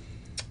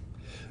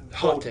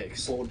hot Bold-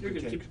 takes. bold You're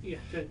good. take. Yeah,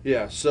 good.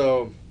 Yeah.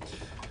 So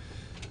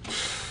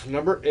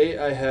number 8,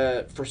 I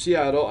had for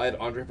Seattle. I had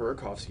Andre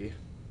Burakovsky.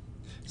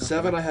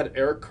 7, I had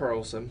Eric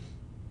Carlson.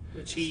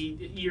 Which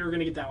you're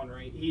gonna get that one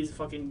right. He's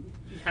fucking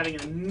having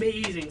an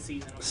amazing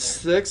season over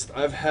there. 6th,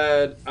 I've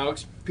had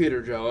Alex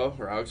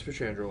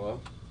Pietrangelo.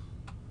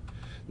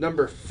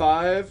 Number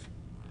 5,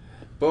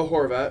 Bo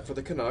Horvat for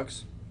the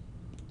Canucks.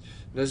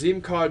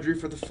 Nazem Kadri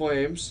for the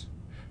Flames.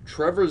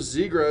 Trevor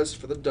Zegras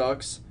for the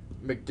Ducks.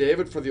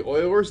 McDavid for the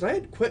Oilers. And I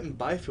had Quentin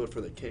Byfield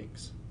for the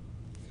Kings.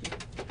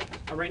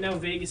 Right now,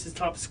 Vegas'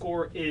 top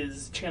score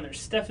is Chandler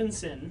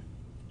Stephenson.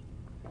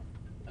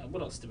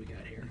 What else do we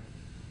got here?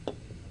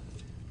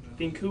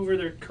 Vancouver,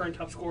 their current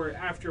top scorer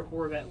after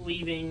Horvat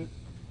leaving,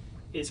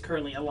 is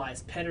currently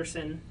Elias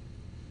Pettersson.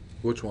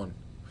 Which one?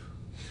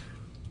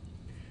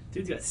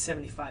 Dude's got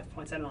 75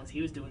 points. I don't know if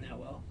he was doing that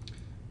well.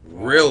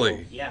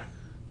 Really? Yeah.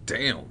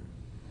 Damn.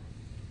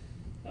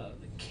 The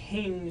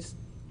Kings'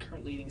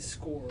 current leading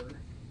scorer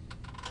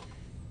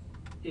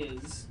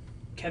is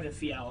Kevin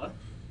Fiala.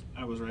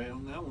 I was right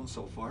on that one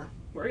so far.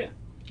 Where are you?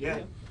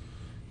 Yeah.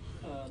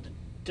 The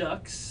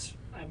Ducks,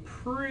 I'm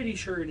pretty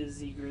sure it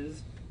is Zegras.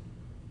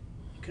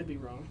 Could be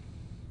wrong.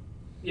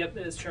 Yep,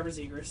 it is Trevor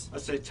Zegras.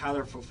 I'd say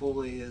Tyler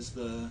Toffoli is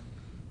the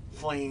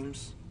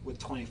Flames with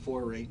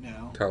 24 right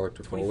now. Tyler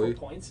 24 Toffoli.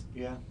 points.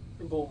 Yeah.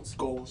 Or goals.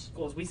 Goals.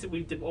 Goals. We said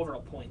we did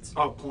overall points.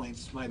 Oh,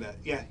 points. My bad.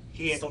 Yeah.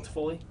 He. Still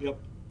Toffoli. Yep.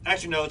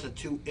 Actually, no.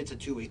 It's a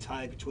two-way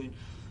tie between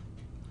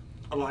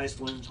Elias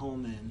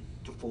Lindholm and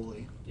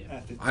Toffoli. Yeah.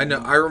 at 15. I know.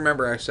 I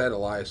remember I said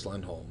Elias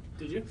Lindholm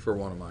Did you? for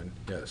one of mine.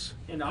 Yes.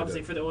 And I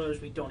obviously did. for the Oilers,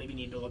 we don't even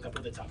need to look up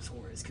who the top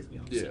scorer is because we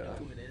obviously Yeah. know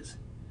who it is.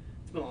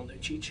 It's Milan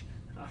Lucic.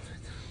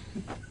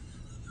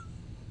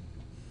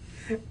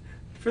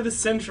 For the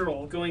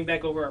Central, going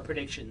back over our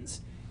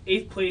predictions,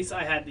 8th place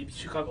I had the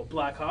Chicago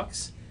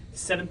Blackhawks.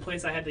 7th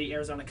place I had the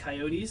Arizona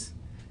Coyotes.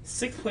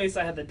 6th place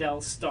I had the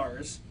Dallas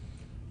Stars.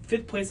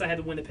 5th place I had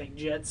the Winnipeg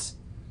Jets.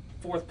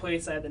 4th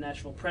place I had the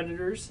Nashville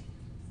Predators.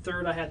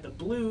 3rd I had the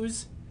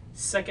Blues.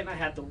 2nd I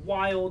had the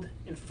Wild.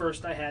 And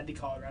 1st I had the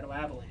Colorado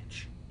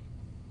Avalanche.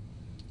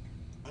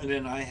 And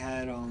then I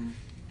had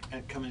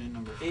at coming in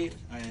number 8,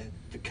 I had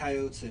the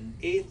Coyotes in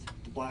 8th,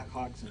 the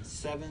Blackhawks in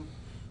 7th,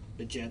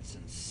 the Jets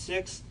in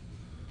 6th,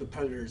 the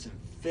Predators in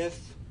 5th,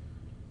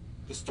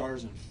 the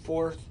Stars in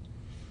 4th,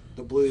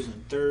 the Blues in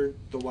 3rd,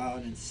 the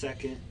Wild in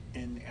 2nd,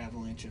 and the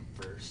Avalanche in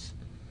 1st.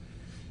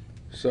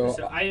 So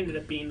I ended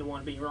up being the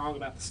one being wrong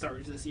about the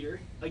Stars this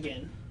year.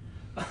 Again.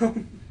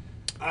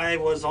 I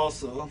was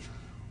also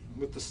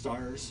with the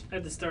Stars. I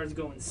had the Stars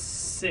going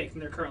 6th,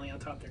 and they're currently on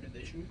top of their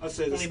division. I'll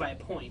say Only this. by a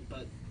point,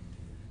 but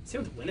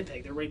same with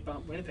Winnipeg.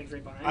 Winnipeg's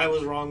right behind. I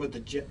was wrong with the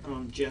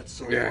Jets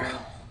so Yeah.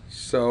 far.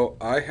 So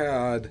I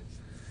had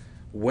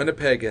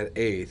Winnipeg at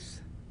 8th,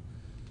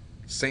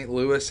 St.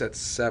 Louis at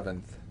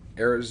 7th,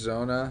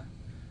 Arizona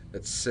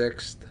at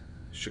 6th,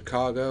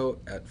 Chicago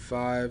at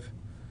 5,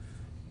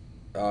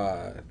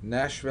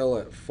 Nashville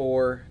at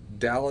 4,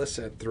 Dallas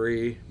at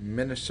 3,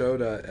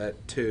 Minnesota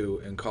at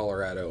 2, and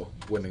Colorado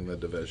winning the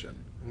division.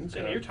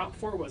 So your top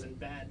 4 wasn't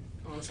bad,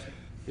 honestly.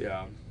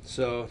 Yeah.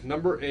 So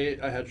number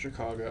 8, I had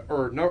Chicago.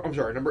 Or no, I'm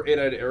sorry. Number 8,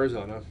 I had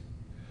Arizona.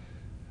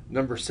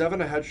 Number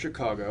 7, I had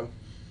Chicago.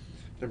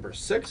 Number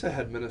 6, I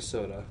had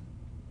Minnesota.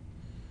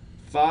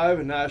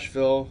 5,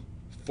 Nashville.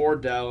 4,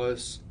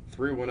 Dallas.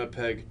 3,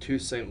 Winnipeg. 2,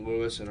 St.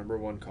 Louis, and number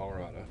 1,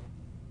 Colorado.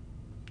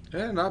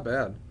 Yeah, not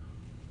bad.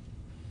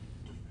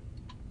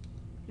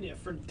 Yeah,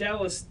 for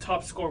Dallas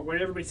top scorer. What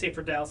did everybody say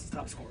for Dallas'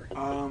 top scorer?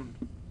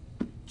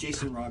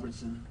 Jason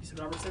Robertson. You said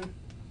Robertson?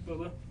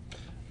 Bobo?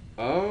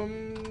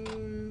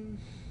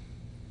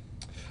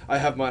 I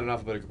have mine in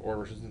alphabetical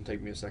order, so it doesn't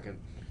take me a second.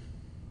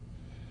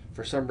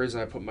 For some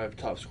reason, I put my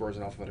top scores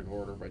in alphabetical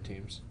order by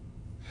teams.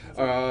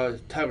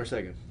 Tyler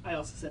Sagan. I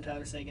also said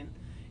Tyler Sagan.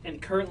 And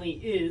currently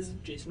is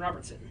Jason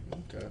Robertson.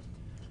 Okay.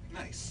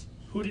 Nice.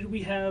 Who did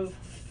we have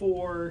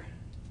for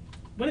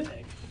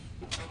Winnipeg?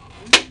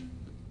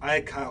 I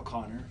had Kyle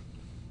Connor.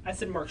 I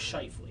said Mark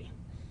Scheifele.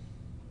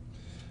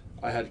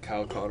 I had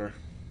Kyle Connor.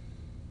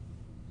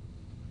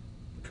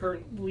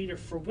 Current leader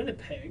for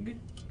Winnipeg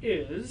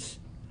is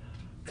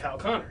Kyle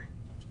Connor.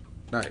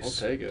 I'll Nice.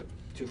 take it.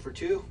 2 for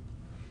 2.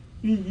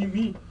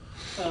 Me.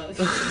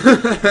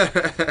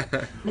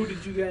 Who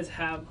did you guys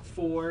have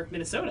for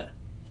Minnesota?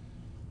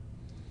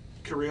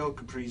 Kirill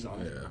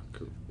Kaprizov. Yeah.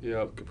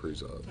 Yep.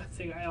 Kaprizov. I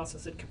think I also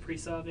said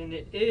Kaprizov, and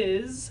it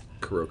is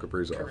Kirill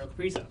Kaprizov. Kirill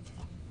Kaprizov.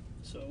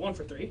 So 1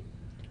 for 3.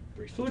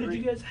 3 for Who 3. did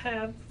you guys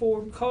have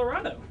for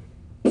Colorado?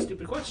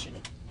 Stupid question.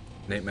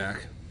 Nate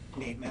Mack.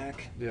 Nate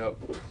Mack. Yep.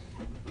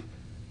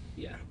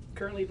 Yeah.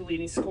 Currently the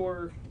leading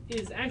scorer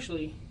is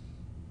actually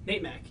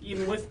Nate Mack,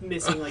 even with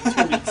missing like 2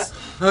 weeks.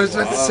 I was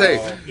about to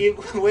say.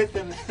 Even with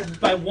him.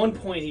 By 1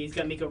 point, he's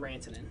got Mikko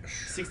Rantanen.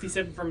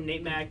 67 from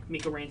Nate Mack,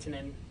 Mikko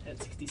Rantanen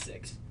at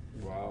 66.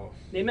 Wow.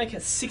 Nate Mack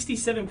has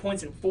 67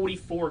 points in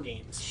 44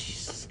 games.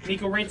 Jesus.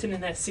 Mikko Rantanen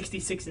has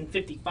 66 in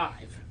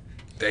 55.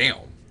 Damn.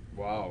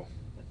 Wow.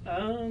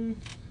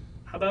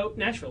 How about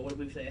Nashville? What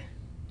did we say?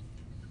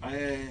 I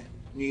had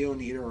Neo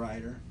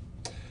Niederreiter.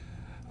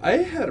 I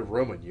had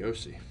Roman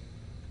Yossi.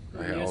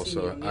 I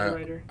also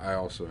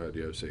had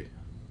Yossi.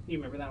 You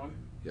remember that one?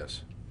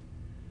 Yes.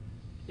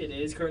 It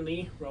is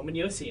currently Roman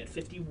Yossi at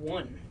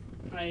 51.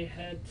 I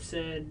had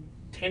said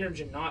Tanner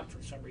Janot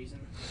for some reason.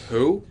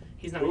 Who?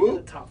 He's not Who? even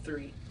in the top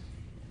 3.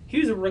 He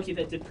was a rookie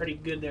that did pretty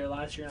good there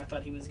last year, and I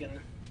thought he was going to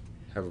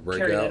Have a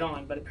carry that breakout.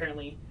 on, but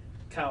apparently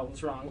Kyle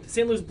was wrong. The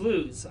St. Louis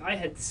Blues, I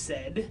had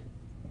said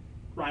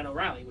Ryan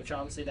O'Reilly, which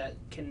obviously that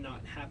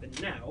cannot happen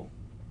now.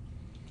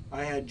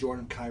 I had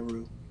Jordan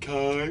Kyrou.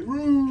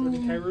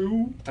 Jordan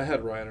Kyrou. I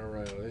had Ryan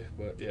O'Reilly,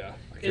 but yeah.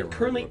 I can't It remember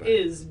currently what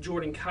is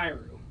Jordan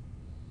Kyrou.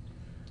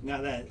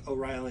 Now that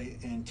O'Reilly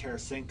and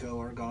Tarasenko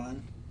are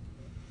gone.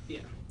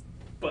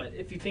 But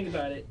if you think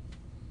about it,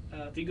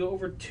 if you go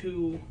over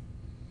to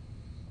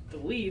the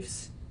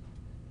Leafs,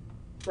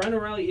 Ryan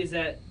O'Reilly is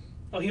at...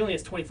 Oh, he only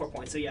has 24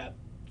 points, so yeah,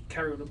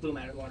 Kyrou would have blew him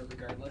out of the water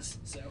regardless.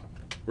 So,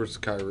 Where's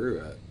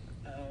Kyrou at?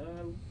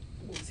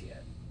 what was he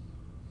at?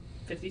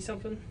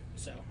 50-something?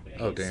 So, yeah,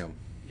 Oh, he's- damn.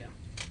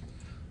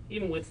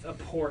 Even with a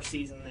poor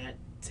season that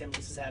St.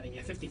 Louis is having,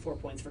 54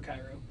 points for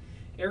Kyrou.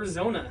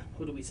 Arizona,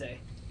 who do we say?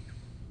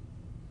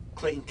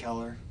 Clayton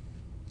Keller.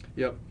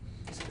 Yep.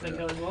 Clayton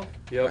Keller as well?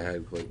 I Yep.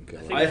 had Clayton I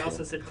Keller. think I, I-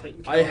 also said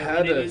Clayton I Keller, had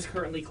and it a- is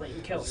currently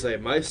Clayton Keller. Say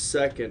my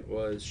second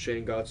was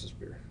Shane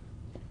Gottsespear.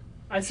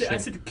 I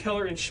said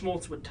Keller and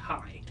Schmaltz would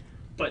tie,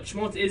 but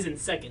Schmaltz is in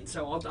second,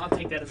 so I'll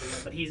take that as a win.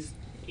 But he's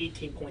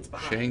 18 points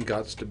behind. Shane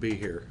Gots to be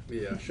here.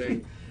 Yeah,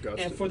 Shane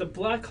Gottsespear. And for the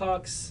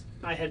Blackhawks,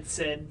 I had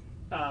said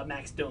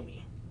Max Domi.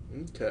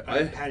 Okay.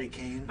 I had Patty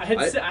Kane. I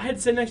had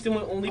said Max Domi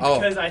only Oh.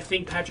 because I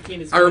think Patrick Kane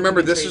is. I going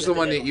remember to be this traded is the at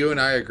one that deadline. you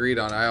and I agreed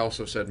on. I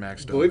also said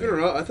Max Domi. Believe it or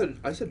not,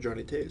 I said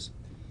Johnny Tays.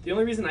 The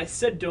only reason I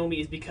said Domi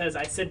is because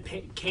I said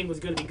Kane was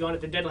going to be gone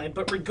at the deadline.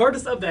 But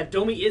regardless of that,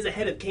 Domi is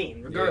ahead of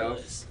Kane,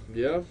 regardless.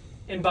 Yeah.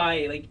 And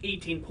by like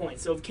 18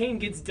 points. So if Kane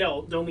gets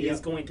dealt, Domi Yeah. is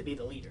going to be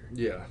the leader.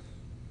 Yeah.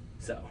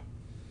 So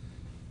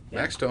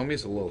Max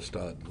Domi's a little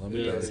stud. Let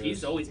me tell you.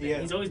 he's always been. Yeah.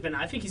 He's always been.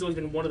 I think he's always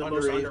been one of the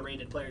most Underrated.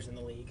 underrated players in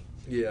the league.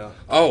 Yeah.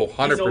 Oh,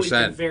 He's always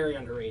been 100%. very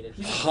underrated.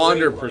 He's a great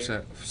player.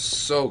 100%.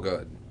 So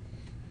good.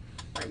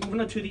 All right,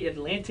 moving on to the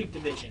Atlantic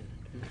Division.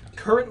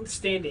 Current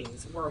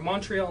standings were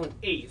Montreal in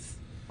 8th,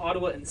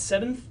 Ottawa in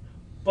 7th,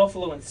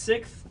 Buffalo in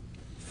 6th,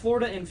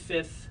 Florida in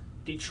 5th,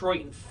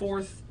 Detroit in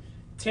 4th,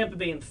 Tampa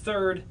Bay in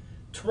 3rd,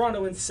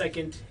 Toronto in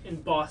 2nd,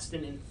 and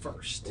Boston in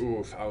 1st.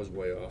 Oof, I was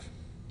way off.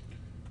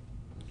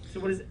 So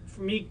what is it?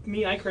 For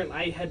me,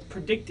 I had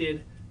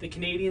predicted the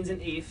Canadians in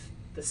 8th,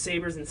 the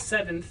Sabres in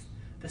 7th,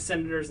 the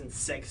Senators in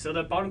 6th. So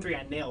the bottom 3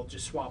 I nailed,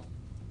 just swap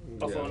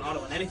Buffalo Yeah. and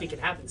Ottawa, and anything can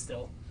happen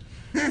still.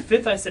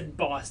 5th I said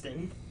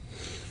Boston.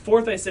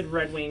 4th I said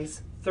Red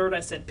Wings. 3rd I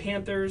said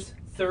Panthers.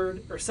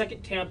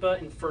 2nd Tampa,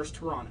 and 1st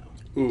Toronto.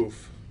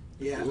 Oof.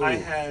 Yeah, Ooh. I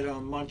had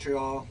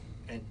Montreal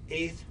in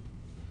 8th,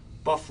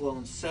 Buffalo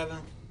in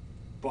 7th,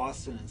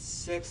 Boston in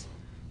 6th.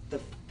 The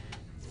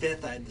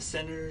 5th, I had the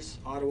Senators,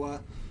 Ottawa.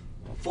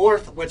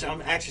 4th, which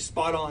I'm actually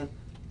spot on,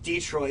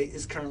 Detroit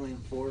is currently in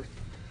 4th.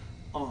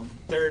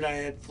 3rd, I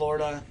had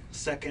Florida.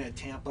 2nd, at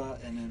Tampa.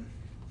 And then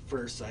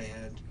 1st, I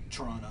had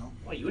Toronto.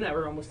 Well, you and I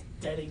were almost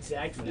dead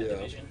exact for that Yeah.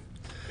 division.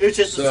 It was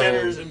just the So,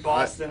 Senators in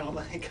Boston. I'm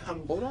like,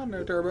 Hold on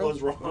there, Turbo.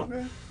 was wrong.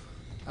 Okay.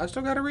 I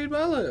still got to read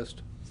my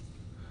list.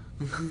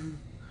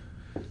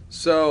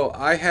 So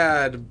I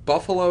had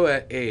Buffalo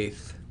at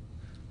 8th,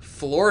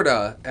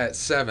 Florida at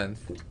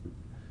 7th,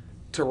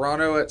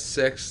 Toronto at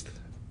 6th,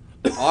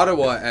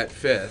 Ottawa at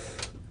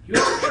 5th. You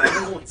had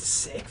Toronto going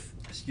 6th?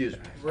 Excuse me.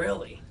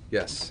 Really?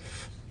 Yes.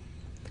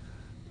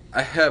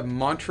 I have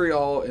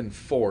Montreal in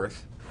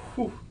 4th.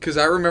 Whew. Because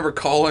I remember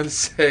Colin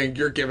saying,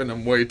 you're giving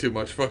them way too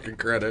much fucking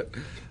credit.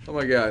 I'm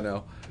like, yeah, I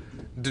know.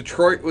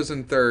 Detroit was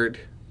in 3rd.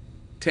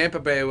 Tampa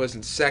Bay was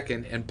in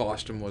 2nd. And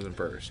Boston was in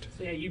 1st.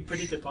 So yeah, you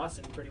predicted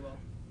Boston pretty well.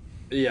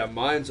 Yeah,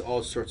 mine's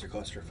all sorts of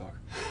clusterfuck.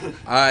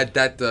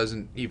 That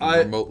doesn't even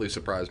remotely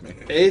surprise me.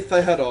 8th,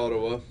 I had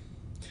Ottawa.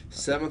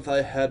 7th,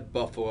 I had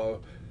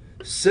Buffalo.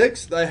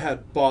 6th, I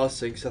had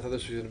Boston, because I thought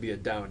this was going to be a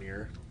down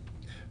year.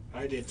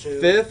 I did too.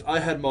 5th, I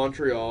had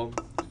Montreal.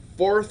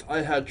 4th,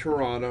 I had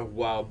Toronto.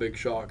 Wow, big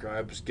shocker.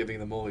 I was giving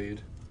them a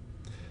lead.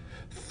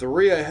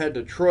 3, I had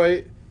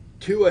Detroit.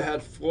 2, I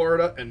had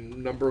Florida.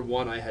 And number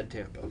 1, I had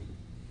Tampa.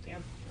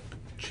 Damn.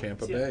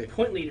 Tampa So, Bay.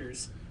 point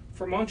leaders.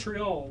 For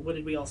Montreal, what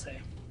did we all say?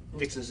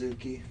 Nick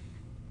Suzuki.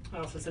 I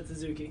also said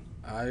Suzuki.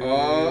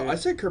 I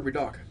said Kirby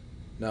Doc.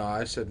 No,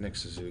 I said Nick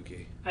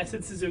Suzuki. I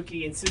said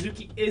Suzuki, and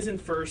Suzuki is in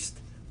 1st,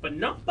 but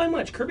not by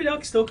much. Kirby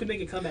Doc still could make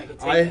a comeback. And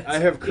take I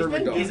have He's Kirby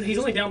been- Doc. He's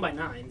only down by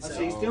 9. So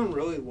So he's doing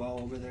really well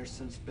over there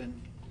since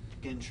been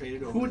getting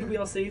traded over who did there. we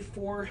all say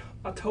for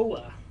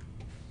Ottawa?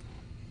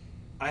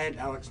 I had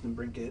Alex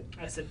DeBrincat,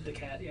 I said the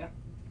cat. Yeah.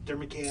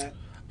 Dermot.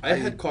 I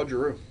had Claude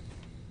Giroux.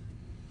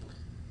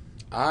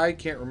 I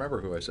can't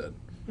remember who I said.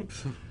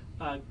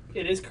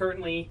 It is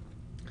currently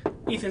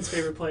Ethan's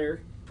favorite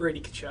player,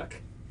 Brady Tkachuk.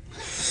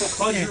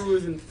 Claude Giroux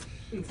is in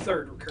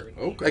 3rd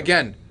currently. Okay.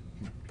 Again,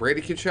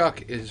 Brady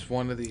Tkachuk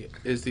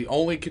is the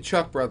only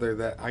Tkachuk brother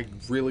that I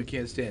really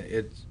can't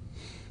stand.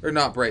 Or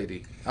not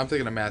Brady. I'm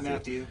thinking of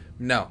Matthew.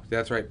 No,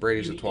 that's right.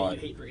 Brady's a You twat.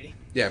 hate Brady.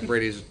 Yeah,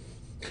 Brady's.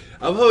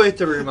 I'll have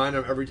to remind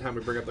him every time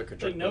we bring up the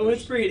Kachuk. Like, no,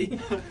 it's Brady.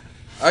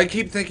 I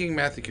keep thinking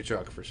Matthew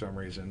Tkachuk for some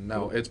reason.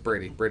 No, it's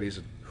Brady. Brady's.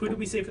 Who did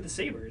we say for the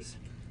Sabres?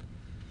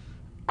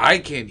 I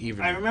can't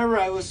even. I remember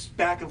I was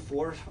back and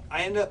forth.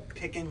 I ended up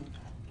picking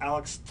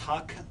Alex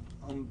Tuck.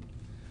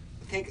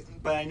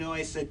 But I know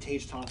I said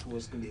Tage Thompson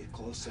was going to be a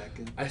close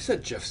second. I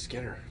said Jeff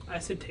Skinner. I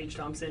said Tage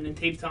Thompson, and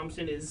Tage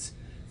Thompson is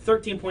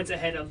 13 points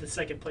ahead of the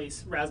 2nd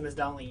place Rasmus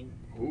Dahlin.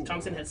 Ooh.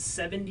 Thompson has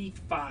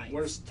 75.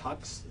 Where's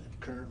Tuck's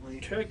currently?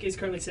 Turk is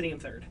currently sitting in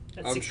 3rd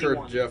at I'm 61.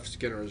 sure Jeff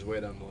Skinner is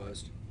way down the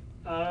list.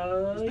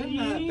 It's been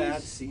not a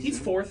bad season. He's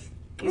 4th.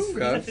 He's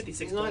Okay. at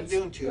 56 He's not points.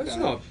 doing too That's bad.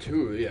 not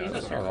too. Yeah, He's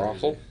that's not not Not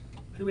awful.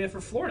 Who do we have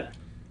for Florida?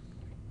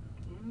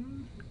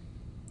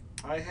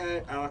 I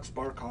had Alex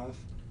Barkov.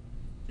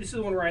 This is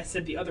the one where I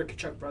said the other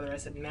Kachuk brother. I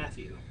said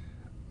Matthew.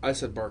 I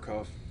said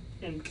Barkov.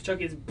 And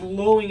Kachuk is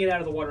blowing it out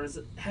of the water.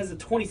 Has a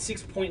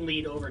 26-point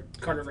lead over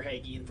Carter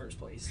Verhaeghe in 1st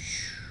place.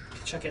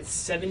 Kachuk at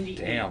 78.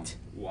 Damn.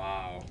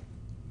 Wow.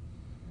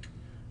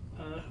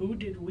 Who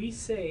did we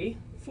say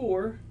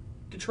for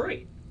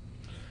Detroit?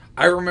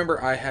 I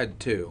remember I had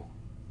 2.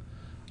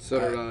 So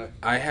did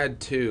I. I had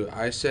 2.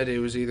 I said it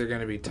was either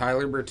going to be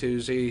Tyler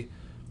Bertuzzi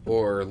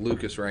or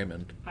Lucas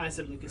Raymond. I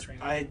said Lucas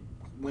Raymond. I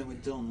went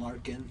with Dylan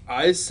Larkin.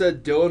 I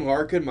said Dylan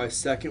Larkin. My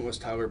second was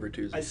Tyler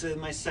Bertuzzi. I said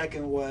my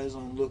second was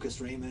on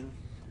Lucas Raymond.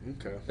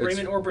 Okay.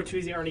 Raymond or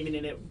Bertuzzi aren't even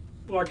in it.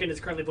 Larkin is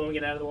currently blowing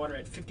it out of the water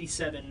at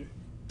 57.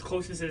 The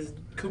closest is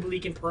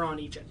Kubalik and Perron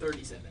each at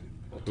 37.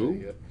 I'll Who?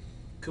 take it.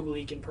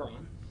 Kubalik and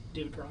Perron.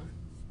 David Perron.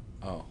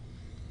 Oh.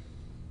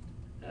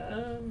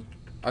 Um,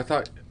 I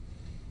thought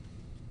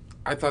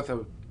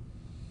that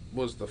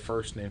was the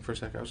first name for a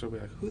second. I was going to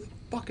be like, who the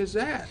fuck is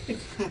that?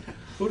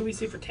 who do we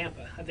say for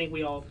Tampa? I think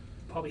we all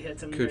probably had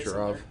some. very Kucherov.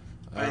 similar.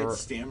 I had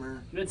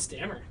Stammer. You had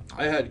Stammer.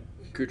 I had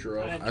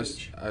Kucherov. I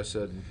had- I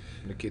said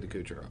Nikita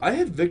Kucherov. I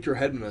had Victor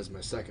Hedman as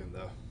my second,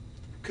 though.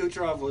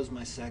 Kucherov was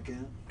my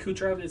second.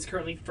 Kucherov is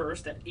currently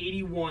 1st at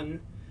 81,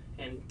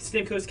 and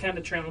Stamkos kind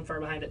of trailing far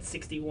behind at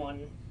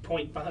 61,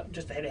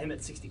 just ahead of him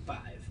at 65.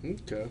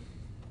 Okay.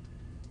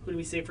 Who do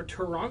we say for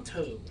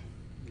Toronto?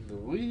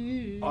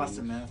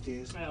 Austin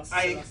Matthews. I also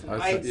said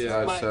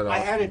Austin I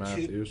had a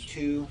Matthews.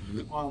 two.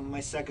 My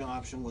second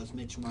option was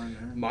Mitch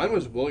Marner. Mine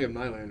was William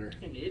Nylander.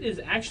 And it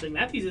is actually,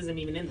 Matthews isn't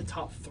even in the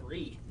top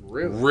 3.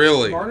 Really?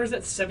 Really? Marner's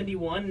at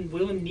 71,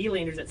 William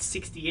Nylander's at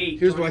 68,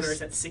 Here's Jordan my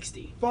Burr's at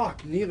 60.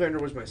 Fuck.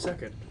 Nylander was my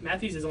second.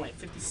 Matthews is only at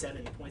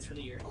 57 points for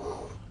the year.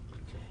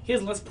 He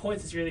has less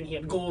points this year than he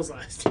had goals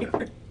last year.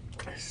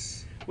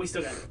 We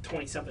still got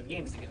 20-something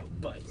games to go,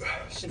 but...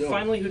 And Still.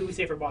 finally, who do we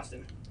say for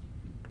Boston?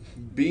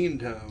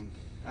 Beantown.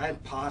 I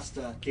had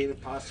Pasta.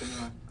 David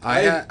Pastrnak.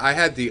 I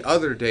had the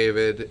other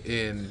David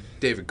in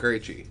David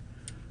Krejci.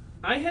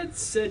 I had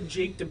said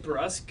Jake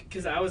DeBrusk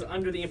because I was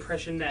under the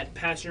impression that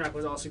Pastrnak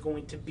was also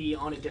going to be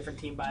on a different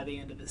team by the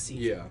end of the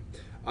season. Yeah.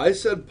 I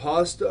said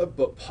Pasta,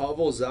 but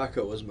Pavel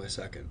Zacha was my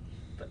second.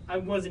 But I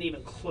wasn't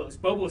even close.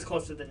 Bobo was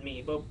closer than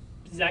me.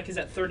 Zach is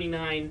at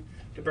 39.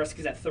 DeBrusk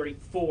is at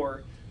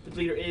 34. The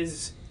leader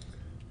is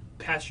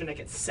Pastrnak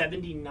at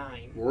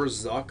 79.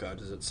 Where's Zacha?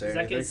 Does it say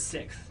Zach anything? is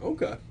 6th.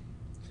 Okay.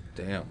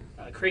 Damn.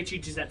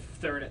 Krejci is at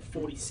 3rd at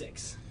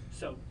 46.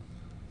 So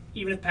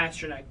even if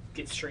Pastrnak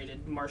gets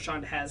traded,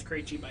 Marchand has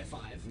Krejci by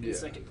 5 in Yeah.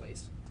 2nd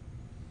place.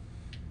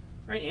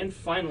 All right, and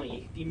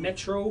finally, the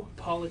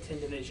Metropolitan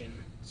Division.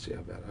 See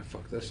how bad I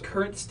fucked this up.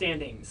 Current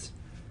standings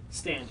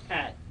stand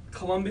at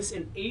Columbus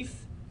in 8th,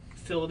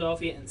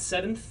 Philadelphia in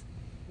 7th,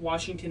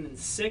 Washington in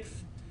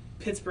 6th,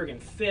 Pittsburgh in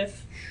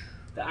 5th,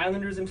 the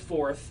Islanders in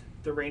 4th,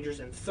 the Rangers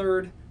in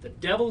 3rd, the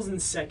Devils in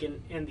 2nd,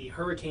 and the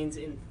Hurricanes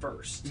in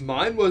 1st.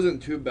 Mine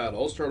wasn't too bad.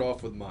 I'll start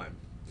off with mine.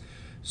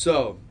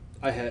 So,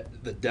 I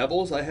had the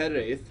Devils, I had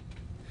 8th.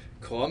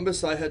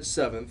 Columbus, I had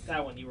 7th.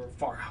 That one you were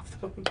far off,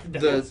 though. The The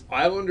Devils.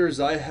 Islanders,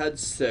 I had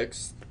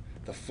 6th.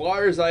 The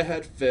Flyers, I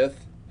had 5th.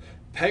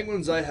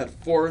 Penguins, I had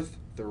 4th.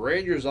 The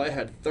Rangers, I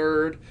had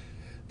 3rd.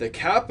 The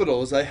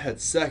Capitals, I had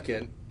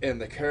 2nd.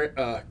 And the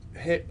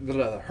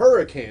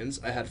Hurricanes,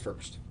 I had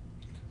 1st.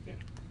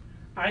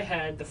 I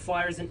had the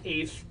Flyers in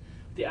 8th,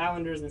 the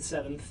Islanders in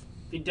 7th,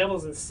 the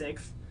Devils in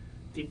 6th,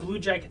 the Blue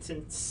Jackets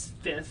in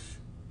 5th,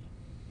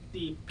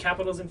 the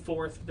Capitals in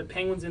 4th, the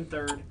Penguins in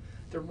 3rd,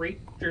 the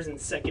Rangers in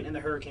 2nd, and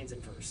the Hurricanes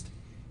in 1st.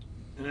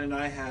 And then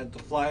I had the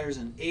Flyers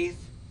in 8th,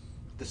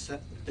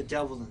 the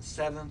Devils in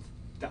 7th,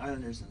 the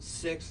Islanders in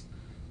 6th,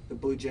 the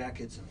Blue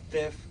Jackets in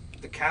 5th,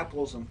 the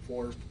Capitals in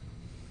 4th,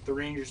 the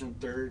Rangers in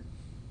 3rd,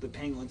 the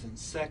Penguins in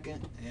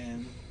 2nd,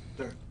 and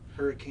the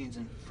Hurricanes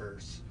in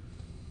 1st.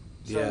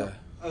 So, Yeah.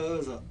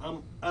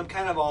 I'm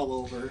kind of all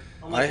over.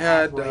 I'm I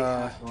had, half right,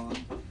 half wrong.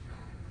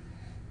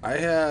 I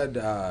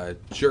had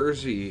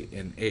Jersey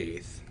in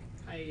 8th.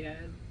 I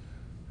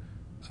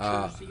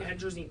Uh, had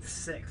Jersey in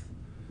 6th.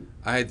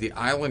 I had the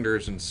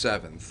Islanders in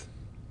 7th.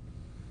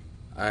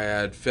 I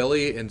had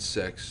Philly in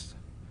 6th.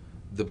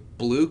 The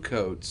Blue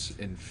Coats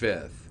in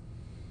 5th.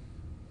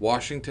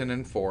 Washington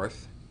in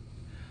 4th.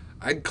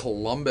 I had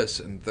Columbus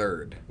in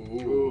 3rd.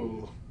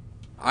 Ooh.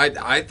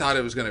 I thought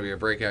it was going to be a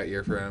breakout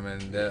year for him,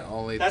 and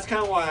only That's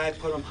kind of why I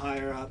put them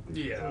higher up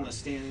Yeah. in the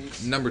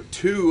standings. number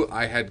 2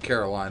 I had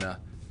Carolina.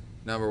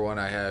 Number 1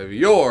 I have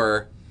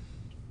your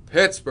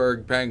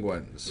Pittsburgh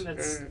Penguins.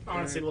 That's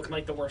honestly looking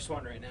like the worst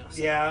one right now.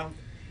 So, Yeah.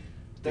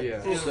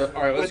 Yeah. So,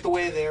 all right, with let's the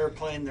way they're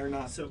playing, they're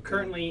not. so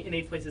currently in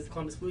 8th place is the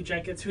Columbus Blue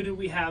Jackets. Who do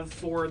we have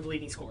for the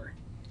leading scorer?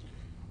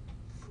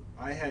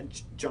 I had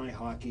Johnny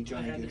Hockey, I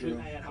Johnny had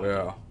Gaudreau. Hockey,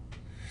 Yeah.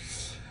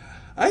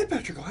 I had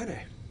Patrick Laine.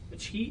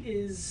 which he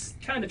is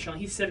kind of chilling.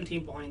 He's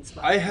 17 behind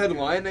spot. I had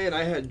Laine and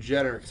I had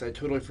Jenner because I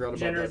totally forgot about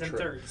Jenner's that in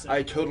trade. 3rd. So,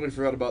 I totally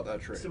forgot about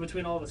that trade. so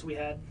between all of us, we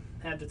had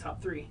the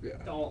top 3. Yeah.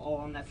 All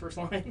on that first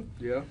line.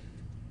 Yeah.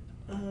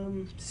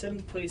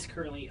 7th place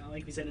currently,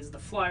 like we said, is the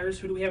Flyers.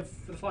 Who do we have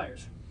for the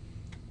Flyers?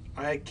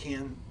 I had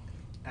Cam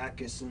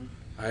Atkinson.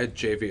 I had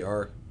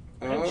JVR.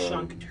 I had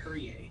Sean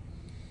Couturier.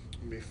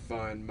 Let me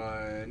find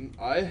mine.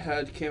 I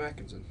had Cam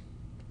Atkinson.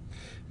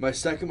 My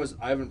second was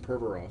Ivan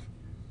Provorov.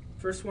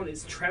 First one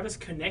is Travis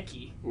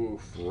Konecny.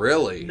 Oof.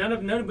 Really?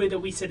 Nobody that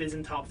we said is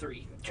in top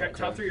 3. Okay.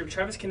 Top 3 are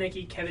Travis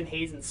Konecny, Kevin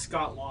Hayes, and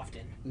Scott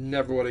Lofton.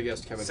 Never would have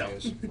guessed Kevin So,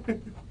 Hayes.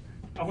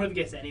 I wouldn't have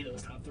guessed any of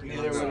those top 3.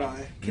 Neither would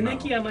I.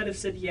 Konecny, I might have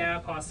said yeah,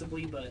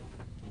 possibly, but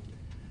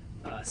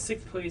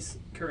 6th place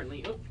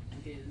currently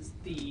is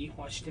the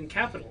Washington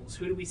Capitals.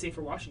 Who do we say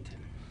for Washington?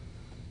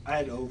 I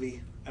had Ovi,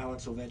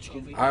 Alex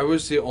Ovechkin. Ovi. I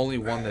was the only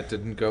one that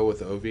didn't go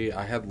with Ovi.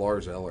 I had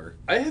Lars Eller.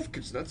 I have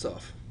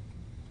Kuznetsov.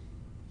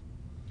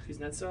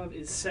 Kuznetsov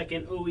is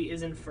 2nd. Ovi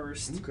is in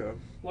 1st. Okay.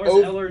 Lars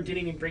Oh. Eller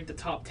didn't even break the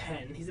top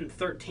 10. He's in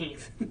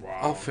 13th.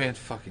 Oh,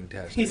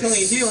 fan-fucking-tastic.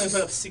 he only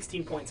put up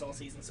 16 points all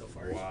season so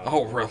far. Wow.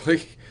 Oh,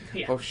 really?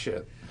 Yeah. Oh,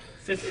 shit.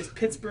 5th is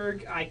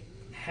Pittsburgh. I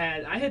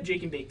had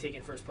Jake and Bake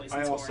taking first place. In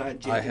I also scoring. had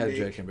Jake I and had Bake.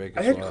 Jake and Bake I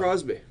as had well.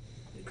 Crosby.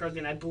 Crosby,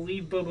 and I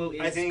believe Bobo is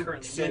I think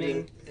currently Sid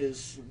winning.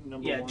 is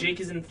number Yeah, one. Jake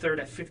is in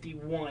 3rd at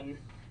 51.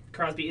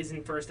 Crosby is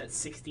in 1st at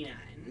 69.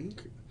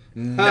 Okay.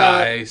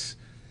 Nice.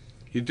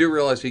 You do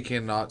realize he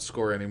cannot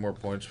score any more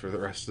points for the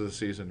rest of the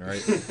season,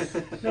 right?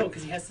 No,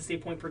 because he has to stay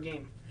point per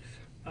game.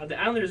 The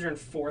Islanders are in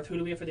 4th. Who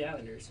do we have for the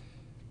Islanders?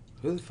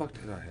 Who the fuck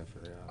did I have for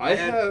that? I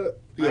have.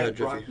 I had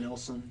Jeffy. Brock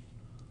Nelson.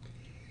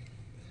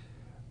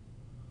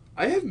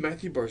 I have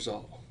Matthew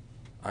Barzal.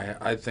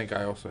 I think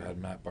I also had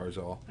Matt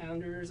Barzal.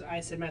 Islanders, I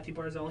said Matthew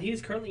Barzal. He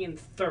is currently in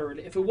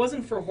 3rd. If it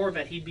wasn't for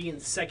Horvat, he'd be in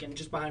 2nd,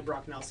 just behind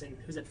Brock Nelson,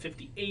 who's at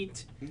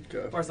 58.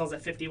 Okay. Barzal's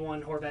at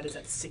 51. Horvat is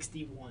at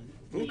 61.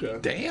 Okay.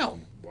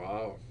 Damn.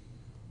 Wow.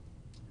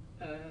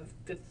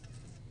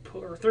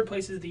 3rd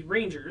place is the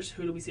Rangers.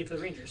 Who do we say for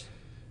the Rangers?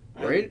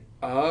 Right?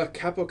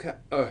 Capo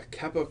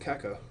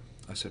Caco.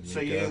 I said Mika. So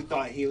you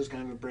thought he was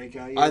going to have a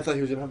breakout year? I thought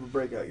he was gonna have a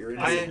breakout year.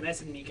 I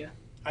said Mika.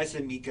 I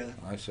said Mika.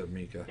 I said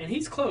Mika. And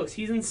he's close.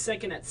 He's in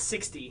 2nd at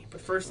 60.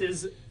 But first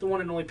is the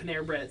one and only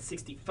Panera Bread at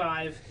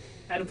 65.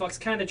 Adam Fox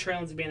kind of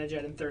trails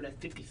Zibanejad in 3rd at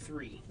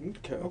 53.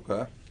 Okay.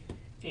 Okay.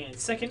 And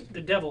 2nd,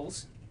 the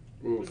Devils.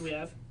 Who do we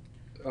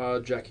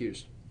have? Jack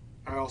Hughes.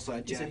 I also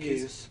had You said Jack Hughes.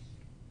 Hughes.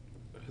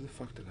 Who the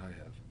fuck did I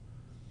have?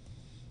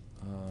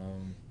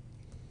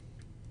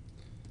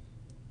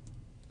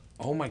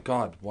 Oh my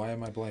god, why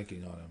am I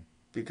blanking on him?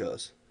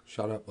 Because.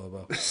 Shut up,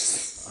 Lobo.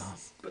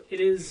 But it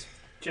is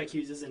Jack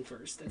Hughes is in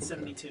 1st at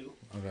 72.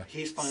 Okay.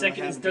 He's finally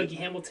 2nd is having Dougie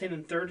Hamilton,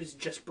 and 3rd is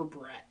Jesper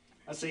Bratt.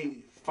 I say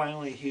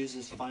finally Hughes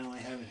is finally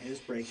having his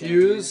breakout.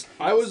 Hughes,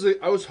 year.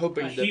 I was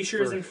hoping that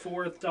Heischer's for- in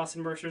 4th,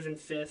 Dawson Mercer's in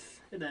 5th,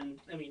 and then,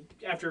 I mean,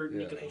 after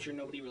Nico Yeah. Hischier,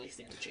 nobody really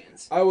stands a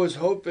chance. I was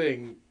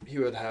hoping he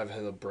would have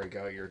had a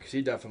breakout year because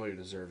he definitely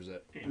deserves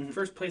it. And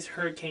first place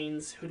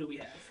Hurricanes, who do we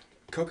have?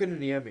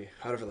 Kokaniniemi,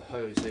 however the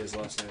hell you say his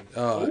last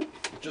name.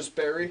 Just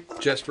Barry.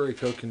 Jesper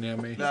Kokanemi.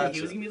 You think That's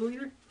he was it. going to be the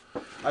leader?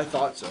 I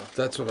thought so.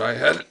 That's what I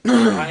had.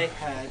 I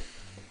had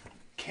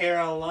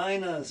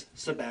Carolina's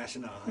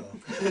Sebastian Aho.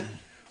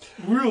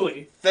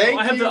 Really? Thank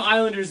I have you. the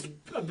Islanders'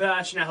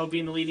 Bachnau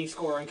being the leading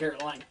scorer on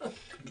Carolina.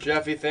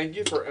 Jeffy, thank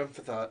you for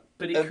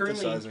But it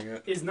currently emphasizing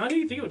it. is not who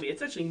you think it would be.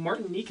 It's actually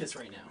Martin Nikas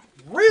right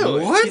now.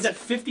 Really? What? He's at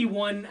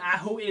 51.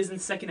 Aho is in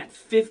second at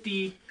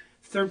 50.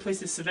 Third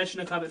place is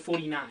Svechnikov at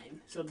 49.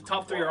 So the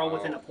top three are all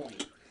within a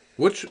point.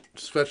 Which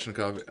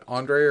Svechnikov?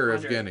 Andre or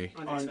Andre- Evgeny?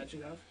 Andre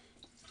Svechnikov.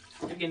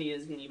 Evgeny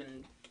doesn't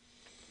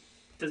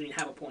even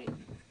have a point.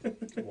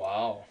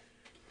 Wow.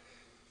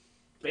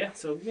 But yeah,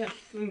 so yeah.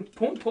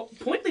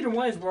 Point leader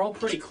wise, we're all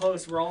pretty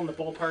close. We're all in the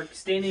ballpark.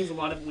 Standings, a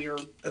lot of weird.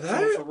 That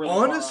really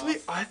far honestly,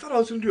 off. I thought I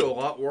was gonna do a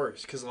lot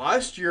worse because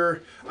last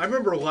year, I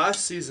remember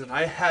last season,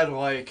 I had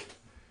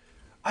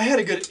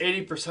a good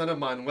 80% of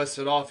mine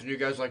listed off, and you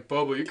guys were like,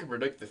 Bobo, you can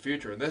predict the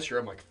future. And this year,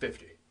 I'm like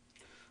 50.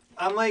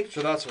 I'm like,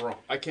 So that's wrong.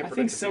 I can't I predict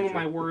think the some of future.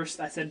 my worst.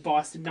 I said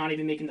Boston not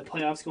even making the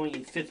playoffs, going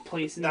in 5th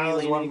place in the that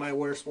was Atlantic. one of my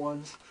worst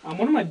ones.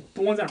 One of my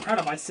ones I'm proud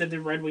of. I said the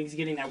Red Wings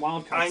getting that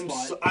wild card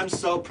spot. I'm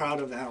so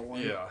proud of that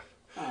one. Yeah.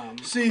 Um,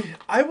 See,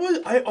 I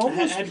I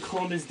almost had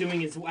Columbus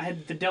doing as I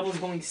had the Devils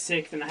going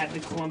 6th, and I had the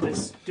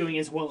Columbus doing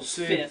as well as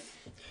See, 5th.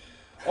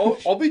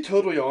 I'll be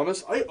totally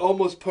honest. I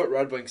almost put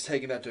Red Wings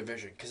taking that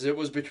division because it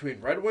was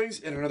between Red Wings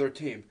and another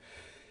team.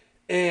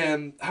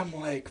 And I'm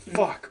like,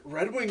 fuck,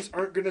 Red Wings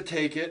aren't going to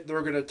take it.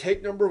 They're going to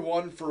take number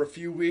 1 for a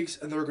few weeks,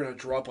 and they're going to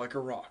drop like a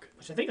rock.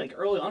 Which I think like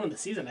early on in the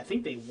season, I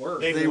think they were.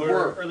 They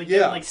were. Or like Yeah.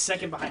 they were like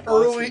second behind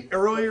Boston.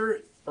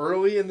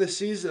 Early in the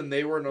season,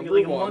 they were number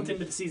Like a 1. month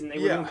into the season, they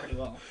were Yeah. doing pretty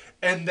well.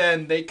 And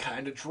then they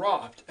kind of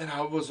dropped. And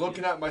I was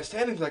looking at my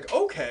standings like,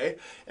 okay.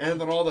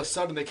 And then all of a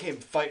sudden, they came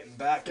fighting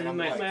back. And And I'm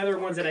my, like, my other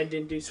ones that I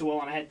didn't do so well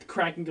on, I had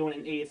Kraken going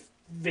in 8th,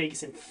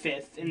 Vegas in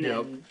 5th, and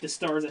then the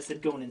Stars I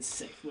said going in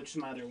 6th, which is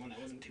my other one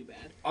that wasn't too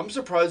bad. I'm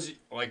surprised,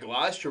 like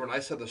last year when I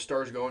said the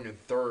Stars going in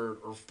 3rd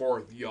or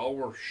 4th, y'all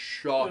were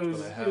shocked It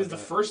was, that I had it was the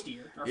that. first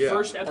year, our Yeah,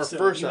 first our episode.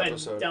 first you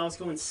episode. had Dallas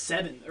going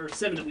 7th, or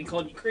 7th, and we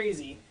called you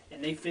crazy,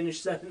 and they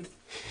finished 7th.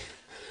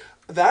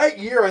 That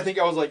year, I think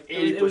I was like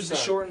 80%. It was the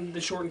shortened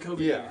COVID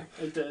Yeah. year.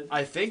 Like the,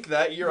 I think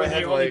that year I where they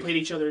had only like played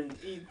each other and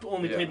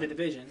only Yeah. played the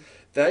division.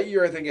 that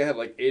year I think I had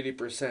like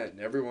 80%, and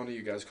every one of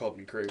you guys called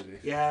me crazy.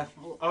 Yeah,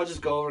 I'll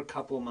just go over a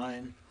couple of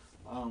mine.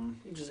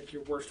 Just like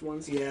your worst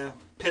ones. Yeah,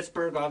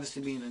 Pittsburgh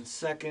obviously being in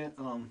 2nd.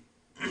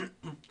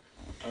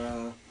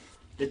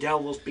 The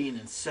Devils being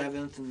in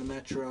 7th in the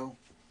Metro.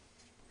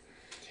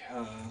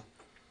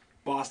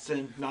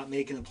 Boston not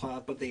making the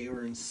playoff, but they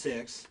were in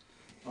 6th.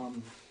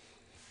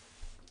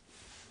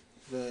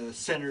 The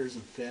Senators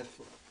in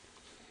 5th.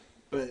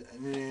 And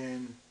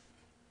then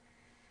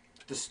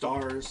the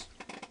Stars,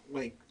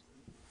 like,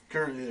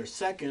 currently they're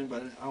 2nd,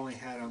 but I only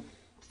had them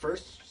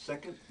 1st,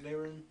 2nd they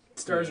were in.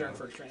 Stars are in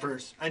first right now.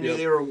 First. I knew Yep.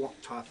 they were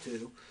top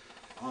 2.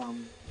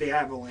 The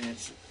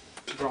Avalanche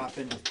drop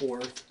into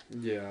 4th.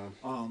 Yeah.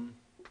 And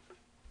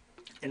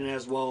then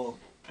as well,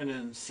 and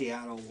then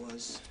Seattle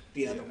was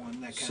the other one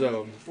that kind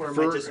So, of were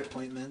for- my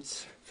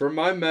disappointments. For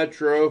my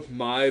Metro,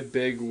 my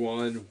big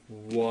one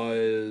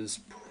was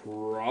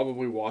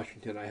probably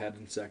Washington. I had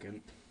in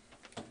 2nd.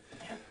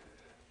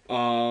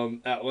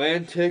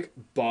 Atlantic,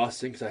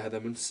 Boston, because I had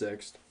them in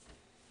 6th.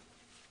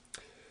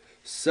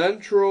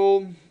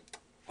 Central,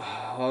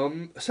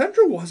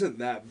 Central wasn't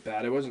that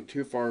bad. It wasn't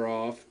too far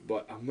off,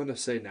 but I'm gonna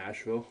say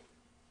Nashville,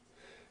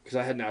 because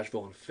I had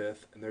Nashville in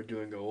 5th, and they're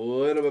doing a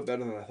little bit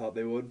better than I thought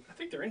they would. I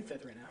think they're in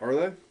 5th right now. Are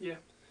they? Yeah.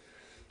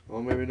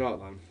 Well, maybe not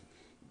then.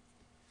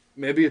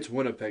 Maybe it's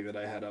Winnipeg that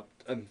I had up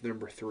at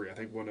number 3. I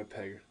think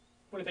Winnipeg.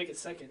 Winnipeg is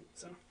 2nd,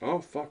 so. Oh,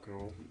 fuck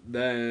no.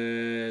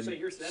 Then So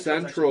your Central's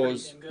Central actually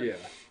is, pretty damn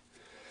good. yeah.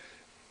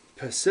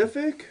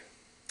 Pacific,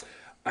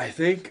 I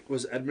think,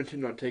 was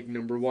Edmonton not taking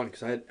number 1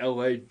 because I had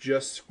LA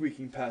just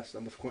squeaking past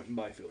them with Quentin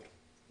Byfield.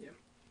 Yeah.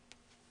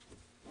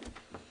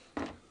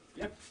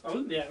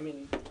 Oh, yeah, I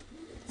mean,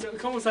 so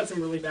Columbus had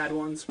some really bad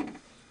ones.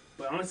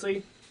 But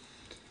honestly,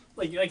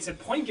 like I said,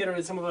 point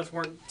getter, some of us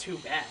weren't too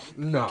bad.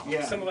 No.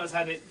 Yeah. Some of us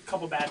had a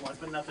couple bad ones,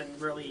 but nothing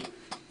really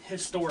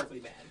historically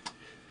bad.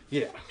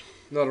 Yeah.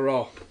 Not at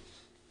all.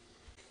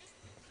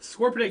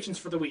 Score predictions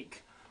for the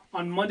week.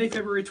 On Monday,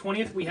 February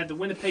 20th, we had the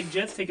Winnipeg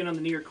Jets taking on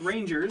the New York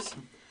Rangers.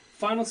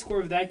 Final score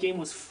of that game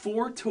was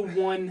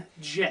 4-1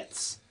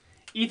 Jets.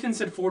 Ethan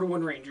said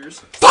 4-1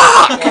 Rangers. Do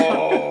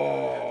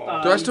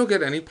I still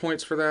get any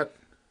points for that?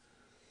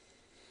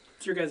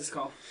 It's your guys'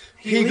 call.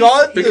 He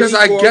got the Because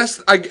I score.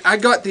 guessed I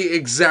got the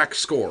exact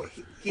score.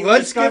 He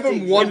Let's got give the-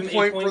 him 1 give him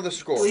point 8 for point. the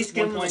score. At least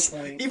give him 1 the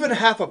point. point. Even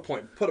half a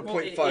point. Put a Well,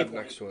 point eight 5 points.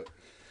 next to it.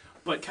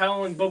 But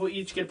Kyle and Bobo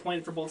each get a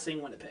point for both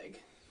saying Winnipeg.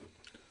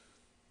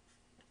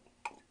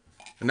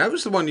 And that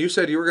was the one you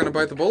said you were going to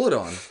bite the bullet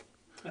on.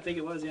 I think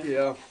it was, yeah.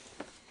 Yeah.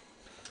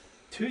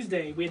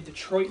 Tuesday, we had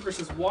Detroit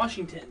versus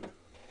Washington.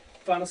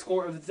 Final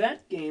score of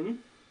that game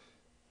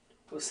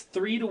was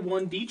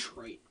 3-1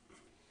 Detroit.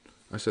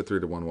 I said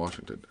 3-1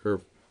 Washington.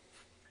 Or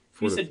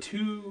You said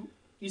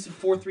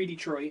 4-3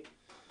 Detroit.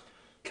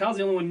 Kyle's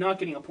the only one not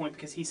getting a point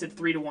because he said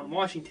 3-1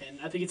 Washington.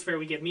 I think it's fair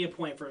we give me a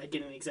point for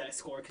getting the exact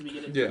score because we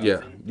get it.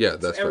 Yeah. Yeah,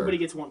 that's so everybody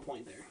fair. gets 1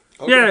 point there,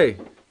 Yay!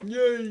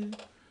 Yay.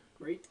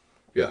 right?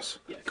 Yes,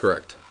 Yeah.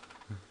 correct.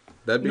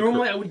 That'd be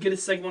Normally I would get a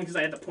second one because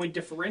I had the point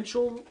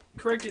differential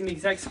correct in the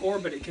exact score,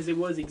 but because it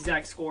was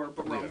exact score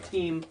but wrong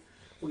team,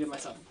 we'll give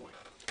myself a point.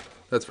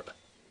 That's fair.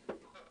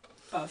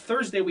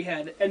 Thursday we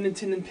had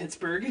Edmonton and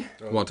Pittsburgh.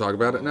 Want to talk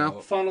about it now?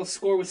 Final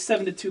score was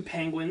 7-2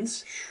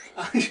 Penguins.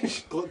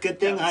 Good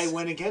thing I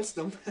went against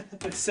them.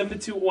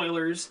 7-2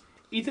 Oilers.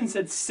 Ethan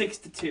said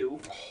 6-2.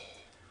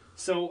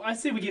 So I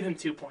say we give him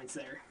 2 points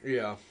there.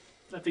 Yeah.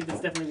 I think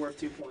that's definitely worth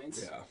 2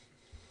 points. Yeah.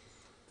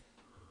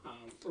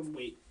 Or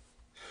wait.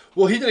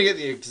 Well, he didn't get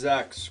the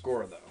exact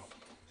score though.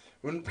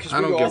 Because I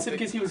don't we get- all I said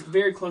because he was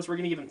very close, we're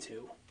gonna give him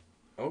 2.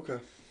 Okay.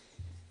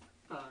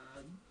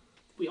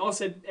 We all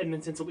said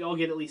Edmonton, so we all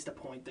get at least a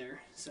point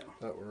there. So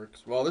That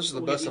works. Well, this is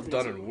the We'll best get I've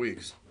done Ethan in too.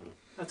 weeks.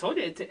 I told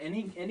you, to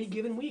any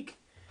given week.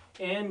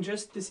 And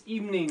just this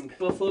evening,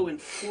 Buffalo and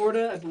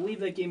Florida. I believe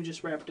that game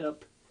just wrapped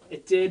up.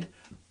 It did.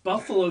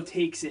 Buffalo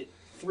takes it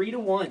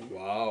 3-1.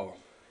 Wow.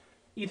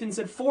 Ethan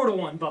said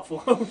 4-1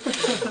 Buffalo.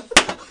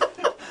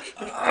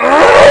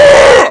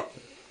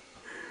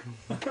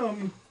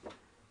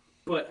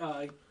 But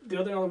the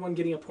other one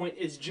getting a point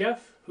is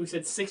Jeff, who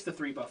said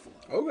 6-3 Buffalo.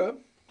 Okay.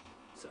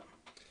 So,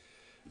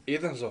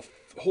 Ethan's a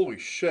holy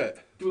shit.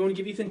 do we want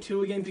to give Ethan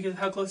 2 again because of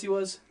how close he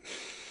was?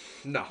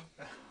 No.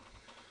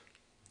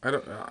 I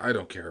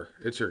don't care.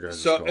 It's your guys'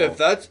 So call. if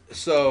that's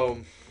so,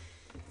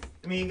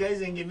 I mean, you guys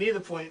didn't give me the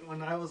point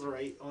when I was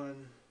right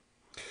on.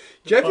 the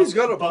Jeffy's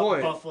got a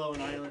point. Buffalo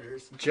and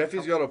Islanders.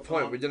 Jeffy's got a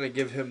point. We didn't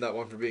give him that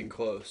one for being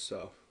close.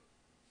 So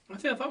I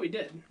thought we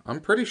did.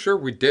 I'm pretty sure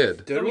we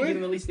did. did Thought we? give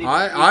him at least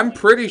I'm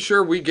points. pretty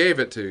sure we gave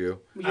it to you.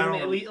 We give I him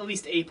don't at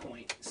least a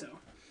point. So, all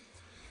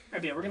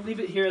right, yeah, we're gonna leave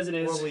it here as it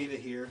is. We'll leave it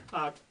here.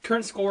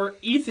 Current score: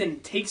 Ethan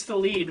takes the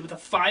lead with a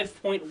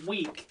 5-point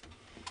week.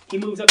 He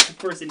moves up to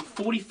first in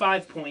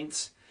 45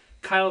 points.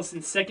 Kyle's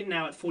in second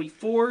now at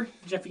 44.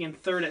 Jeffy in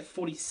third at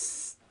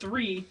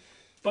 43.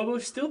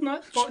 Bobo's still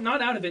not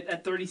out of it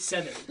at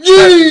 37.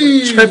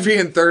 Jeffy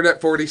in third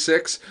at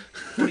 46.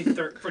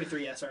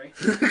 43, yeah, sorry.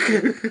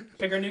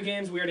 Pick our new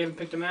games. We already haven't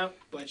picked them out,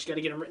 but just got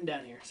to get them written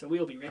down here. So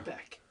we'll be right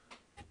back.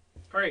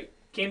 All right,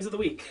 games of the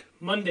week.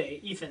 Monday,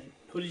 Ethan,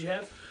 who did you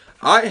have?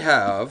 I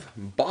have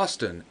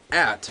Boston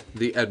at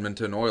the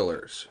Edmonton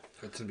Oilers.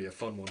 That's gonna be a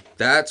fun one.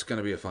 That's going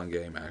to be a fun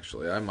game,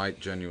 actually. I might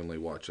genuinely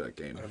watch that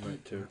game. I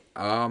might too.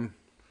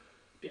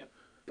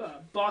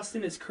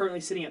 Boston is currently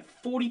sitting at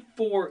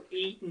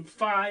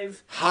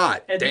 44-8-5.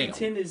 Hot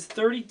Edmonton damn. is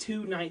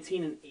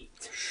 32-19-8.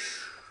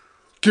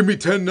 Give me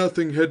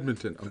 10-0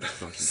 Edmonton. I'm just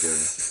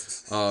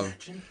fucking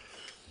kidding.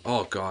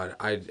 Oh, God.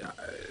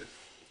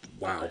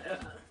 Wow.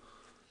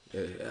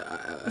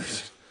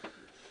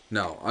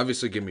 No,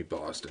 obviously give me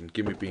Boston.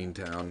 Give me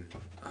Beantown.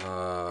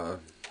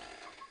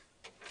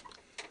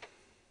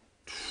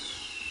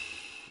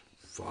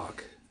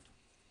 Fuck.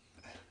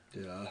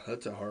 Yeah,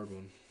 that's a hard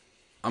one.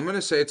 I'm going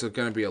to say it's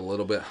going to be a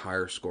little bit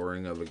higher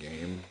scoring of a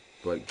game,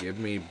 but give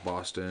me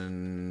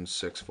Boston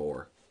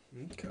 6-4.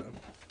 Okay.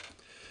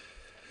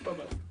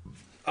 Bobo.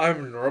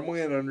 I'm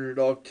normally an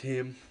underdog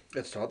team.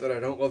 It's not that I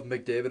don't love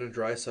McDavid and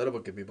Draisaitl,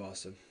 but give me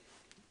Boston.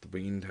 The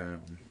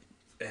Beantown.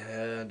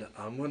 And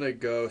I'm gonna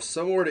go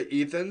somewhere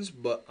to Ethan's,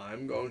 but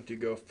I'm going to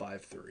go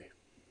 5-3.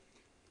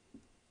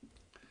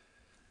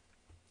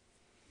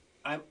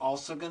 I'm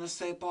also gonna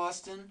say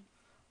Boston.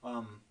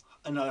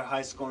 Another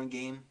high-scoring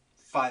game,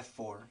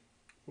 5-4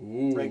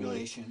 Ooh.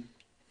 regulation.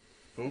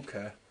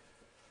 Okay.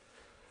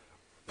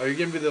 Are you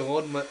gonna be the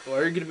lone?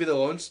 Are you gonna be the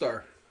Lone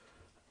Star?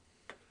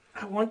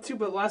 I want to,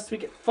 but last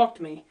week it fucked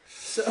me.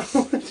 So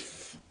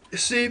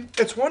See,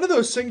 it's one of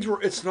those things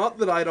where it's not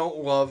that I don't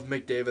love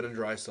McDavid and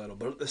Draisaitl,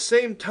 but at the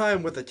same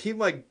time, with a team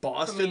like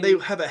Boston, I mean, they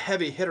have a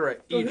heavy hitter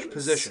at each what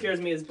position. scares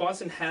me is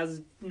Boston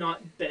has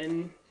not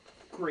been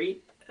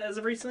great as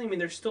of recently. I mean,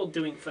 they're still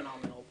doing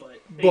phenomenal, but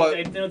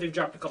I know they've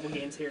dropped a couple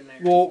games here and there.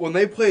 Well, when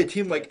they play a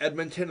team like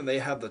Edmonton and they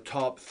have the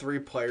top 3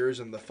 players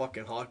in the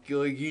fucking hockey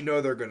league, you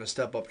know they're going to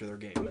step up to their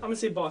game. I'm gonna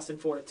say Boston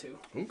 4-2.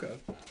 Okay.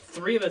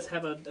 3 of us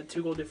have a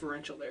 2-goal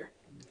differential there.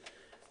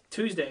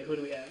 Tuesday, who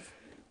do we have?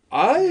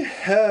 I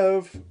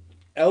have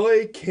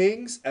LA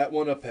Kings at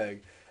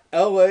Winnipeg.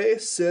 LA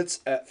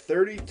sits at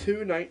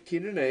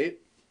 32-19-8.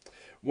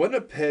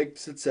 Winnipeg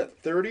sits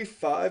at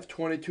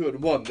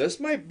 35-22-1. This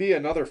might be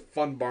another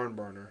fun barn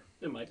burner.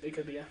 It might be. It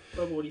could be. Yeah.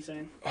 Bubba, what are you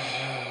saying?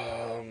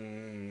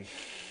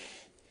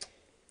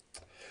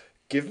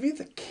 Give me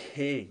the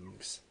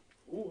Kings.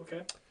 Ooh,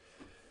 okay.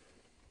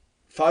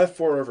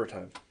 5-4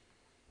 overtime.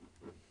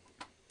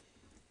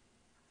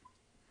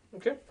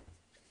 Okay.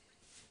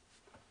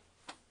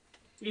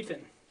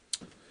 Ethan.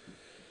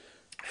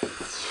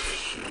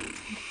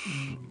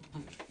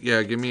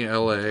 Yeah, give me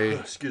LA.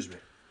 Excuse me.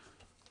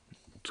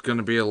 going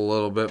to be a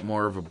little bit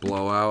more of a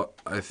blowout,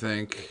 I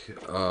think.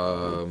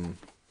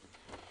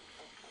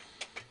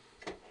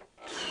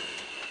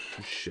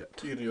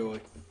 Shit. You know,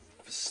 like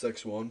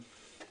 6-1.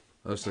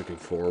 I was thinking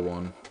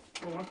 4-1.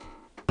 Hold on.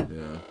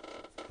 Yeah.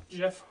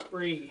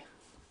 Jeffrey.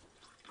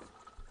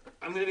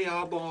 I'm going to be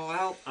oddball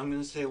out. I'm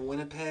going to say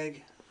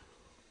Winnipeg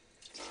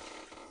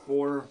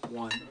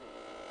 4-1.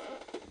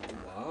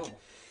 Wow.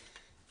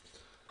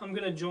 I'm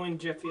going to join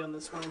Jeffy on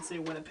this one and say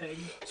Winnipeg.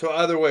 So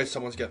either way,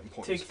 someone's getting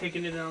points.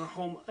 Taking it on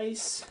home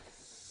ice.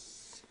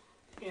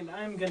 And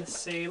I'm going to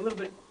say a little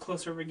bit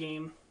closer of a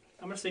game.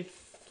 I'm going to say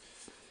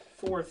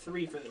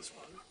 4-3 for this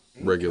one.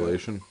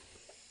 Regulation.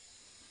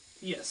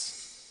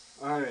 Yes.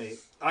 All right.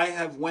 I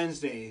have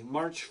Wednesday,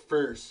 March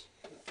 1st,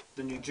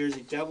 the New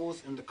Jersey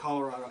Devils and the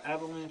Colorado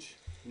Avalanche.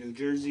 New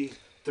Jersey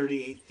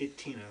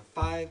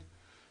 38-15-5.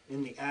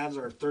 And the Avs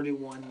are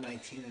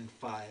 31-19-5.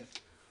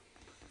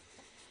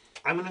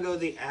 I'm going to go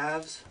the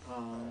Avs.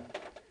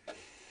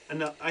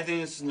 And I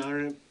think this is not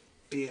going to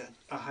be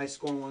a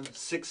high-scoring one.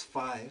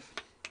 6-5.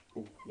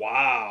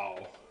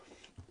 Wow.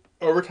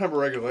 Overtime or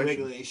regulation?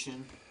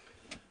 Regulation.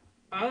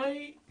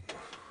 I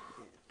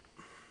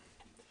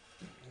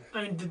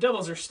mean, the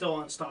Devils are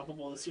still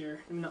unstoppable this year.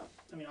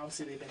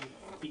 Obviously they've been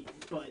beaten,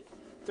 but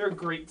they're a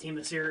great team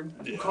this year.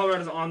 Yeah.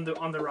 Colorado's on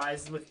the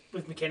rise with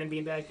McKinnon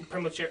being back,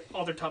 pretty much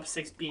all their top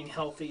 6 being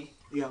healthy.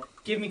 Yeah.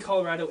 Give me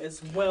Colorado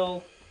as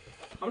well.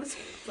 I'm gonna say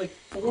like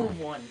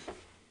 4-1.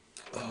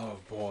 Oh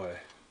boy.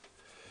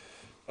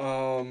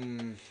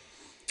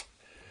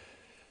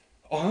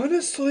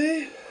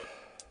 Honestly,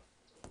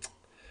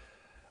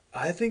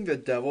 I think the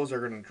Devils are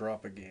going to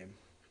drop a game.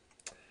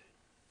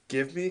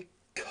 Give me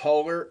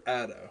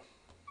Colorado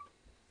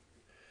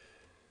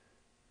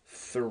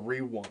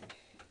 3-1.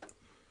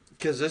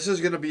 Because this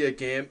is going to be a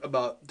game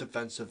about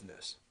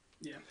defensiveness.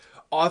 Yeah.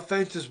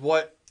 Offense is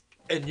what,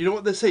 and you know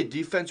what they say,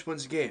 defense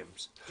wins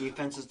games.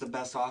 Defense is the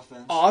best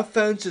offense.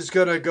 Offense is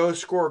going to go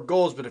score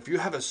goals, but if you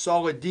have a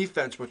solid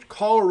defense, which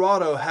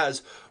Colorado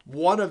has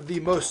one of the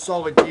most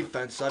solid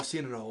defenses I've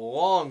seen in a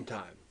long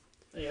time.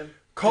 They have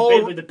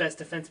debatably the best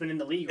defenseman in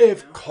the league right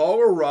If now.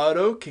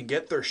 Colorado can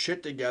get their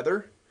shit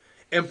together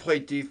and play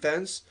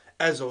defense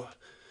as a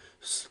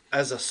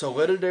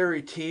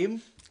solidary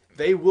team,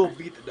 they will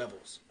beat the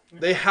Devils.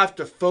 They have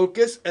to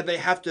focus and they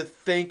have to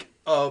think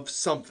of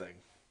something.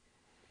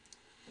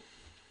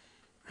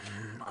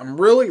 I'm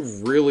really,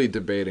 really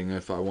debating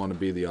if I want to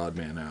be the odd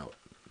man out.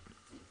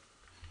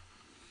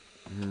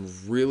 I'm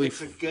really...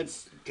 It's a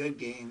good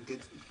game. Good.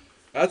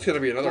 That's going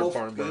to be another Both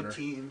barn good burner.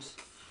 teams.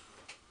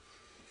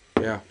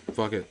 Yeah,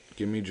 fuck it.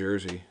 Give me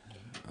Jersey.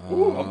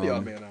 Ooh, I'm the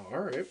odd man out. All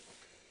right.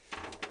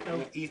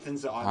 No.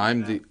 Ethan's the odd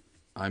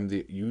I'm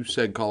the... You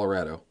said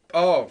Colorado.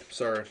 Oh,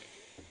 sorry.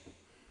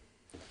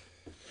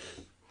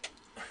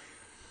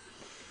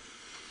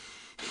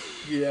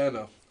 Yeah,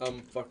 no.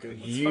 I'm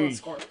fucking...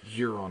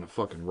 You're on a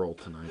fucking roll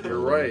tonight. You're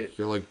brother. right.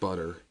 You're like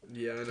butter.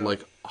 Yeah, I know.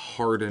 Like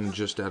hardened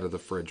just out of the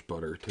fridge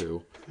butter,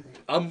 too.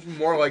 I'm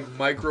more like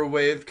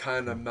microwave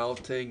kind of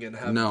melting and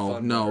having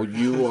fun. No, butter.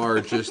 you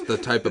are just the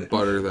type of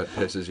butter that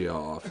pisses you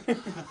off.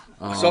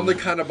 So I'm the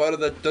kind of butter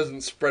that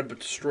doesn't spread but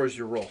destroys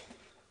your roll.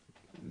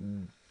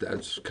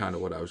 That's kind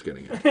of what I was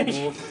getting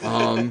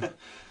at.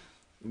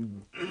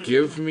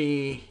 Give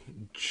me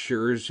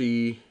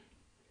Jersey.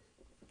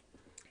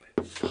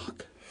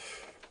 Fuck.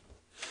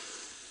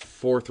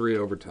 4-3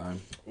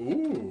 overtime.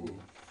 Ooh.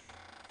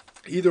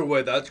 Either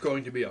way, that's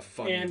going to be a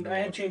fun And game. I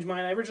had changed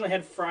mine. I originally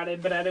had Friday,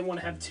 but I didn't want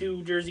to have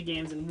 2 Jersey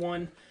games in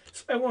one.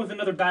 So I went with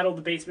another battle of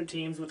the basement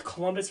teams with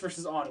Columbus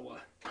versus Ottawa.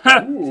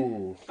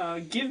 Ooh.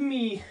 Give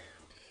me...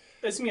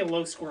 This is going to be a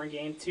low-scoring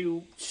game.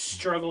 2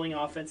 struggling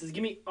offenses.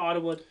 Give me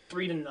Ottawa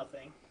 3-0.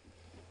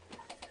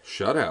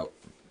 Shutout.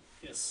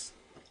 Yes.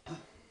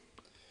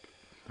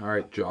 All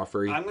right,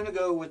 Joffrey. I'm gonna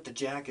go with the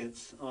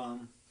Jackets.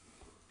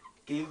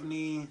 Give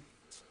me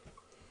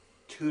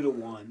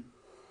 2-1.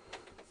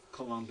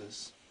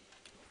 Columbus.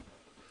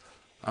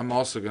 I'm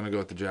also going to go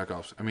with the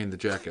Jackoffs. I mean, the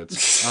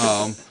Jackets.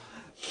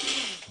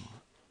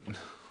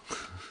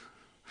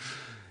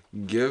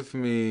 Give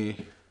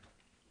me...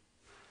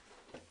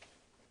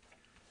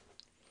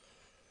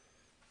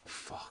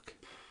 Fuck.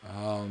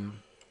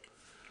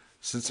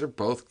 Since they're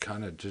both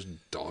kind of just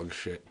dog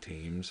shit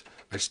teams,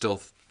 I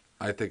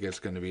think it's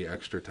going to be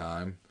extra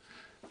time.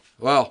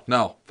 Well,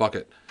 no. Fuck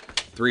it.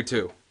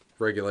 3-2.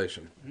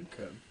 Regulation.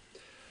 Okay.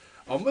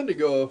 I'm going to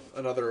go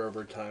another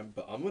overtime,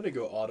 but I'm going to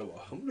go Ottawa.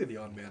 I'm going to be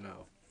the odd man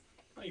out.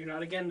 Oh, you're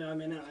not again? No, I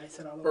mean, I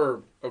said Ottawa.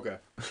 Okay.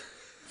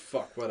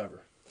 Fuck,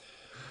 whatever.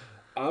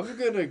 I'm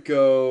going to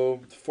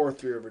go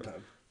 4-3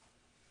 overtime.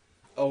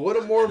 A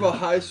little more of a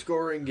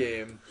high-scoring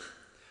game,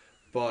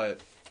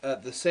 but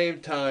at the same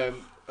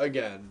time,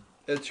 again,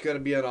 it's going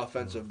to be an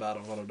offensive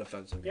battle, not a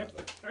defensive Yep.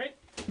 battle. All right.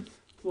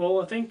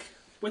 Well, I think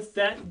with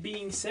that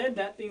being said,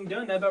 that being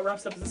done, that about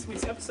wraps up this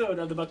week's episode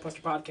of the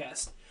Buckbuster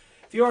Podcast.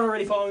 If you aren't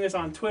already following us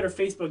on Twitter,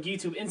 Facebook,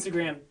 YouTube,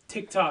 Instagram,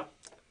 TikTok,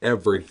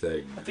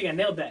 Everything. I think I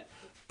nailed that.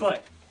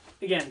 But,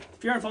 again,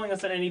 if you aren't following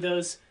us on any of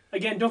those,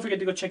 Again, don't forget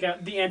to go check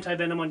out The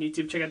Anti-Venom on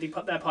YouTube. Check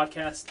out that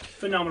podcast.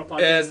 Phenomenal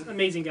podcast. And-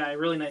 Amazing guy.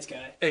 Really nice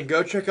guy. And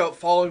go check out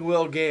Falling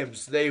Whale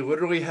Games. They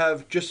literally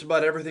have just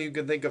about everything you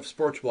can think of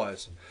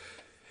sports-wise.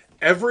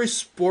 Every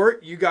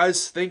sport you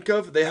guys think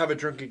of, they have a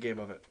drinking game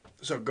of it.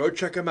 So go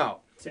check them out.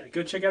 So yeah,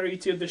 go check out our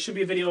YouTube. There should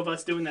be a video of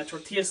us doing that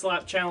tortilla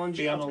slap challenge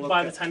Be on the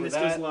by the lookout time for this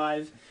that. goes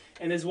live.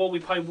 And as well, we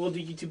probably will do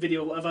a YouTube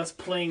video of us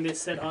playing this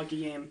said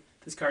hockey game,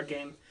 this card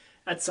game,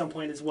 at some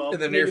point as well. In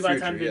the Maybe near by the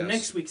time future, the yes.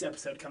 next week's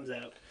episode comes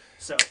out.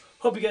 So,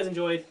 hope you guys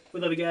enjoyed.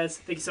 We love you guys.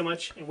 Thank you so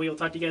much. And we will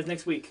talk to you guys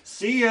next week.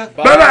 See ya.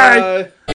 Bye-bye.